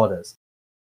trouble. That's all it is.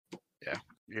 Yeah,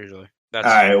 usually. All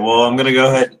right. Well, I'm gonna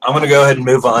go ahead and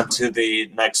move on to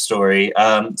the next story.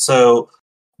 So,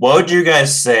 what would you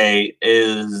guys say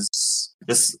is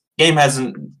this game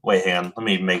hasn't? Wait, hang on. Let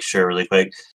me make sure really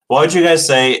quick. What would you guys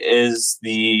say is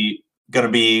going to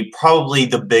be probably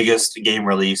the biggest game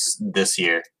release this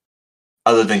year,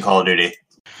 other than Call of Duty?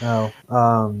 No.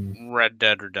 Red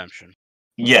Dead Redemption.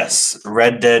 Yes,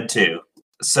 Red Dead 2.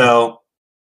 So,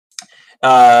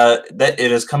 that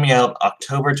it is coming out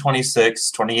October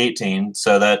 26, 2018.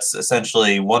 So that's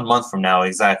essentially 1 month from now,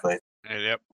 exactly.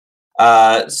 Yep.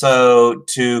 So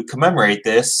to commemorate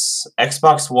this,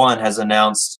 Xbox One has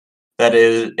announced that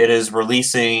it is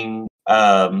releasing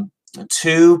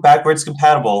 2 backwards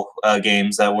compatible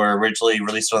games that were originally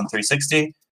released on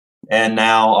 360 and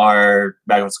now are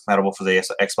backwards compatible for the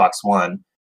Xbox One.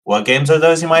 What games are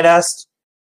those, you might ask?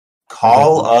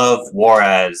 Call of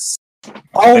Juarez.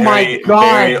 Oh my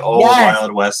god! Very old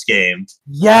Wild West game.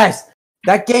 Yes!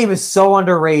 That game is so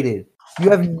underrated.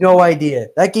 You have no idea.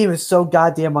 That game is so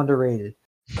goddamn underrated.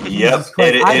 Yep.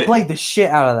 I played the shit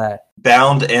out of that.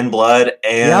 Bound in Blood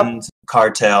and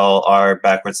Cartel are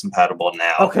backwards compatible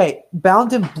now. Okay,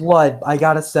 Bound in Blood, I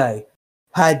gotta say,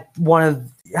 had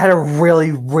a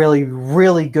really, really,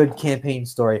 really good campaign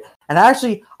story. And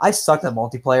actually, I sucked at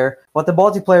multiplayer, but the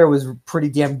multiplayer was pretty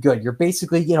damn good. You're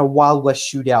basically, Wild West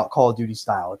shootout Call of Duty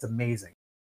style. It's amazing.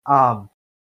 But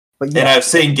yeah. And I've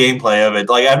seen gameplay of it.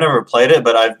 Like I've never played it,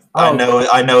 but I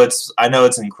know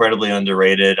it's incredibly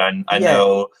underrated. I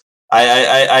know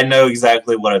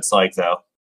exactly what it's like though.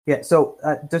 Yeah, so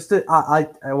I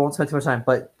won't spend too much time,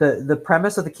 but the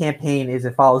premise of the campaign is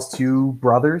it follows 2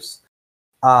 brothers,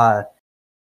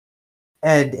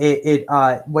 and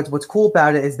what's cool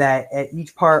about it is that at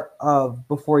each part of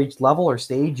before each level or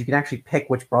stage, you can actually pick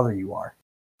which brother you are,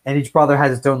 and each brother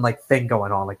has its own thing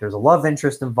going on. Like there's a love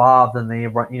interest involved, and they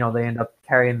end up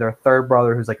carrying their 3rd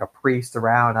brother who's like a priest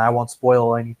around. And I won't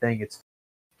spoil anything.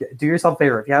 Do yourself a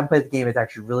favor. If you haven't played the game, it's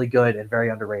actually really good and very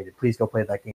underrated. Please go play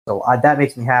that game. So that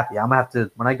makes me happy. I'm gonna have to,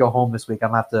 when I go home this week,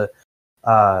 I'm gonna have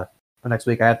to next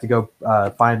week I have to go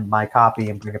find my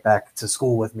copy and bring it back to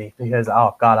school with me because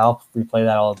oh god, I'll replay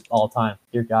that all the time.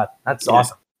 Dear God, that's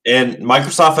awesome. And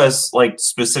Microsoft has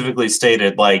specifically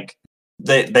stated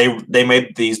they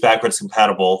made these backwards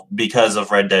compatible because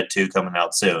of Red Dead 2 coming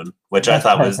out soon, which I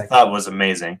thought was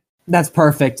amazing. That's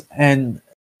perfect. And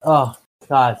oh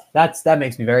god, that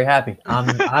makes me very happy.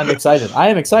 I'm excited. I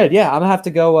am excited. Yeah, I'm gonna have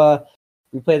to go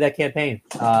replay that campaign.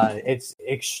 It's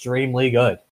extremely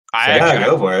good.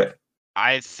 Go for it.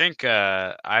 I think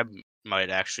I might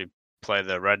actually play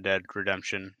the Red Dead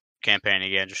Redemption campaign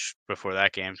again just before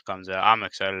that game comes out. I'm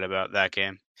excited about that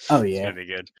game. Oh yeah, it's gonna be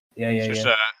good. Yeah. Just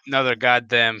another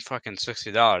goddamn fucking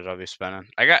 $60 I'll be spending.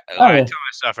 I tell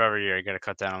myself every year I gotta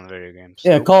cut down on the video games.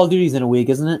 Yeah, Call of Duty's in a week,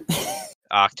 isn't it?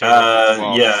 October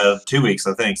 12th. Yeah, 2 weeks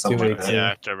I think. 2 weeks.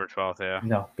 Yeah, October 12th. Yeah.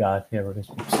 No, God, yeah, we're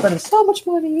spending so much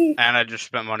money. And I just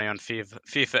spent money on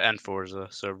FIFA and Forza,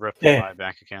 so rip my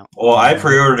bank account. Well, I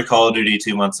pre-ordered Call of Duty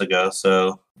 2 months ago,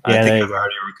 so I think I've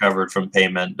already recovered from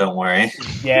payment. Don't worry.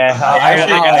 Yeah,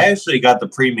 I actually got the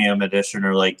premium edition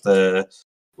or the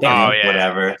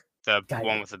whatever. The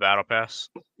one with the battle pass.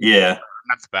 Yeah.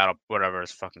 Not the battle, whatever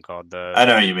it's fucking called. I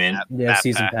know what you mean.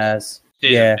 Season pass.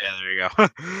 Yeah, there you go.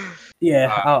 Yeah,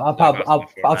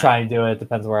 I'll try and do it.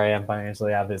 Depends where I am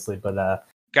financially, obviously, but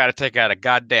got to take out a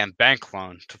goddamn bank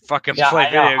loan to fucking play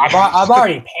video games. I'm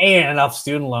already paying enough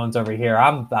student loans over here.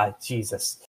 I'm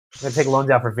Jesus. I'm gonna take loans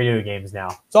out for video games now.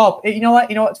 So you know what?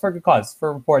 It's for a good cause,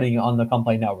 for reporting on the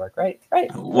Complaint Network, right?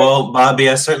 Well, Bobby,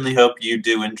 I certainly hope you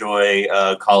do enjoy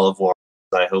Call of War.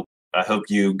 I hope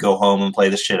you go home and play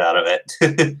the shit out of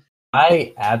it.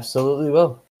 I absolutely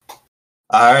will.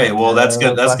 All right, well that's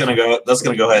gonna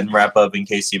go ahead and wrap up in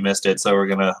case you missed it. So I'm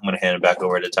gonna hand it back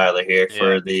over to Tyler here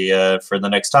for the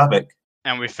next topic.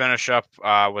 And we finish up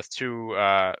with 2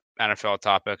 NFL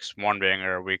topics. One being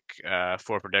our week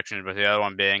 4 predictions, but the other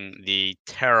one being the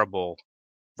terrible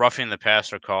roughing the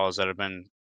passer calls that have been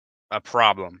a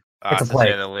problem. It's a to plague.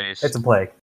 say the least. It's a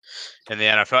plague in the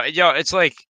NFL. It's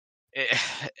like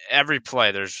every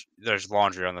play there's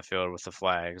laundry on the field with the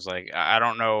flags. Like I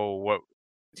don't know what.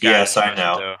 Yes, I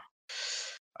know.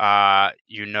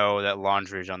 You know that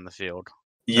laundry's on the field.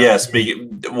 Yes,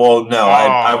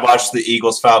 I watched the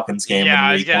Eagles-Falcons game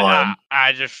in week 1.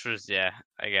 I just was,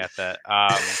 I get that.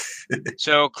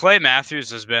 So Clay Matthews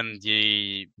has been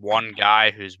the one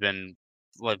guy who's been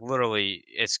literally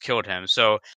it's killed him.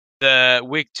 So the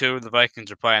week 2, the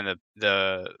Vikings are playing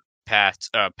the Pack,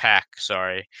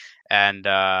 and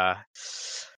I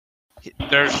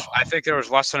think there was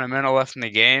less than a minute left in the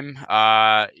game.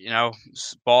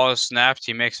 Ball is snapped.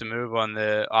 He makes a move on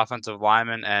the offensive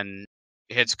lineman and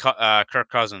hits Kirk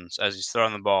Cousins as he's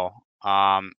throwing the ball.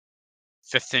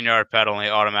 15-yard penalty,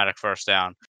 automatic first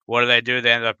down. What do?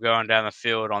 They end up going down the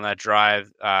field on that drive,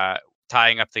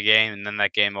 tying up the game, and then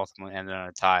that game ultimately ended in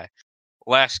a tie.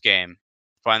 Last game,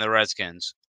 playing the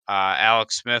Redskins.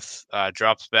 Alex Smith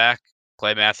drops back.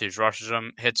 Clay Matthews rushes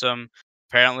him, hits him.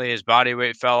 Apparently, his body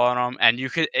weight fell on him. And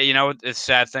the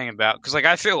sad thing about, because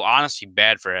I feel honestly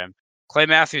bad for him. Clay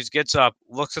Matthews gets up,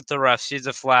 looks at the ref, sees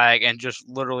the flag, and just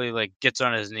literally gets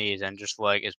on his knees and just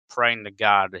is praying to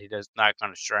God that he does not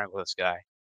going to strangle this guy.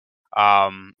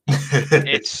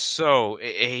 It's so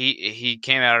he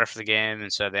came out after the game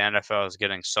and said the NFL is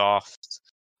getting soft.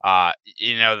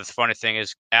 The funny thing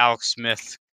is Alex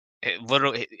Smith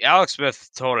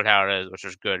told it how it is, which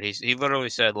was good. He literally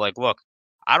said look,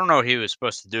 I don't know what he was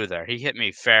supposed to do there. He hit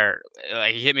me fair,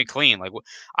 he hit me clean.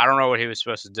 I don't know what he was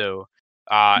supposed to do.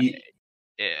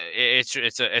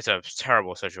 It's a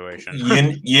terrible situation.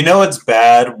 It's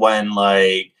bad when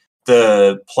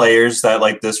the players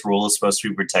that this rule is supposed to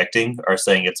be protecting are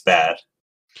saying it's bad.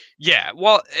 Yeah,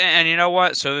 well, and you know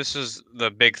what? So this is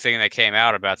the big thing that came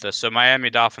out about this. So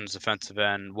Miami Dolphins defensive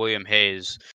end William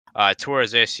Hayes tore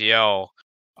his ACL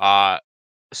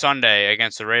Sunday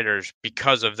against the Raiders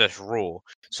because of this rule.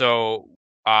 So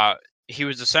he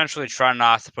was essentially trying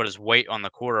not to put his weight on the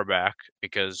quarterback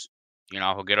because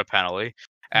he'll get a penalty.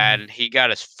 And he got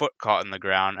his foot caught in the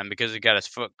ground, and because he got his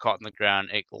foot caught in the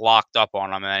ground, it locked up on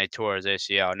him, and then he tore his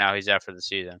ACL. Now he's out for the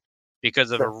season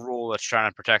because of a rule that's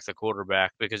trying to protect the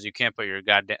quarterback. Because you can't put your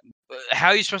goddamn. How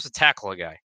are you supposed to tackle a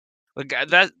guy?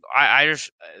 I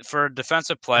just for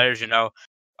defensive players,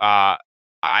 I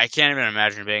can't even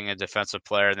imagine being a defensive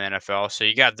player in the NFL. So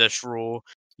you got this rule,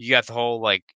 you got the whole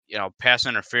pass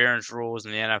interference rules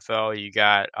in the NFL. You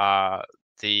got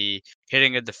the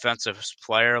hitting a defensive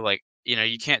player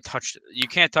you can't touch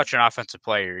an offensive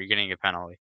player. You're getting a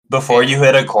penalty. Before you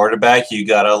hit a quarterback, you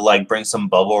gotta bring some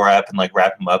bubble wrap and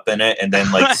wrap him up in it, and then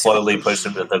slowly push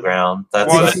him to the ground.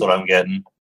 That's what I'm getting.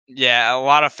 Yeah, a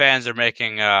lot of fans are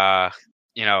making a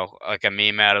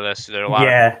meme out of this. There are a lot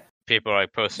of people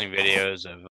posting videos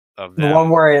of them. The one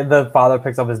where the father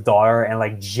picks up his daughter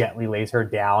and gently lays her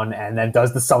down and then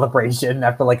does the celebration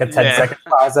after a 10-second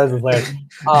process. But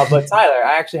Tyler,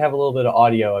 I actually have a little bit of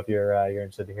audio if you're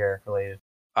interested to hear related.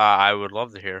 I would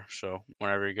love to hear. So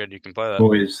whenever you're good, you can play that.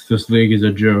 Boys, this league is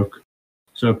a joke.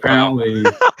 So apparently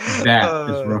that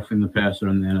is roughing the passer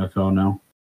in the NFL now.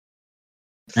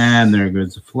 And there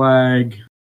goes the flag.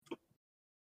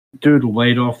 Dude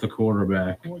laid off the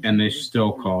quarterback, and they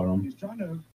still caught him.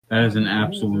 That is an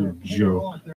absolute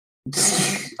joke.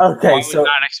 Okay, I was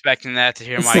not expecting that to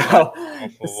hear my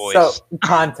voice. So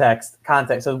context.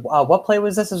 So what play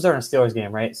was this? This was during a Steelers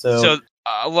game, right? So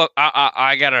look,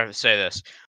 I gotta say this.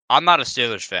 I'm not a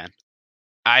Steelers fan.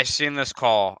 I seen this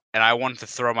call and I wanted to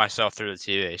throw myself through the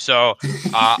TV. So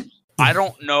I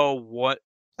don't know what.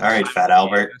 All right, Fat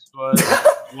Albert. Well,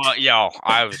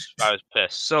 I was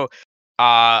pissed. So.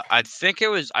 I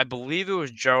believe it was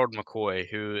Gerald McCoy,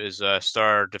 who is a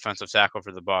star defensive tackle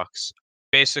for the Bucs.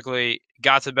 Basically,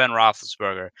 got to Ben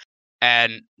Roethlisberger,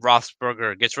 and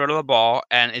Roethlisberger gets rid of the ball,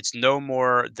 and it's no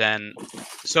more than.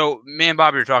 So me and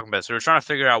Bobby were talking about this. We were trying to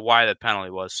figure out why the penalty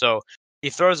was. So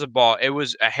he throws the ball. It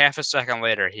was a half a second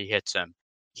later he hits him.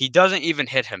 He doesn't even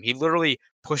hit him. He literally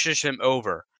pushes him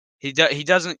over. He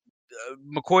doesn't.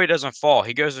 McCoy doesn't fall.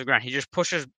 He goes to the ground. He just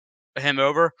pushes him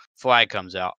over, flag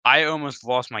comes out. I almost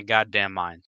lost my goddamn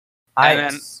mind.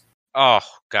 Oh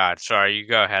God, sorry. You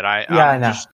go ahead. I'm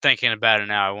just thinking about it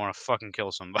now. I want to fucking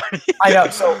kill somebody. I know.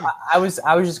 So I was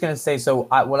just gonna say. So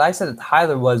what I said to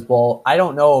Tyler was, well, I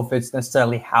don't know if it's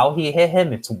necessarily how he hit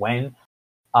him. It's when.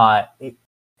 Listen.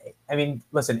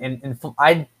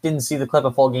 I didn't see the clip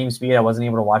of full game speed. I wasn't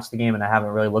able to watch the game, and I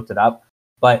haven't really looked it up.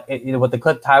 But what the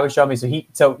clip Tyler showed me,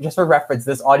 so just for reference,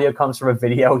 this audio comes from a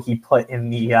video he put in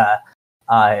the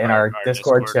in our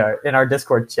Discord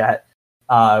chat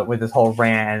with this whole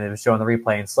rant, and it was showing the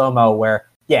replay in slow mo. Where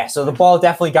so the ball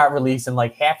definitely got released, and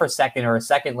half a second or a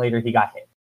second later he got hit.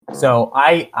 So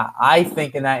I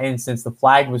think in that instance the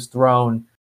flag was thrown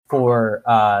for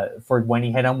when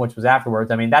he hit him, which was afterwards.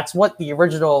 I mean, that's what the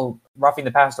original roughing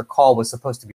the passer call was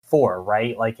supposed to be for,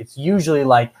 right? It's usually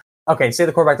okay, say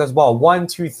the quarterback does the ball. 1,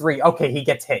 2, 3. Okay, he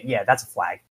gets hit. Yeah, that's a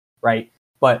flag, right?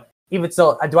 But even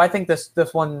still, do I think this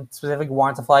one specifically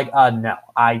warrants a flag? No,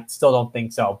 I still don't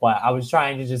think so. But I was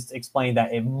trying to just explain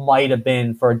that it might have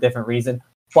been for a different reason.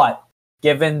 But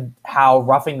given how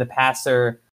roughing the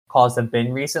passer calls have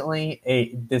been recently,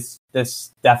 this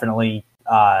definitely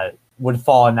would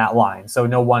fall in that line. So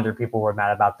no wonder people were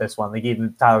mad about this one. Like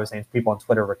even Tyler was saying, people on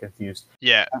Twitter were confused.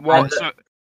 Yeah. Well,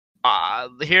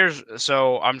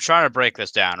 so I'm trying to break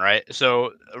this down, right?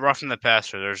 So roughing the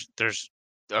passer, there's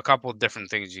a couple of different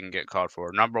things you can get called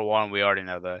for. Number one, we already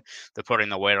know the putting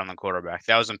the weight on the quarterback.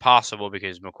 That was impossible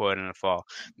because McCoy didn't fall.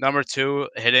 Number two,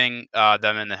 hitting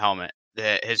them in the helmet.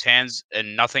 His hands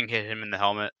and nothing hit him in the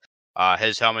helmet.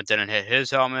 His helmet didn't hit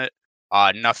his helmet.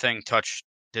 Nothing touched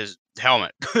his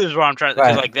helmet. Is what I'm trying to,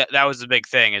 because like that was the big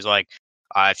thing, is like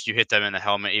if you hit them in the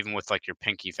helmet, even with like your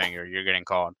pinky finger, you're getting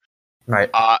called. Right.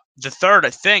 The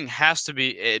third thing has to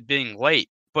be it being late,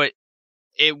 but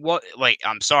it was like,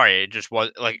 I'm sorry, it just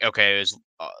was like, okay, it was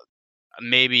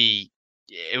maybe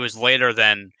it was later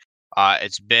than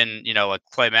it's been, like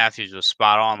Clay Matthews was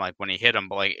spot on, like when he hit him,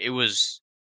 but like it was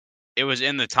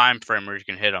in the time frame where you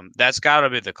can hit him. That's got to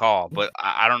be the call, but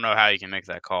I don't know how you can make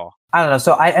that call. I don't know.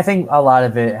 So I think a lot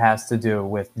of it has to do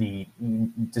with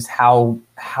just how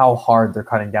hard they're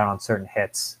cutting down on certain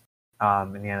hits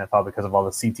in the NFL because of all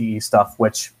the CTE stuff,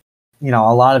 which, a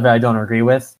lot of it I don't agree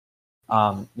with.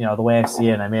 The way I see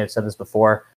it, and I may have said this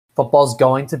before, football's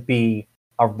going to be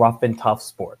a rough and tough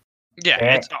sport.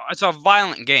 Yeah, it's a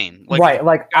violent game. Like, right.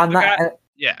 Like I'm not.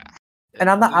 Yeah. And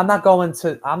I'm not going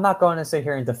to sit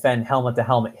here and defend helmet to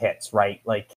helmet hits, right?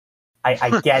 Like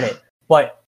I get it,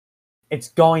 but it's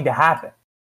going to happen.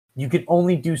 You can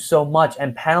only do so much,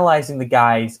 and penalizing the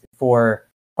guys for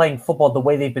playing football the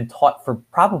way they've been taught for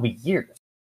probably years.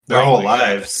 Their whole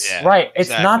lives. Yeah, right.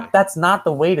 Exactly. That's not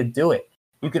the way to do it.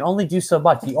 You can only do so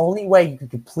much. The only way you can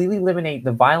completely eliminate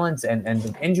the violence and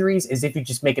the injuries is if you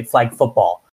just make it flag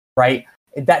football, right?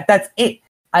 That's it.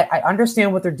 I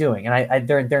understand what they're doing, and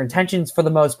their intentions for the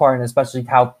most part, and especially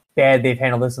how bad they've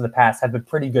handled this in the past, have been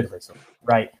pretty good recently,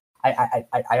 right?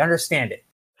 I understand it,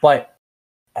 but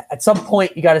at some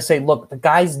point you got to say, look, the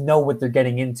guys know what they're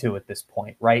getting into at this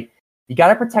point, right? You got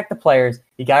to protect the players,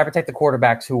 you got to protect the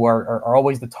quarterbacks who are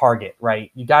always the target,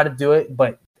 right? You got to do it,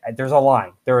 but there's a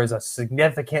line. There is a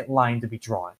significant line to be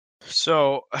drawn.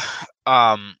 So,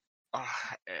 I'm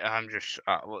just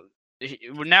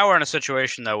now we're in a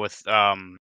situation though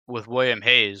with William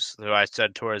Hayes, who I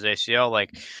said tore his ACL.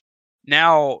 Like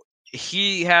now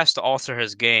he has to alter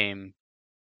his game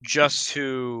just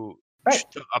to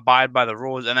abide by the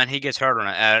rules, and then he gets hurt on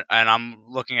it. And I'm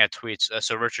looking at tweets.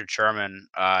 So Richard Sherman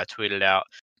tweeted out,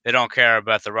 "They don't care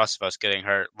about the rest of us getting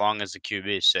hurt, long as the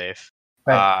QB is safe."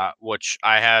 Right. Which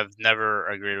I have never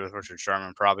agreed with Richard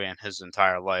Sherman probably in his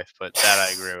entire life, but that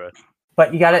I agree with.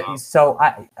 But you got to. So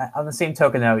on the same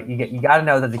token, though, you got to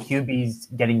know that the QB's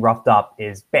getting roughed up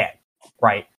is bad,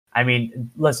 right? I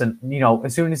mean, listen,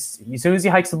 as soon as he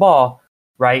hikes the ball,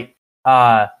 right?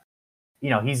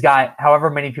 He's got however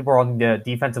many people are on the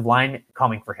defensive line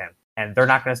coming for him, and they're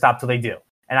not going to stop till they do.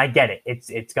 And I get it;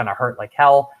 it's going to hurt like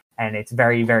hell, and it's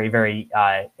very, very, very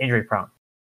injury prone.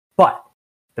 But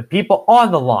the people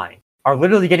on the line are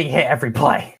literally getting hit every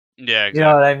play. Yeah, exactly. You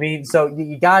know what I mean? So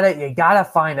you gotta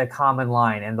find a common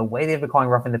line, and the way they've been calling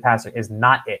roughing the passer is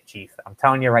not it, Chief. I'm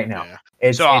telling you right now,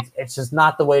 it's just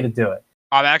not the way to do it.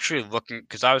 I'm actually looking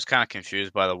because I was kind of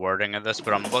confused by the wording of this,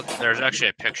 but I'm looking. There's actually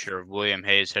a picture of William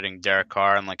Hayes hitting Derek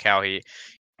Carr and like how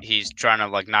he's trying to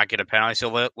like not get a penalty.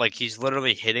 So like he's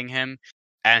literally hitting him,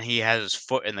 and he has his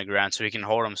foot in the ground so he can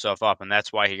hold himself up, and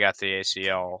that's why he got the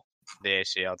ACL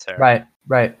tear.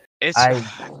 Right.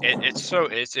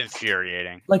 It's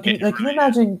infuriating. Like, can you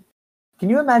imagine? Can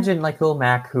you imagine like Lil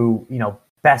Mac, who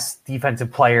best defensive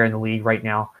player in the league right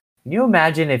now? Can you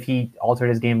imagine if he altered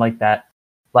his game like that?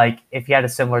 Like if he had a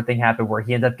similar thing happen where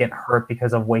he ended up getting hurt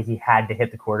because of the way he had to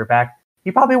hit the quarterback,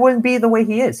 he probably wouldn't be the way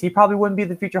he is. He probably wouldn't be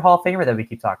the future Hall of Famer that we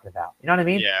keep talking about. You know what I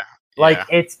mean? Yeah. Like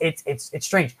it's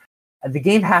strange. The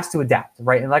game has to adapt,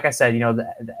 right? And like I said, the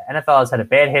NFL has had a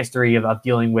bad history of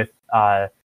dealing with how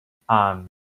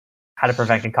to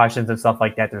prevent concussions and stuff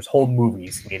like that. There's whole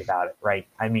movies made about it, right?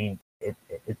 I mean,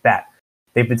 it's bad.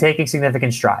 They've been taking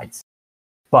significant strides,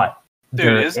 but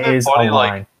there is a line.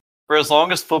 Like, for as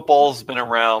long as football's been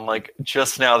around, like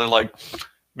just now, they're like,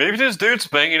 maybe these dudes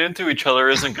banging into each other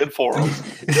isn't good for them.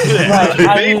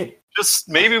 Right.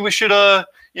 Maybe we should,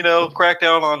 crack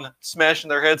down on smashing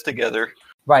their heads together.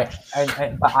 Right,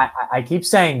 but I keep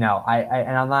saying no.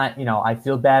 I'm not. I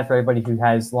feel bad for everybody who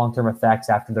has long-term effects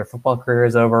after their football career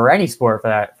is over, or any sport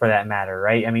for that matter.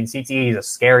 Right? I mean, CTE is a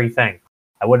scary thing.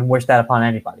 I wouldn't wish that upon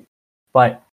anybody.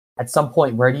 But at some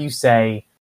point, where do you say,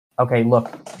 okay,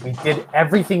 look, we did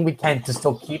everything we can to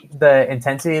still keep the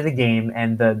intensity of the game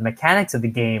and the mechanics of the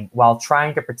game while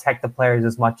trying to protect the players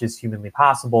as much as humanly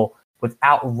possible,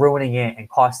 without ruining it and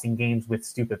costing games with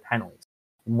stupid penalties.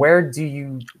 Where do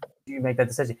you make that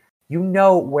decision? You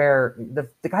know where the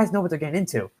guys know what they're getting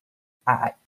into.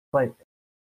 But I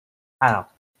don't know.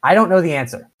 I don't know the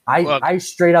answer. I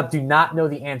straight up do not know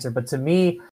the answer. But to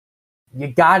me, you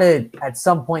gotta at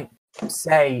some point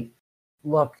say,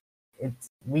 look,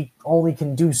 we only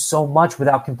can do so much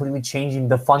without completely changing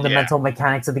the fundamental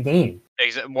mechanics of the game.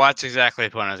 Well, that's exactly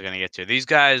the point I was going to get to. These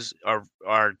guys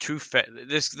are too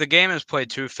fast. The game is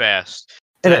played too fast.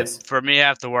 It is. For me to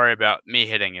have to worry about me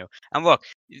hitting you. And look,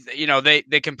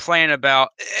 they complain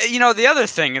about, the other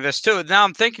thing of this too. Now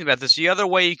I'm thinking about this. The other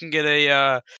way you can get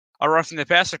a roughing the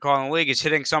passer call in the league is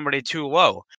hitting somebody too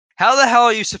low. How the hell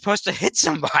are you supposed to hit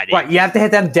somebody? Right, you have to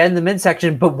hit them dead in the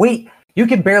midsection. But wait, you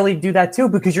can barely do that too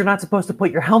because you're not supposed to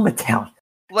put your helmet down.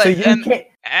 So you can't.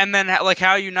 And then,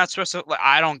 how are you not supposed to?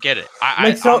 I don't get it.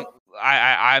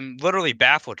 I'm literally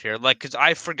baffled here. Because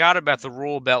I forgot about the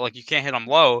rule about you can't hit them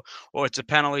low or it's a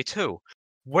penalty too.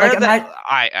 Let's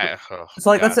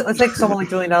take someone like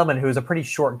Julian Edelman, who's a pretty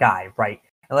short guy, right?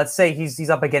 And let's say he's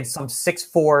up against some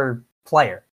 6'4"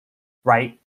 player,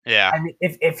 right? Yeah. I mean,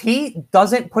 if he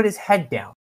doesn't put his head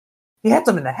down, he hits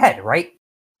him in the head, right?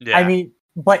 Yeah. I mean,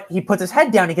 but he puts his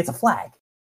head down, he gets a flag.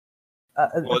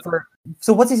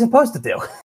 So what's he supposed to do?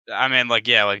 I mean,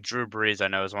 Drew Brees, I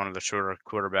know, is one of the shorter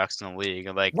quarterbacks in the league.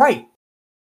 Right.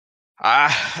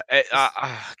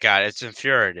 God, it's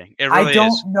infuriating. It really I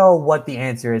don't know what the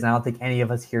answer is. I don't think any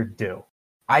of us here do.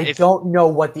 I don't know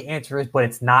what the answer is, but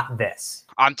it's not this.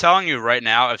 I'm telling you right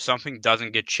now, if something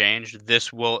doesn't get changed, the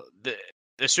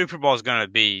Super Bowl is going to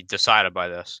be decided by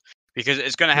this because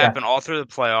it's going to happen all through the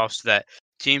playoffs that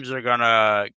teams are going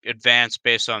to advance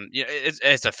based on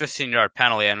it's a 15-yard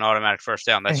penalty and an automatic first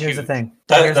down. That's here's huge. The thing.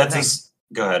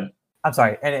 Go ahead. I'm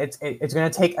sorry, and it's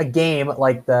going to take a game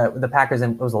like the Packers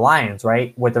and it was the Lions,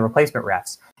 right, with the replacement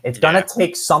refs. It's going to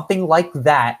take something like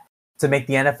that to make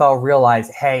the NFL realize,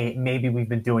 hey, maybe we've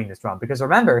been doing this wrong. Because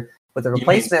remember, with the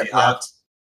replacement refs,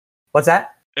 what's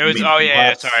that? It was sorry,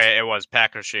 it was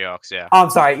Packers Seahawks, yeah. Oh, I'm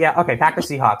sorry, yeah, okay, Packers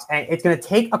Seahawks, and it's going to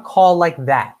take a call like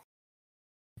that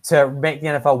to make the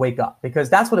NFL wake up, because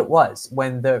that's what it was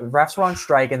when the refs were on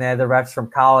strike and they had the refs from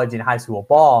college and high school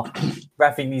ball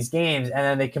reffing these games, and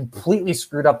then they completely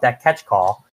screwed up that catch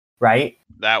call, right?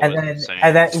 That was insane.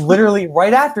 And then literally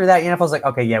right after that, the NFL's like,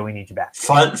 okay, yeah, we need you back.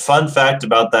 Fun fact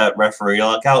about that referee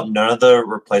lockout: none of the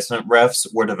replacement refs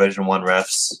were Division I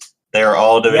refs. They are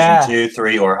all Division 2,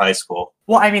 3, or high school.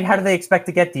 Well, I mean, how do they expect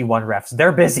to get D1 refs?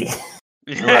 They're busy.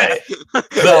 Right.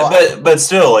 but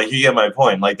still, you get my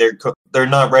point. They're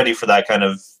not ready for that kind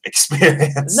of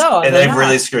experience. No, and they've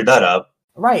really screwed that up.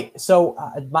 Right. So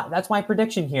that's my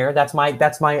prediction here. That's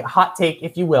my hot take,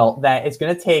 if you will. That it's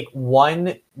going to take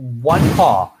one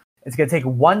call. It's going to take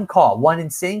one call, one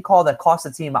insane call that costs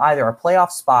the team either a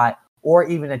playoff spot or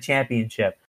even a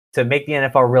championship to make the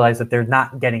NFL realize that they're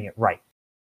not getting it right.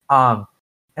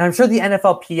 And I'm sure the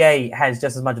NFLPA has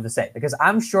just as much of a say, because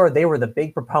I'm sure they were the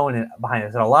big proponent behind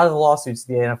this. And a lot of the lawsuits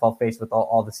the NFL faced with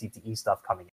all the CTE stuff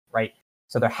coming in, right?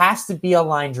 So there has to be a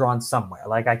line drawn somewhere,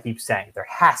 like I keep saying. There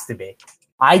has to be.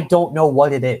 I don't know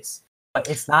what it is, but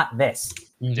it's not this.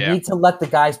 You need to let the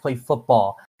guys play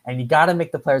football, and you got to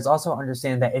make the players also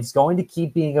understand that it's going to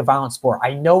keep being a violent sport.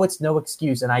 I know it's no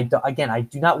excuse, and I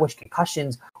do not wish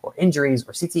concussions or injuries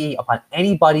or CTE upon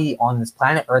anybody on this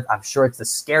planet Earth. I'm sure it's the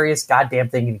scariest goddamn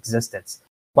thing in existence.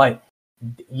 But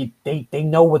they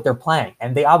know what they're playing,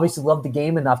 and they obviously love the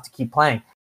game enough to keep playing.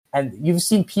 And you've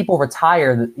seen people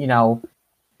retire,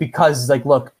 because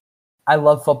look, I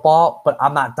love football, but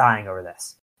I'm not dying over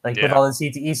this. With all the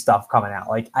CTE stuff coming out,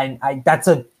 I that's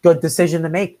a good decision to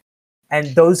make. And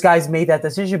those guys made that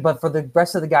decision, but for the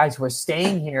rest of the guys who are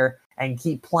staying here and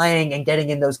keep playing and getting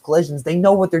in those collisions, they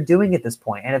know what they're doing at this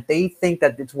point. And if they think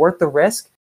that it's worth the risk,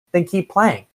 then keep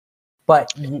playing.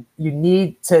 But you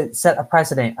need to set a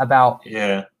precedent about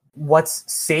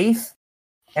what's safe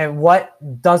and what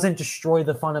doesn't destroy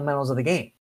the fundamentals of the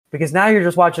game. Because now you're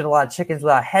just watching a lot of chickens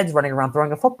without heads running around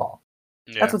throwing a football.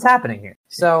 Yeah. That's what's happening here.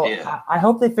 So I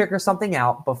hope they figure something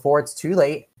out before it's too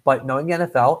late. But knowing the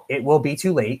NFL, it will be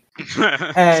too late,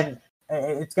 and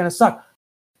it's going to suck.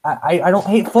 I don't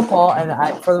hate football,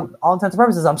 and for all intents and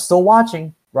purposes, I'm still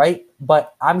watching, right?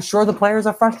 But I'm sure the players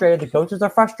are frustrated, the coaches are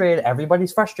frustrated,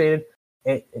 everybody's frustrated.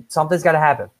 Something's got to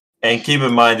happen. And keep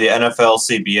in mind, the NFL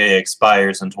CBA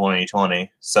expires in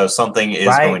 2020, so something is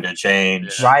going to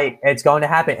change. Right, it's going to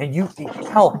happen. And you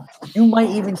might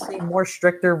even see more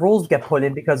stricter rules get put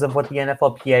in because of what the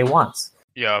NFLPA wants.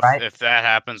 Yeah, if that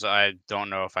happens, I don't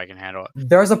know if I can handle it.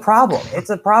 There's a problem. It's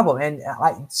a problem. And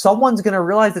someone's going to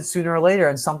realize it sooner or later,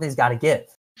 and something's got to give.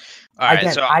 All right,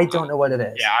 Again, so I don't know what it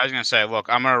is. Yeah, I was gonna say, look,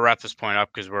 I'm gonna wrap this point up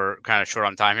because we're kind of short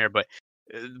on time here. But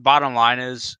bottom line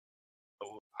is,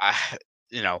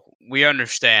 we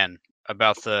understand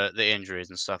about the injuries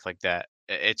and stuff like that.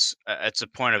 It's a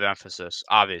point of emphasis,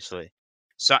 obviously.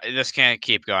 So this can't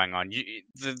keep going on.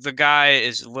 The guy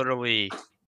is literally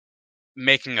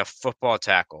making a football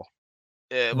tackle.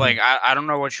 Like I don't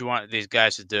know what you want these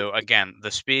guys to do. Again,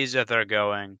 the speeds that they're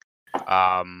going,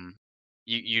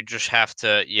 you just have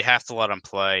to let them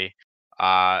play.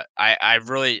 I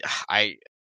really I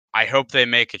hope they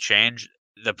make a change.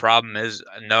 The problem is,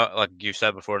 no, like you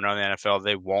said before, no, the NFL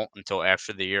they won't until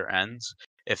after the year ends,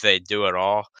 if they do at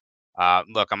all.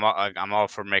 Look, I'm all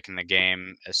for making the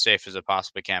game as safe as it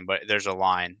possibly can, but there's a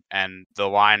line, and the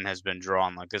line has been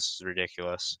drawn. Like, this is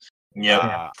ridiculous.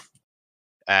 Yep.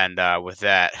 And with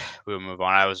that, we'll move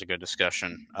on. That was a good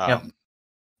discussion. Yep.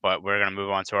 But we're going to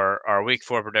move on to our week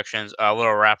 4 predictions. A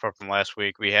little wrap up from last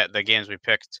week. We had the games we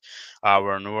picked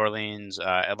were New Orleans,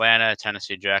 Atlanta,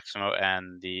 Tennessee, Jacksonville,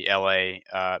 and the LA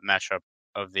matchup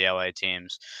of the LA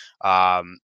teams.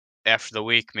 After the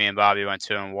week, me and Bobby went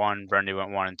 2-1. Brendy went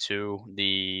 1-2.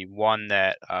 The one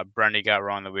that Brendy got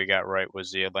wrong that we got right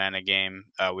was the Atlanta game.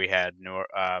 We had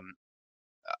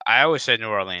I always say New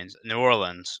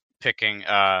Orleans picking.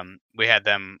 We had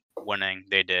them winning.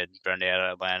 They did. Brendy had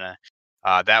Atlanta.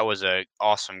 That was an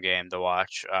awesome game to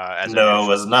watch. No, it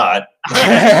was not.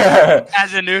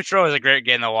 As a neutral, it was a great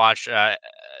game to watch.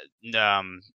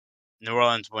 New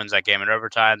Orleans wins that game in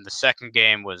overtime. The second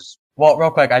game was... Well,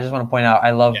 real quick, I just want to point out,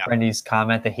 I love Brendy's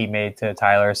comment that he made to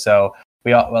Tyler. So,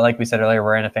 like we said earlier,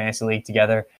 we're in a fantasy league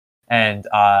together. And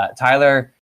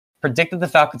Tyler predicted the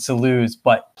Falcons to lose,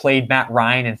 but played Matt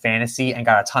Ryan in fantasy and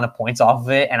got a ton of points off of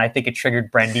it. And I think it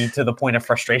triggered Brendy to the point of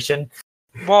frustration.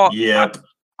 Well, yep.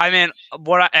 I mean,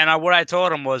 what I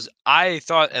told him was I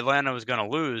thought Atlanta was going to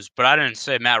lose, but I didn't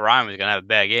say Matt Ryan was going to have a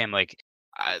bad game. Like,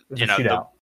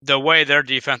 the way their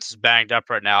defense is banged up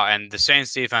right now, and the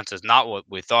Saints' defense is not what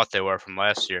we thought they were from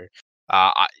last year.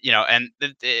 I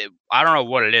don't know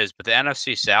what it is, but the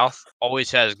NFC South always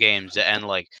has games that end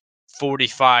like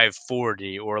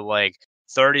 45-40 or like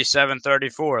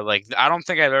 37-34. Like, I don't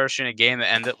think I've ever seen a game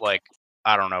that ended like,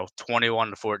 I don't know,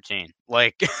 21-14.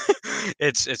 Like,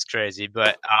 it's crazy.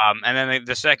 But and then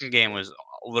the second game was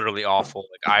literally awful.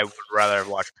 Like, I would rather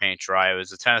watch paint dry. It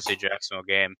was the Tennessee Jacksonville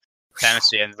game.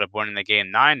 Tennessee ended up winning the game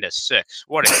 9-6.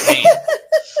 What a game!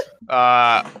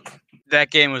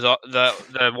 That game was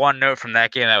the one note from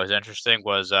that game that was interesting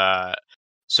was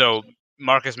so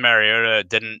Marcus Mariota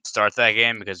didn't start that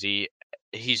game because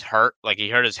he's hurt. Like, he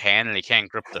hurt his hand and he can't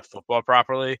grip the football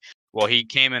properly. Well, he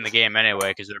came in the game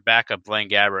anyway because their backup, Blaine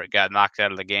Gabbert, got knocked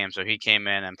out of the game, so he came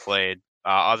in and played.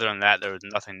 Other than that, there was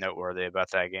nothing noteworthy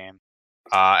about that game.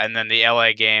 And then the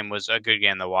LA game was a good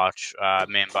game to watch.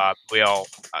 Me and Bob, we all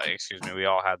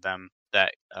had them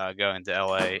that going to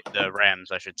LA, the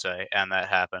Rams, I should say, and that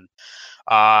happened.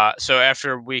 So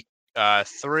after week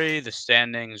 3, the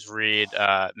standings read: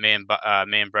 me and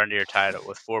Brendy are tied up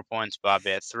with 4 points.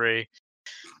 Bobby at 3.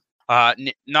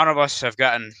 None of us have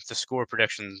gotten the score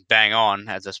predictions bang on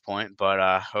at this point,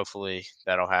 but hopefully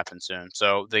that'll happen soon.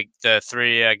 So the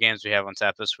 3 games we have on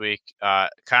tap this week,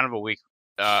 kind of a week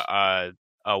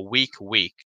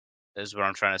is what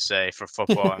I'm trying to say for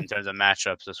football in terms of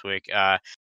matchups this week.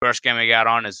 First game we got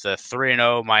on is the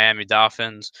 3-0 Miami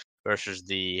Dolphins versus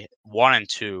the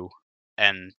 1-2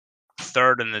 and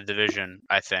third in the division,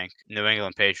 I think, New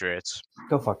England Patriots.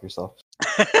 Go fuck yourself.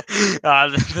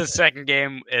 The second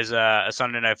game is a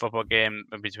Sunday Night Football game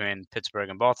between Pittsburgh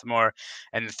and Baltimore,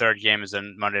 and the third game is a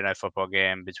Monday Night Football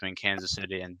game between Kansas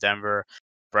City and Denver.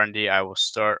 Brendy, I will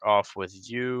start off with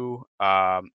you,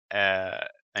 and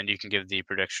you can give the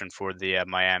prediction for the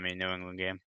Miami-New England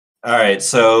game. All right,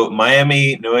 so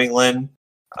Miami-New England.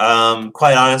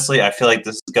 Quite honestly, I feel like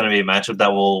this is going to be a matchup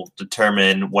that will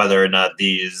determine whether or not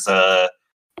these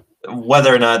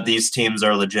teams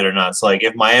are legit or not. So, like,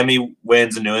 if Miami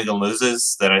wins and New England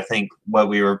loses, then I think what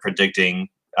we were predicting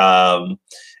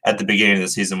at the beginning of the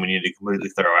season we need to completely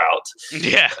throw out.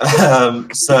 Yeah.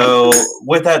 So,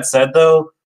 with that said,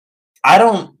 though, I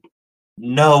don't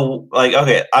know. Like,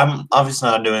 okay, I'm obviously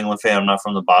not a New England fan. I'm not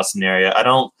from the Boston area. I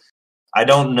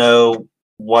don't know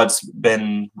what's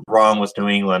been wrong with New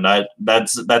England.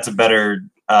 That's a better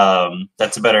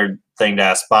thing to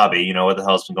ask Bobby. You know, what the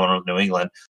hell's been going on with New England?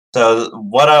 So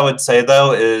what I would say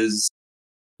though is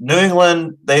New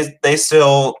England, they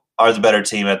still are the better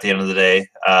team at the end of the day,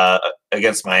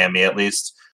 against Miami at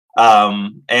least.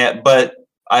 But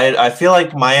I feel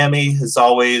like Miami has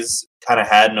always kind of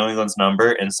had New England's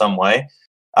number in some way.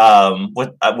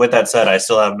 With that said, I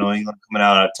still have New England coming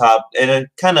out on top in a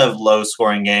kind of low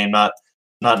scoring game, not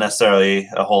necessarily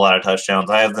a whole lot of touchdowns.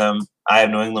 I have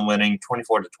New England winning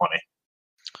 24-20.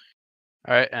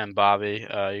 All right, and Bobby,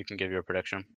 you can give your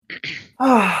prediction.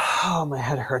 Oh, my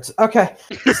head hurts. Okay,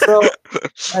 so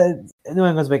New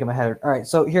England's making my head hurt. All right,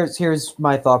 so here's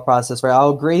my thought process. Right, I'll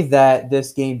agree that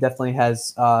this game definitely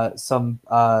has some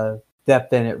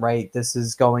depth in it. Right, this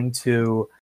is going to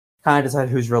kind of decide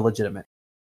who's real legitimate.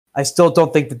 I still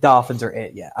don't think the Dolphins are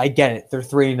it yet. I get it; they're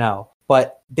 3-0,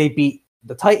 but they beat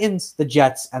the Titans, the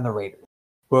Jets, and the Raiders,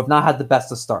 who have not had the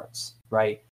best of starts.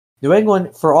 Right. New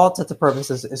England, for all intents and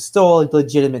purposes, is still a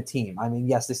legitimate team. I mean,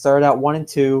 yes, they started out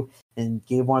 1-2 and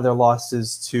gave one of their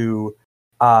losses to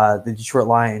the Detroit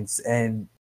Lions, and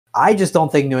I just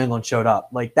don't think New England showed up.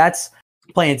 Like, that's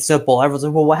plain and simple. Everyone's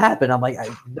like, "Well, what happened?" I'm like,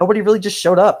 nobody really just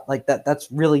showed up. Like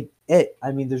that's really it.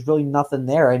 I mean, there's really nothing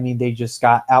there. I mean, they just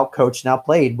got outcoached and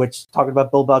outplayed. Which, talking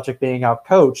about Bill Belichick being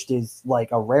outcoached is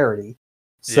like a rarity.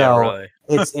 So Yeah, really.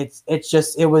 it's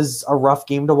just it was a rough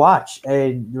game to watch,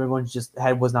 and New England just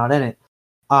was not in it.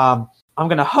 I'm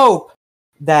gonna hope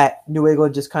that New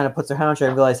England just kind of puts their hand on it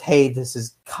and realize, hey, this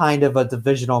is kind of a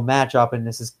divisional matchup, and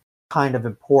this is kind of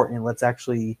important. Let's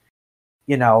actually,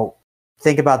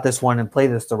 think about this one and play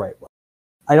this the right way.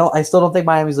 I still don't think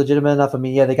Miami's legitimate enough. I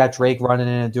mean, yeah, they got Drake running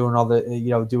in and doing all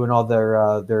their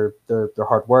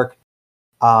hard work.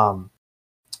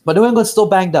 But New England's still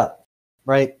banged up,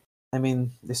 right? I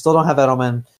mean, they still don't have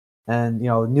Edelman, and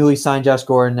newly signed Josh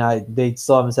Gordon. They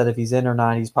still haven't said if he's in or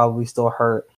not. He's probably still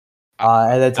hurt.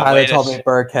 And then Tyler told me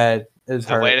Burkhead is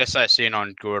hurt. The latest I seen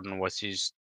on Gordon was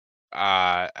he's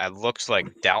it looks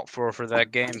like doubtful for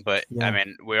that game, but Yeah. I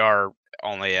mean, we are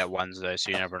only at Wednesday,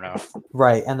 so you never know.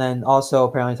 Right, and then also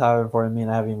apparently Tyler informed me,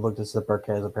 and I haven't even looked at the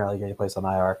Burkhead is apparently getting placed on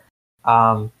IR.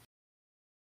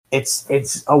 It's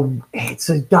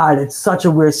such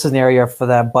a weird scenario for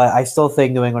them, but I still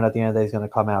think New England at the end of the day is going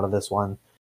to come out of this one.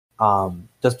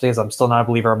 Just because I'm still not a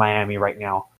believer in Miami right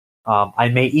now. I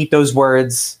may eat those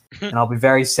words, and I'll be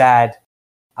very sad.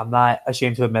 I'm not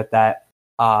ashamed to admit that.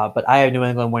 But I have New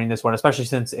England winning this one, especially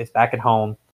since it's back at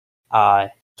home,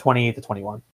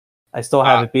 28-21. I still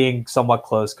have it being somewhat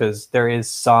close because there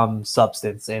is some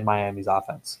substance in Miami's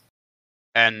offense.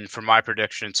 And for my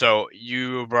prediction, so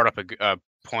you brought up a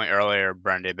point earlier,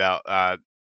 Brendy, about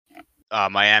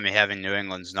Miami having New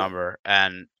England's number,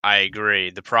 and I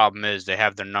agree. The problem is they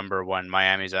have their number when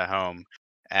Miami's at home,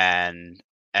 and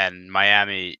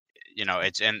Miami,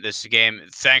 it's in this game.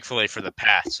 Thankfully for the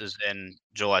Pats, is in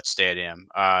Gillette Stadium,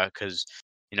 because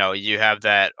you have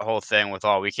that whole thing with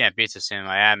we can't beat this team in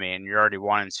Miami, and you're already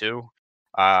 1-2.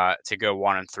 To go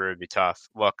 1-3 would be tough.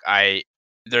 Look,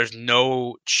 there's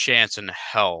no chance in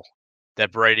hell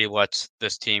that Brady lets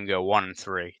this team go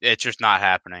 1-3. It's just not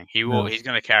happening. He will. No. He's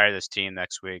going to carry this team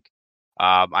next week.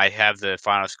 I have the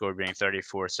final score being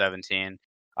 34-17.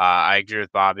 I agree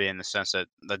with Bobby in the sense that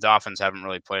the Dolphins haven't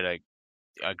really played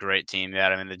a great team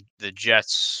yet. I mean, the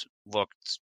Jets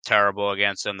looked terrible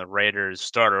against them. The Raiders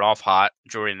started off hot.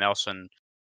 Jordy Nelson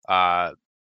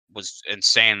was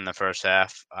insane in the first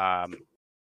half.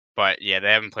 But yeah,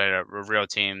 they haven't played a real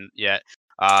team yet.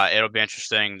 It'll be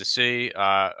interesting to see.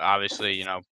 Obviously,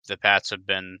 the Pats have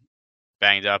been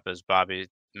banged up, as Bobby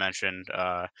mentioned.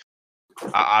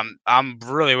 I'm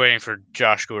really waiting for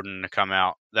Josh Gordon to come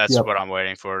out. That's what I'm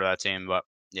waiting for that team. But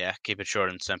yeah, keep it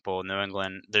short and simple. New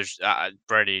England, there's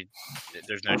Brady.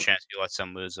 There's no chance he lets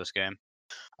them lose this game.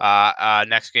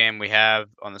 Next game we have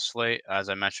on the slate, as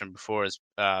I mentioned before, is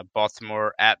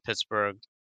Baltimore at Pittsburgh.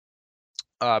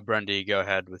 Brendy, go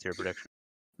ahead with your prediction.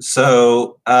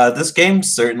 So this game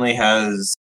certainly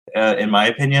has, in my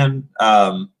opinion,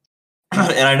 and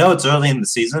I know it's early in the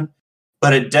season,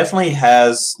 but it definitely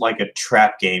has like a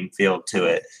trap game feel to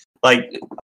it. Like,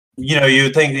 you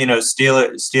would think,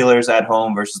 Steelers at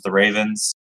home versus the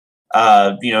Ravens.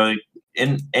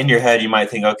 In your head, you might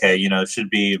think, okay, it should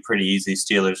be a pretty easy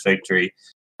Steelers victory.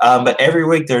 But every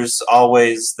week there's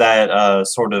always that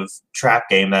sort of trap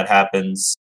game that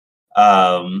happens,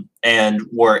 and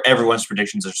where everyone's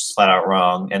predictions are just flat out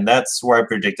wrong. And that's where I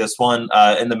predict this one.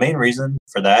 And the main reason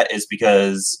for that is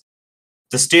because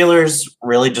the Steelers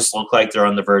really just look like they're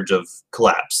on the verge of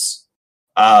collapse.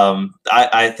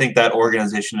 I think that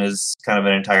organization is kind of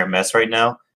an entire mess right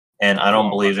now. And I don't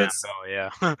believe it's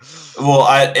well.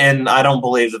 I don't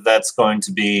believe that that's going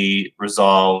to be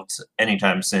resolved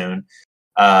anytime soon.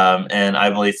 And I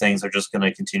believe things are just going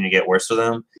to continue to get worse for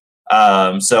them.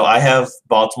 So I have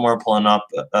Baltimore pulling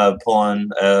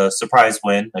a surprise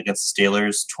win against the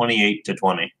Steelers,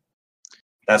 28-20.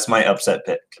 That's my upset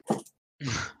pick. All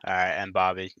right, and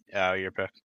Bobby, your pick.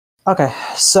 Okay,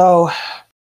 so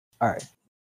All right.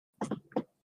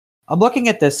 I'm looking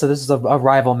at this, so this is a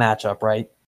rival matchup, right?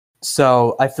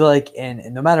 So I feel like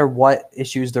in no matter what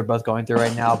issues they're both going through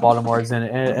right now, Baltimore is in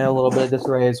a little bit of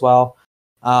disarray as well.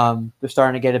 They're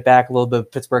starting to get it back a little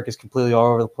bit. Pittsburgh is completely all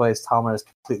over the place. Tomlin has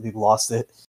completely lost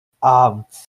it.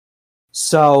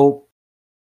 So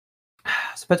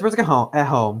Pittsburgh's at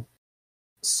home.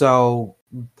 So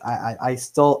I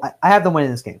have them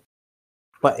winning this game.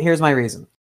 But here's my reason.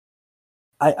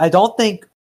 I don't think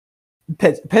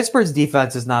Pittsburgh's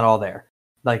defense is not all there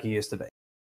like it used to be.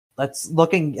 Let's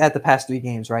looking at the past 3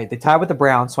 games, right? They tied with the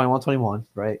Browns 21-21,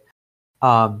 right?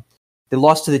 They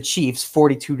lost to the Chiefs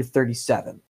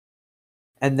 42-37.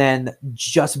 And then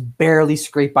just barely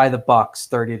scraped by the Bucks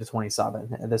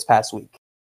 30-27 this past week.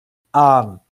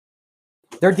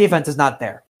 Their defense is not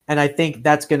there. And I think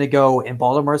that's going to go in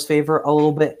Baltimore's favor a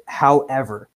little bit.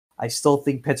 However, I still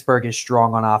think Pittsburgh is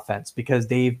strong on offense because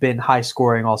they've been high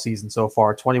scoring all season so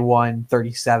far, 21,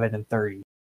 37, and 30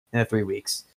 in the 3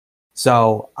 weeks.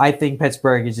 So I think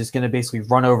Pittsburgh is just going to basically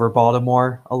run over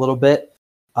Baltimore a little bit,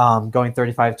 going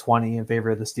 35-20 in favor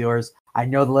of the Steelers. I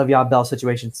know the Le'Veon Bell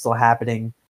situation is still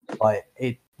happening, but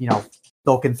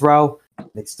Bill can throw.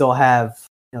 They still have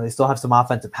some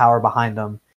offensive power behind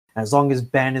them. And as long as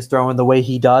Ben is throwing the way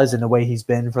he does and the way he's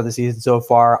been for the season so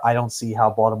far, I don't see how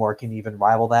Baltimore can even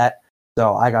rival that.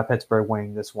 So I got Pittsburgh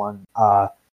winning this one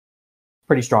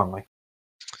pretty strongly.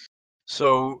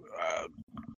 So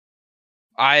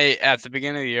at the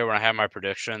beginning of the year when I had my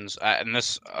predictions, and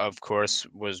this, of course,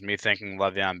 was me thinking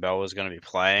Le'Veon Bell was going to be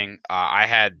playing, I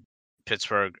had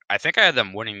Pittsburgh. I think I had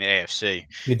them winning the AFC.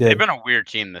 You did. They've been a weird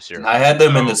team this year. I had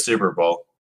them in the Super Bowl.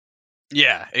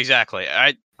 Yeah, exactly.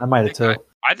 I might have too.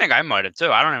 I think I might have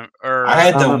too. I don't even. I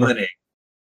had them winning.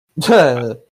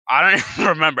 I don't even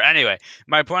remember. Anyway,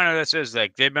 my point of this is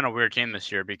like they've been a weird team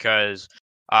this year because,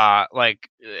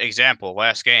 example,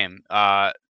 last game,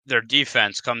 their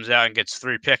defense comes out and gets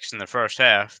 3 picks in the first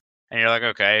half, and you're like,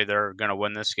 okay, they're gonna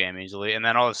win this game easily. And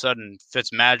then all of a sudden,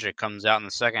 Fitzmagic comes out in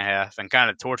the second half and kind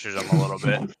of tortures them a little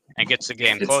bit and gets the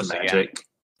game close again.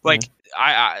 Like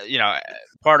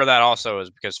part of that also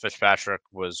is because Fitzpatrick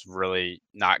was really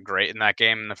not great in that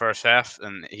game in the first half,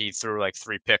 and he threw like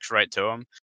 3 picks right to him.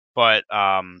 But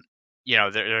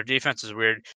their defense is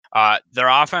weird. Their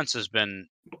offense has been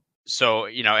so.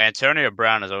 Antonio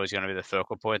Brown is always going to be the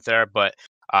focal point there, but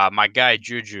my guy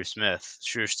Juju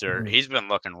Smith-Schuster, he's been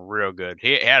looking real good.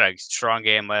 He had a strong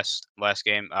game last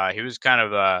game. He was kind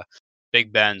of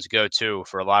Big Ben's go-to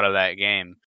for a lot of that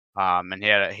game. And he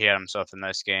had himself a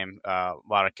nice game, a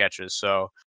lot of catches.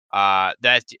 So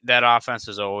that offense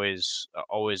is always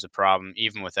a problem,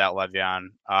 even without Le'Veon.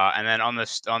 And then on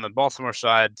the Baltimore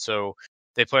side, so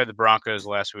they played the Broncos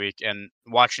last week, and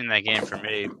watching that game for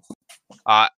me,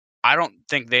 I don't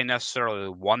think they necessarily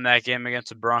won that game against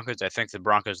the Broncos. I think the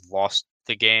Broncos lost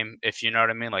the game, if you know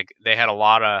what I mean. Like they had a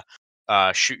lot of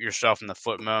shoot yourself in the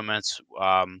foot moments.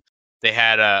 They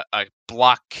had a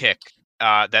block kick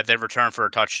that they returned for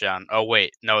a touchdown. Oh,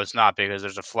 wait. No, it's not because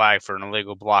there's a flag for an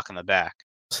illegal block in the back.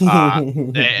 They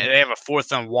have a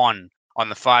 4th and 1 on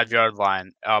the 5-yard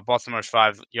line, Baltimore's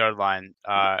 5-yard line,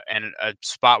 and a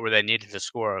spot where they needed to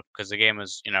score because the game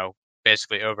was,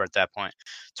 basically over at that point.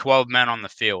 12 men on the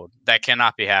field. That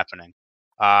cannot be happening.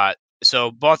 So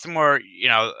Baltimore,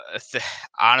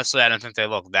 honestly, I don't think they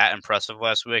looked that impressive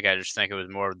last week. I just think it was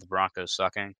more of the Broncos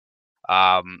sucking.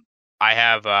 I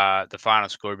have the final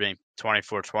score being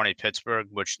 24-20 Pittsburgh,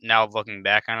 which now looking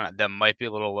back on it, that might be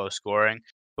a little low scoring.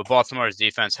 But Baltimore's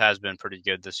defense has been pretty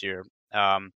good this year,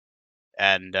 and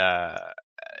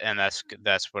that's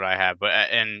what I have. But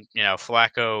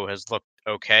Flacco has looked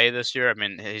okay this year. I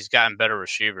mean, he's gotten better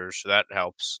receivers, so that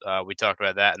helps. We talked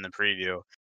about that in the preview.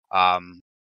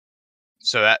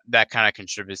 So that kind of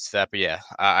contributes to that. But yeah,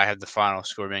 I have the final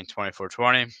score being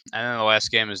 24-20. And then the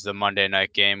last game is the Monday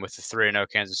night game with the 3-0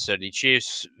 Kansas City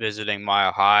Chiefs visiting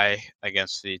Mile High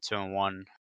against the 2-1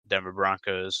 Denver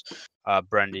Broncos.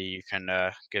 Brendy, you can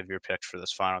give your picks for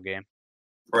this final game.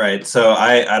 Right. So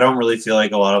I don't really feel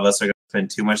like a lot of us are going to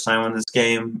spend too much time on this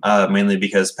game, mainly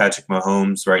because Patrick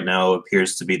Mahomes right now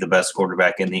appears to be the best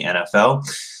quarterback in the NFL.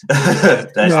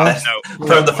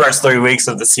 From the first 3 weeks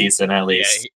of the season, at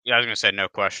least. Yeah, I was going to say no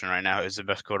question right now. He's the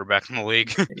best quarterback in the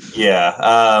league.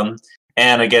 Yeah.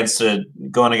 And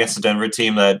going against a Denver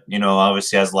team that,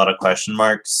 obviously has a lot of question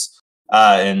marks.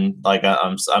 And like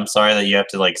I'm sorry that you have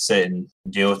to like sit and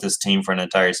deal with this team for an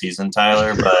entire season,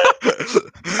 Tyler. But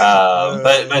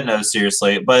no,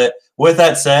 seriously. But with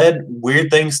that said, weird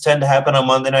things tend to happen on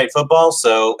Monday Night Football,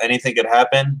 so anything could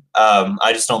happen.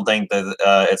 I just don't think that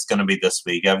it's going to be this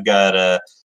week. I've got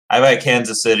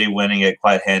Kansas City winning it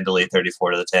quite handily,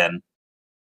 34-10.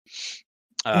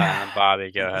 And then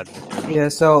Bobby, go ahead. Yeah,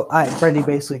 so Brendan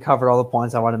basically covered all the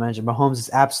points I want to mention. Mahomes is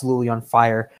absolutely on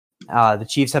fire. The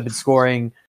Chiefs have been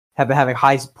scoring, have been having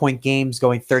high point games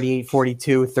going 38,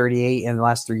 42, 38 in the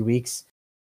last 3 weeks.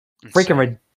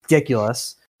 Freaking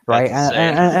ridiculous, right?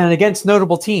 And against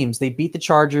notable teams. They beat the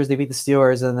Chargers, they beat the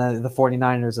Steelers, and then the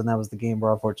 49ers, and that was the game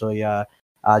where unfortunately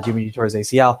Jimmy G tore his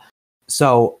ACL.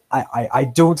 So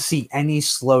I don't see any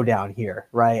slowdown here,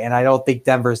 right? And I don't think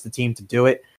Denver's the team to do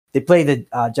it. They play the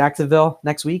Jacksonville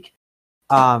next week,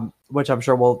 which I'm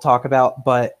sure we'll talk about,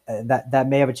 but that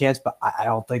may have a chance, but I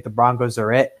don't think the Broncos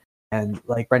are it. And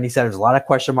like Brendan said, there's a lot of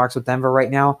question marks with Denver right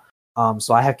now.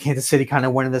 So I have Kansas City kind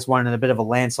of winning this one in a bit of a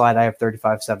landslide. I have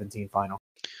 35-17 final.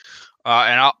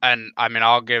 I'll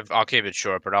keep it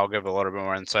short, but I'll give a little bit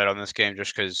more insight on this game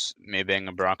just because me being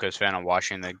a Broncos fan and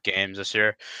watching the games this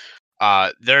year.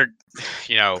 They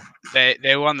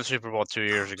won the Super Bowl 2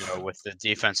 years ago with the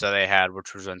defense that they had,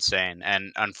 which was insane.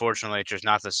 And unfortunately, it's just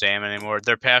not the same anymore.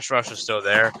 Their pass rush is still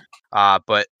there,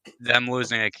 but them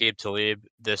losing Aqib Talib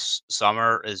this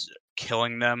summer is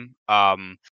killing them.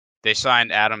 They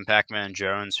signed Adam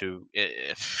Pac-Man-Jones, who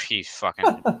he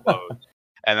fucking blows.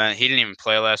 And then he didn't even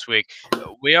play last week.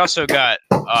 We also got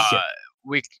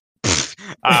we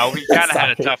kind of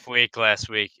had a tough week last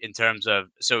week in terms of,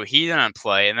 so he didn't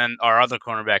play, and then our other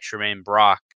cornerback, Tremaine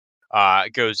Brock,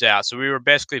 goes out. So we were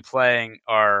basically playing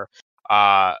our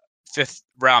 5th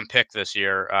round pick this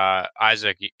year,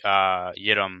 Isaac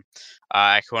Yiadom,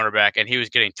 at cornerback, and he was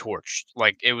getting torched.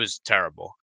 Like, it was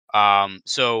terrible.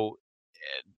 So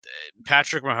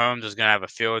Patrick Mahomes is going to have a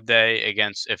field day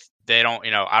against, if they don't,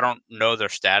 I don't know their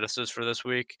statuses for this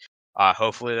week.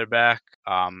 Hopefully they're back.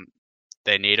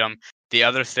 They need them. The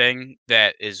other thing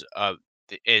that is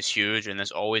huge, and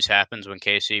this always happens when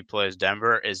KC plays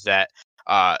Denver, is that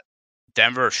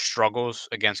Denver struggles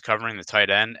against covering the tight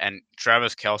end, and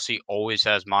Travis Kelce always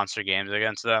has monster games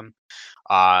against them.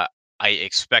 I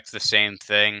expect the same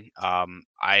thing.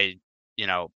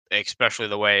 Especially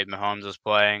the way Mahomes is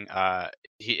playing.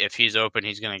 If he's open,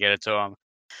 he's going to get it to him.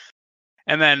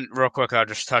 And then, real quick, I'll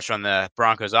just touch on the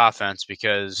Broncos offense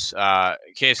because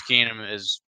Case Keenum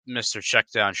is Mr.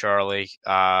 Checkdown Charlie.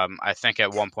 I think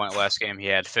at one point last game he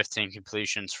had 15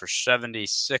 completions for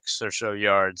 76 or so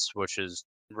yards, which is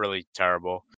really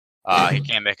terrible. He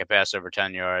can't make a pass over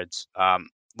 10 yards.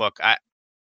 Look,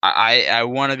 I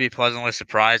want to be pleasantly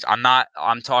surprised.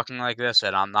 I'm talking like this,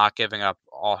 and I'm not giving up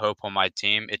all hope on my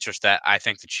team. It's just that I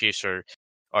think the Chiefs are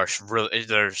really,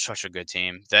 they're such a good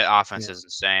team. That offense is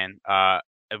insane.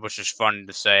 Which is fun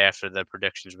to say after the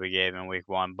predictions we gave in week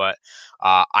 1. But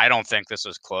I don't think this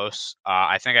is close.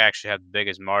 I think I actually have the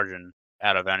biggest margin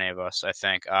out of any of us. I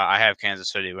think I have Kansas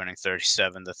City winning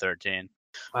 37-13.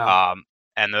 Wow.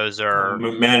 And those are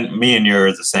me and you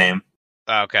are the same.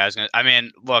 Okay,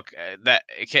 look, that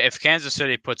if Kansas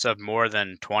City puts up more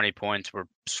than 20 points, we're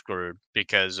screwed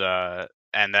because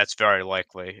and that's very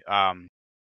likely.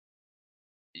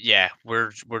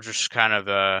 We're just kind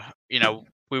of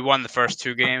we won the first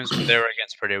 2 games, but they were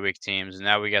against pretty weak teams, and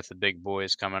now we got the big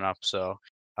boys coming up. So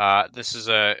this is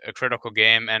a critical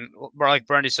game, and like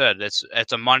Brandy said, it's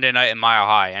a Monday night in Mile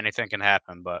High. Anything can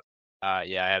happen, but I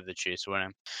have the Chiefs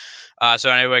winning. So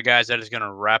anyway, guys, that is going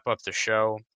to wrap up the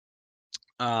show.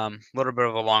 A little bit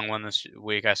of a long one this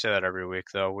week. I say that every week,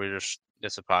 though.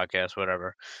 It's a podcast,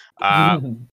 whatever.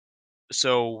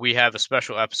 So we have a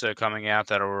special episode coming out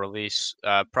that will release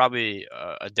probably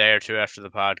a day or 2 after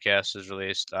the podcast is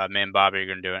released. Me and Bobby are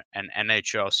going to do an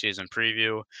NHL season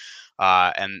preview,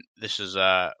 and this is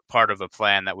part of a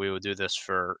plan that we will do this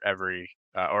for every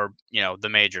the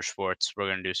major sports. We're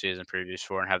going to do season previews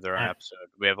for and have their own episode.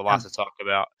 We have a lot to talk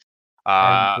about.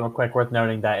 And real quick, worth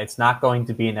noting that it's not going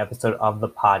to be an episode of the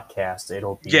podcast.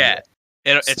 It'll be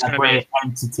it's going to be an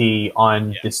entity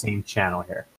on the same channel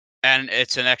here. And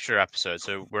it's an extra episode,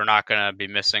 so we're not going to be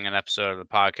missing an episode of the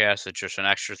podcast. It's just an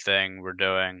extra thing we're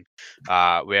doing.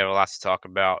 We have a lot to talk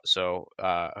about, so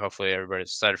hopefully everybody's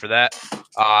excited for that.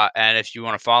 And if you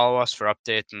want to follow us for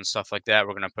updates and stuff like that,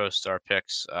 we're going to post our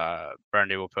picks.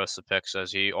 Brandy will post the picks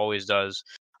as he always does.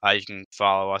 You can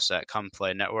follow us at Come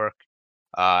Play Network.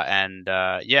 That's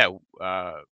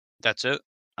it.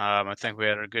 I think we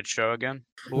had a good show again,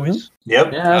 boys. Mm-hmm.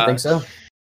 Yep. Yeah, I think so.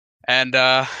 And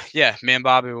me and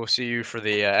Bobby will see you for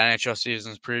the NHL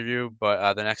seasons preview,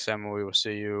 but the next time we will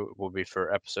see you will be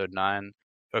for episode 9.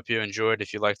 Hope you enjoyed.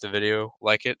 If you liked the video,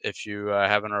 like it. If you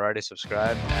haven't already,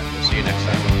 subscribe, and we'll see you next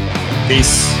time.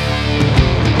 Peace.